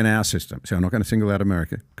gone wrong in our system? See, I'm not going to single out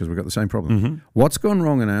America because we've got the same problem. What's gone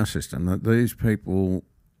wrong in our system that these people,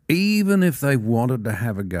 even if they wanted to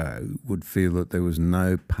have a go, would feel that there was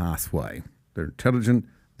no pathway? They're intelligent,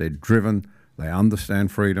 they're driven, they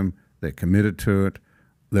understand freedom, they're committed to it.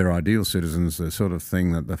 They're ideal citizens, the sort of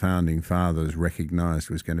thing that the founding fathers recognised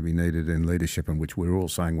was going to be needed in leadership, and which we're all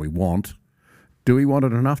saying we want. Do we want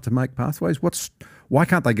it enough to make pathways? Why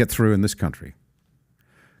can't they get through in this country?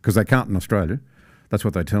 Because they can't in Australia. That's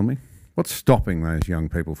what they tell me. What's stopping those young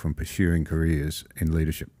people from pursuing careers in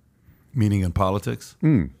leadership? Meaning in politics?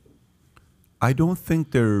 I don't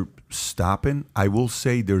think they're stopping. I will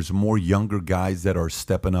say there's more younger guys that are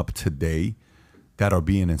stepping up today that are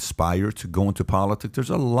being inspired to go into politics.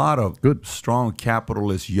 There's a lot of good, strong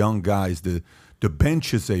capitalist young guys. The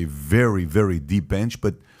bench is a very, very deep bench,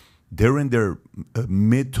 but they're in their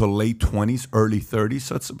mid to late 20s, early 30s.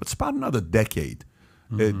 So it's about another decade.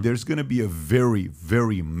 There's going to be a very,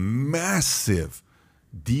 very massive,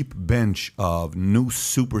 deep bench of new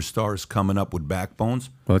superstars coming up with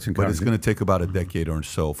backbones. Well, but it's going to take about a decade or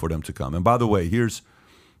so for them to come. And by the way, here's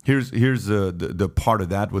the part of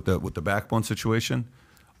that with the backbone situation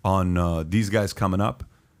on these guys coming up.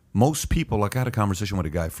 Most people, like I had a conversation with a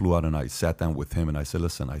guy, flew out, and I sat down with him and I said,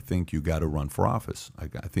 listen, I think you got to run for office. I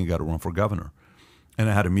think you got to run for governor. And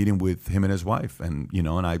I had a meeting with him and his wife, and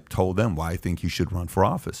and I told them why I think he should run for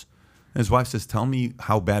office. And his wife says, tell me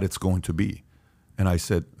how bad it's going to be. And I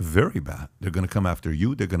said, very bad. They're going to come after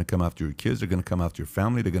you. They're going to come after your kids. They're going to come after your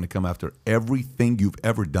family. They're going to come after everything you've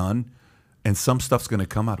ever done. And some stuff's going to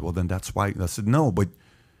come out. Well, then that's why I said, no, but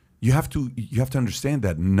you have to understand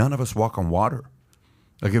that none of us walk on water.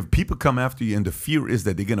 Like if people come after you and the fear is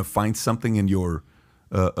that they're going to find something in your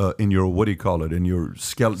what do you call it? In your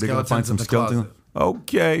skeleton. They're going to find some skeleton.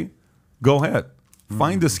 Okay, go ahead.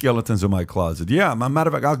 Find the skeletons in my closet. Yeah, matter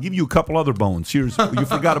of fact, I'll give you a couple other bones. Here's you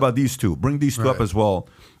forgot about these two. Bring these two up as well.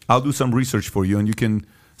 I'll do some research for you, and you can.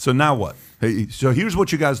 So now what? Hey, so here's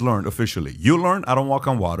what you guys learned officially. You learn I don't walk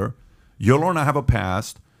on water. You learn I have a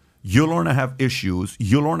past. You learn I have issues.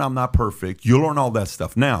 You learn I'm not perfect. You learn all that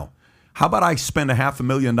stuff. Now, how about I spend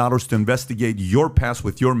 $500,000 to investigate your past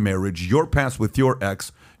with your marriage, your past with your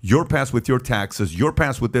ex, your past with your taxes, your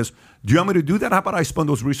past with this? Do you want me to do that? How about I spend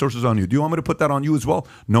those resources on you? Do you want me to put that on you as well?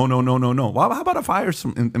 No. Well, how about if I hire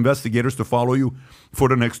some investigators to follow you for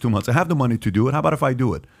the next 2 months? I have the money to do it. How about if I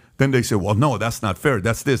do it? Then they say, well, no, that's not fair.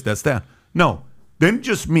 That's this, that's that. No. Then it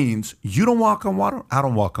just means you don't walk on water. I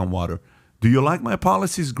don't walk on water. Do you like my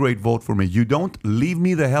policies? Great, vote for me. You don't? Leave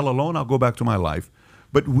me the hell alone. I'll go back to my life.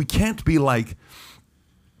 But we can't be like,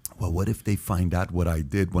 well, what if they find out what I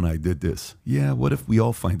did when I did this? Yeah, what if we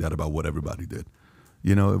all find out about what everybody did?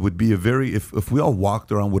 It would be if we all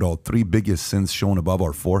walked around with all three biggest sins shown above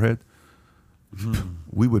our forehead,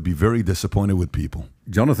 we would be very disappointed with people.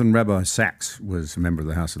 Jonathan Rabbi Sachs was a member of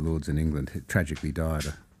the House of Lords in England. He tragically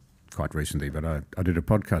died quite recently, but I did a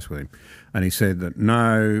podcast with him. And he said that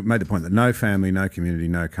made the point that no family, no community,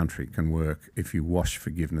 no country can work if you wash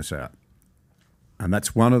forgiveness out. And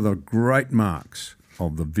that's one of the great marks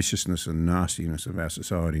of the viciousness and nastiness of our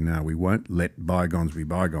society now. We won't let bygones be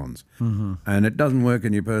bygones. And it doesn't work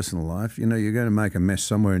in your personal life. You're going to make a mess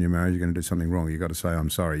somewhere in your marriage. You're going to do something wrong. You've got to say,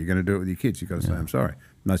 I'm sorry. You're going to do it with your kids. You've got to say, I'm sorry.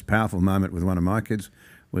 The most powerful moment with one of my kids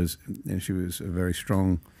was, she was a very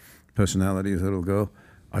strong personality as a little girl.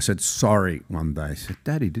 I said, sorry, one day. She said,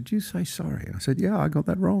 Daddy, did you say sorry? And I said, yeah, I got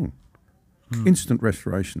that wrong. Instant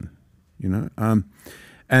restoration,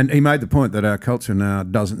 And he made the point that our culture now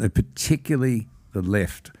doesn't, particularly the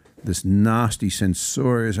left, this nasty,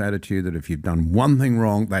 censorious attitude that if you've done one thing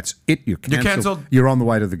wrong, that's it, you're cancelled. You're on the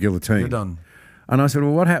way to the guillotine. You're done. And I said,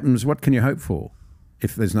 well, what happens? What can you hope for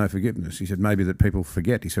if there's no forgiveness? He said, maybe that people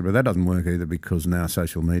forget. He said, well, that doesn't work either because now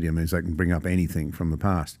social media means they can bring up anything from the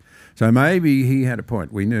past. So maybe he had a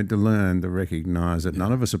point. We need to learn to recognise that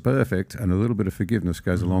none of us are perfect, and a little bit of forgiveness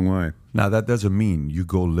goes a long way. Now, that doesn't mean you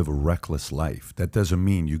go live a reckless life. That doesn't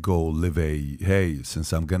mean you go live hey,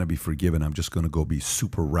 since I'm going to be forgiven, I'm just going to go be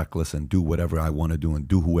super reckless and do whatever I want to do and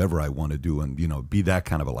do whoever I want to do and, be that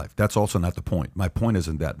kind of a life. That's also not the point. My point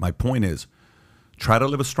isn't that. My point is try to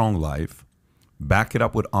live a strong life, back it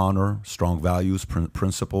up with honor, strong values,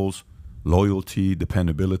 principles, loyalty,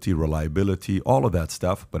 dependability, reliability, all of that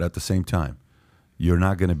stuff. But at the same time, you're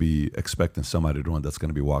not going to be expecting somebody to run that's going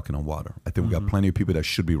to be walking on water. I think we got plenty of people that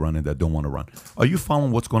should be running that don't want to run. Are you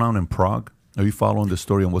following what's going on in Prague? Are you following the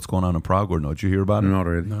story on what's going on in Prague or no? Did you hear about it? Not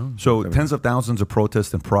really. No. So tens of thousands of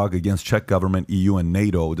protests in Prague against Czech government, EU, and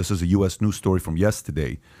NATO. This is a U.S. news story from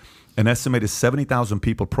yesterday. An estimated 70,000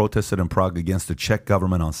 people protested in Prague against the Czech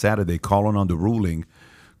government on Saturday, calling on the ruling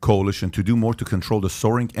coalition to do more to control the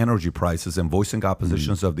soaring energy prices and voicing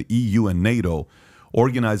oppositions of the EU and NATO.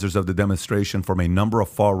 Organizers of the demonstration from a number of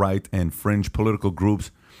far-right and fringe political groups,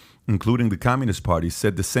 including the Communist Party,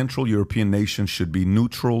 said the Central European nations should be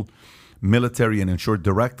neutral, military, and ensure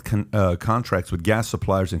direct contracts with gas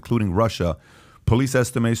suppliers, including Russia. Police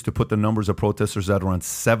estimates to put the numbers of protesters at around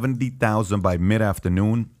 70,000 by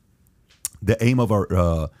mid-afternoon. The aim of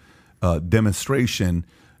our demonstration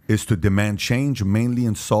is to demand change, mainly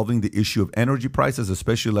in solving the issue of energy prices,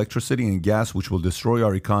 especially electricity and gas, which will destroy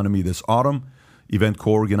our economy this autumn. Event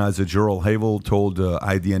co-organizer Gerald Havel told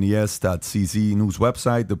IDNES.cz news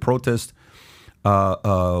website the protest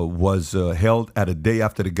was held at a day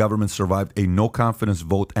after the government survived a no-confidence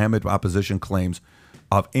vote amid opposition claims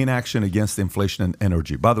of inaction against inflation and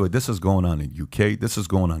energy. By the way, this is going on in UK. This is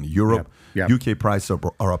going on in Europe. Yep. UK prices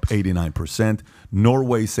are up 89%.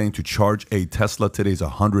 Norway is saying to charge a Tesla today is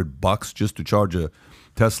 $100 just to charge a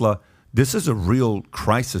Tesla. This is a real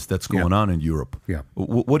crisis that's going on in Europe. Yeah.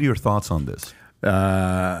 What are your thoughts on this?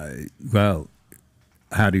 Well,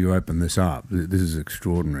 how do you open this up? This is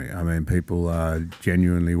extraordinary. I mean, people are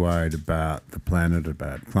genuinely worried about the planet,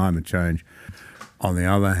 about climate change. On the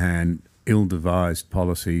other hand, ill-devised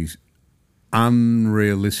policies,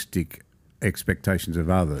 unrealistic expectations of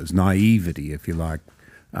others, naivety, if you like,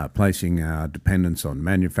 placing our dependence on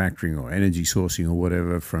manufacturing or energy sourcing or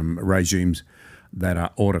whatever from regimes that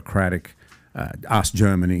are autocratic. Ask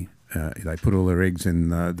Germany. They put all their eggs in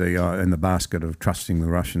the basket of trusting the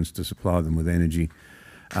Russians to supply them with energy.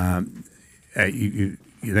 Then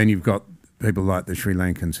you've got people like the Sri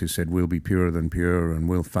Lankans who said we'll be purer than pure and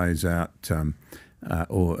we'll phase out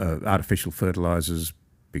artificial fertilizers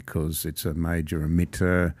because it's a major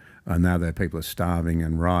emitter. And now their people are starving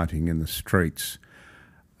and rioting in the streets.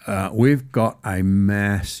 We've got a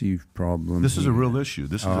massive problem. This is a real issue.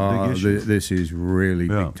 This is a big issue. This is really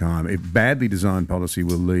big time. If badly designed policy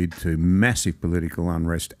will lead to massive political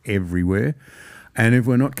unrest everywhere. And if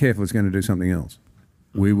we're not careful, it's going to do something else.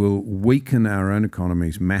 We will weaken our own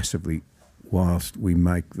economies massively whilst we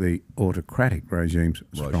make the autocratic regimes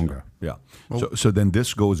stronger. Yeah. So then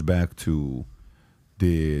this goes back to,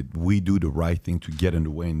 did we do the right thing to get in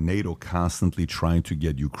the way? NATO constantly trying to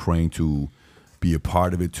get Ukraine to be a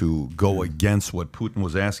part of it, to go against what Putin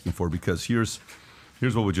was asking for. Because here's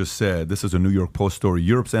what we just said. This is a New York Post story.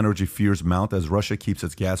 Europe's energy fears mount as Russia keeps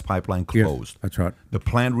its gas pipeline closed. Yes, that's right. The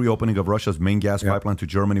planned reopening of Russia's main gas pipeline to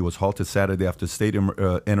Germany was halted Saturday after state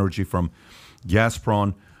energy from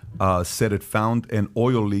Gazprom said it found an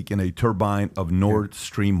oil leak in a turbine of Nord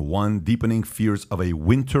Stream 1, deepening fears of a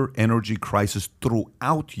winter energy crisis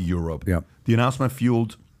throughout Europe. Yep. The announcement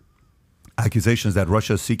fueled accusations that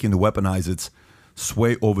Russia is seeking to weaponize its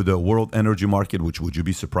sway over the world energy market, which would you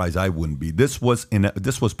be surprised? I wouldn't be. This was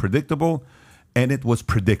predictable, and it was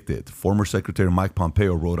predicted. Former Secretary Mike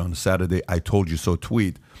Pompeo wrote on Saturday, "I told you so"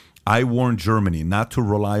 tweet. I warned Germany not to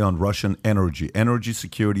rely on Russian energy. Energy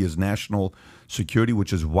security is national security,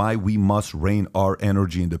 which is why we must rein our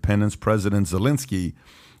energy independence. President Zelensky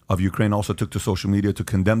of Ukraine also took to social media to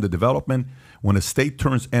condemn the development. When a state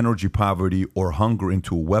turns energy poverty or hunger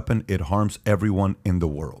into a weapon, it harms everyone in the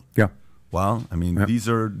world. Yeah. Well, I mean, these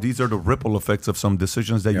are the ripple effects of some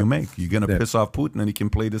decisions that you make. You're going to piss off Putin and he can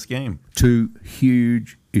play this game. Two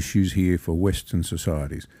huge issues here for Western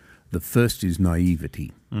societies. The first is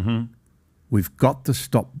naivety. Mm-hmm. We've got to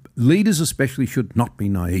stop. Leaders especially should not be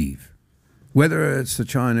naive. Whether it's the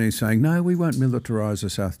Chinese saying, no, we won't militarize the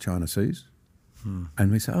South China Seas.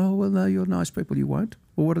 And we say, oh, well, no, you're nice people, you won't.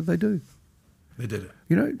 Well, what did they do? They did it.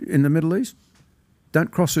 You know, in the Middle East,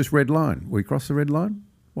 don't cross this red line. We cross the red line,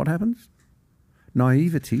 what happens?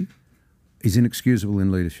 Naivety is inexcusable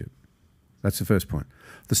in leadership. That's the first point.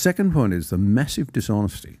 The second point is the massive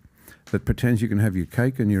dishonesty that pretends you can have your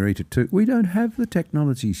cake and your eat it too. We don't have the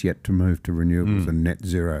technologies yet to move to renewables and net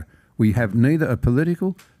zero. We have neither a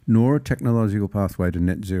political nor a technological pathway to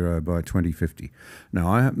net zero by 2050.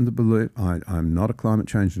 Now, I happen to believe, I'm not a climate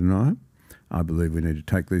change denier. I believe we need to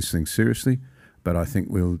take these things seriously, but I think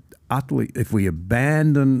we'll utterly, if we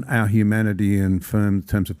abandon our humanity in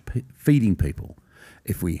terms of feeding people,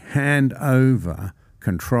 if we hand over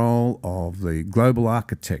control of the global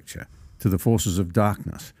architecture to the forces of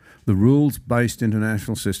darkness, the rules-based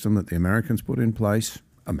international system that the Americans put in place,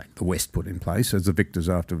 the West put in place as the victors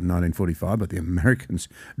after 1945, but the Americans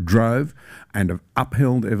drove and have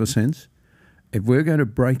upheld ever since. If we're going to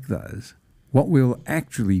break those, what we'll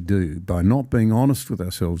actually do by not being honest with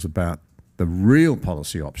ourselves about the real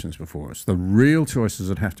policy options before us, the real choices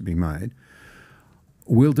that have to be made,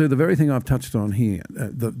 we'll do the very thing I've touched on here.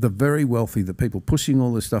 The very wealthy, the people pushing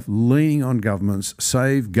all this stuff, leaning on governments,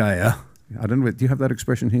 save Gaia. I don't know, do you have that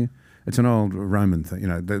expression here? It's an old Roman thing,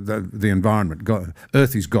 the environment. God,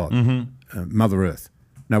 Earth is God, Mother Earth.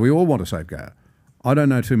 Now, we all want to save Gaia. I don't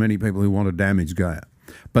know too many people who want to damage Gaia.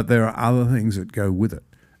 But there are other things that go with it.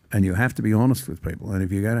 And you have to be honest with people. And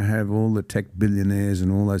if you're going to have all the tech billionaires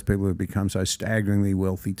and all those people who have become so staggeringly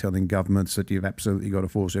wealthy telling governments that you've absolutely got to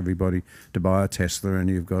force everybody to buy a Tesla and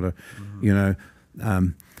you've got to,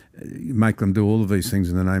 make them do all of these things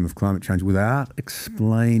in the name of climate change without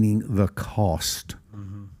explaining the cost,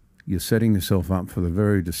 you're setting yourself up for the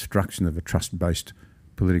very destruction of a trust-based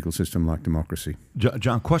political system like democracy.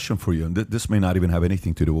 John, question for you, and this may not even have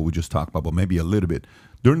anything to do with what we just talked about, but maybe a little bit.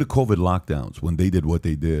 During the COVID lockdowns, when they did what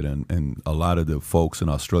they did, and a lot of the folks in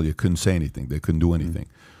Australia couldn't say anything, they couldn't do anything,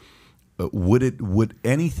 would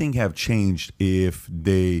anything have changed if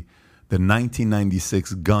the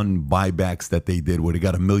 1996 gun buybacks that they did, where they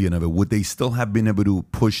got 1 million of it, would they still have been able to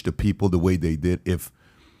push the people the way they did if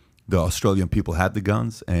the Australian people had the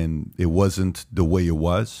guns and it wasn't the way it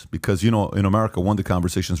was? Because, in America, one of the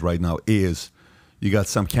conversations right now is you got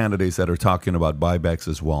some candidates that are talking about buybacks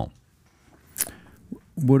as well.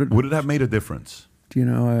 Would it have made a difference?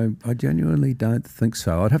 I genuinely don't think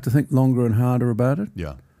so. I'd have to think longer and harder about it.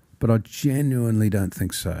 Yeah. But I genuinely don't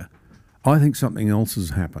think so. I think something else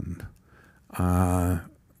has happened,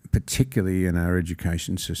 particularly in our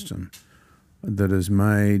education system, that has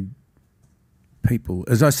made people,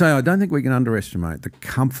 as I say, I don't think we can underestimate the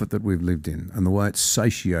comfort that we've lived in and the way it's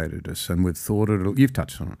satiated us, and we've thought it. You've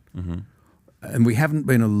touched on it, and we haven't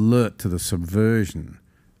been alert to the subversion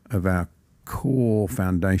of our core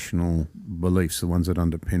foundational beliefs, the ones that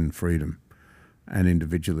underpin freedom and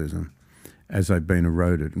individualism, as they've been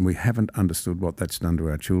eroded, and we haven't understood what that's done to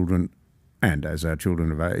our children, and as our children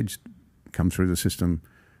have aged, come through the system,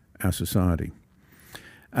 our society.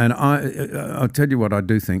 And I'll tell you what I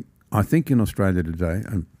do think. I think in Australia today,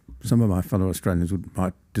 and some of my fellow Australians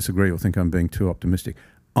might disagree or think I'm being too optimistic,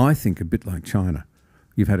 I think a bit like China.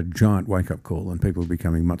 You've had a giant wake-up call and people are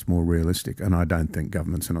becoming much more realistic, and I don't think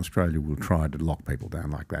governments in Australia will try to lock people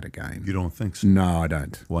down like that again. You don't think so? No, I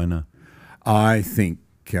don't. Why not? I think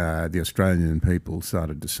the Australian people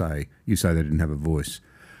started to say, you say they didn't have a voice,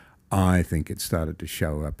 I think it started to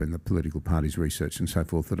show up in the political parties' research and so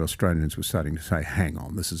forth that Australians were starting to say, hang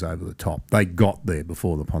on, this is over the top. They got there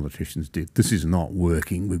before the politicians did. This is not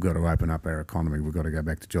working. We've got to open up our economy. We've got to go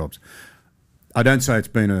back to jobs. I don't say it's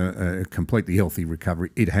been a completely healthy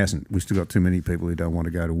recovery. It hasn't. We've still got too many people who don't want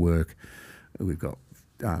to go to work. We've got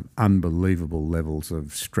unbelievable levels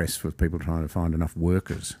of stress with people trying to find enough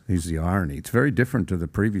workers. Here's the irony. It's very different to the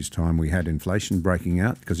previous time we had inflation breaking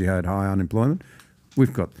out because you had high unemployment.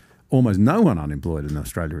 We've got almost no one unemployed in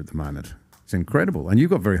Australia at the moment. It's incredible. And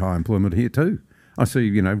you've got very high employment here too. I see,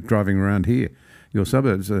 driving around here, your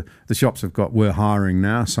suburbs, the shops have got "we're hiring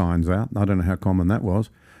now" signs out. I don't know how common that was.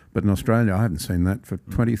 But in Australia, I haven't seen that for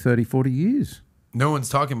 20, 30, 40 years. No one's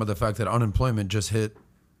talking about the fact that unemployment just hit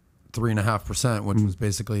 3.5%, which was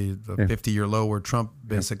basically the 50-year low where Trump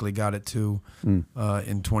basically got it to in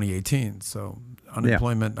 2018. So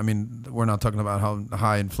unemployment, I mean, we're not talking about how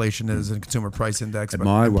high inflation is and consumer price index. But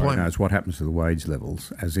my worry now is what happens to the wage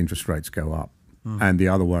levels as interest rates go up. And the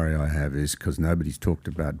other worry I have is because nobody's talked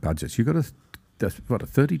about budgets. You've got a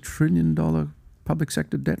 $30 trillion public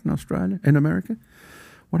sector debt in Australia, in America?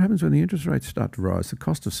 What happens when the interest rates start to rise? The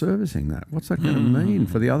cost of servicing that. What's that going to mean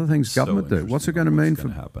for the other things government do? What's it going to mean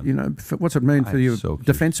what's it mean for your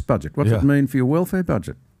defence budget? What's it mean for your welfare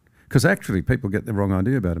budget? Because actually, people get the wrong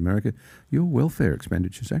idea about America. Your welfare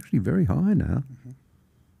expenditure is actually very high now.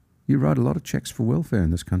 You write a lot of checks for welfare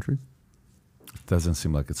in this country. It doesn't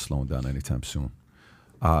seem like it's slowing down anytime soon.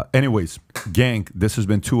 Anyways, gang, this has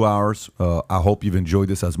been 2 hours. I hope you've enjoyed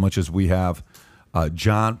this as much as we have.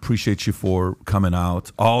 John, appreciate you for coming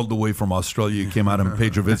out all the way from Australia. You came out and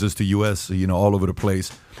paid your visits to U.S., all over the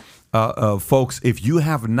place. Folks, if you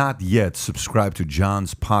have not yet subscribed to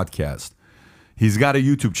John's podcast, he's got a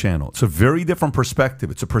YouTube channel. It's a very different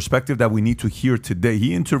perspective. It's a perspective that we need to hear today.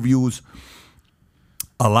 He interviews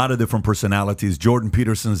a lot of different personalities. Jordan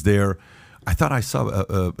Peterson's there. I thought I saw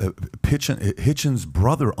Hitchens'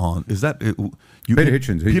 brother on. Is that Peter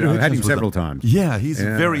Hitchens? I've had him several times. Yeah, he's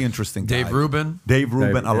a very interesting guy. Dave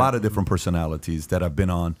Rubin, a lot of different personalities that I've been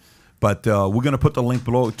on. But we're going to put the link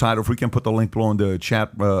below. Tyler, if we can put the link below in the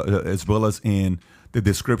chat as well as in the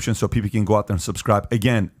description so people can go out there and subscribe.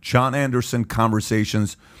 Again, John Anderson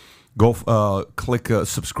Conversations. Go click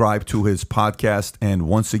subscribe to his podcast. And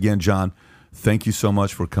once again, John, thank you so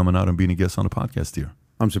much for coming out and being a guest on the podcast here.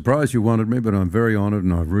 I'm surprised you wanted me, but I'm very honored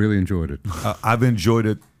and I've really enjoyed it. I've enjoyed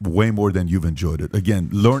it way more than you've enjoyed it. Again,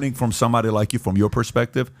 learning from somebody like you from your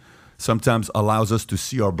perspective sometimes allows us to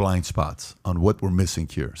see our blind spots on what we're missing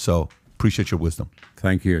here. So appreciate your wisdom.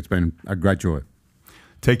 Thank you. It's been a great joy.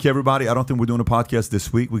 Take care, everybody. I don't think we're doing a podcast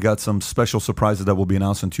this week. We got some special surprises that we'll be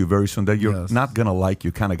announcing to you very soon that you're not going to like,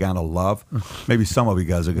 you're kind of going to love. Maybe some of you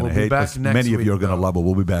guys are going to hate. Many of you are going to love it.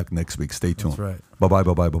 We'll be back next week. Stay tuned. That's right. Bye-bye,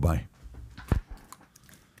 bye-bye, bye-bye.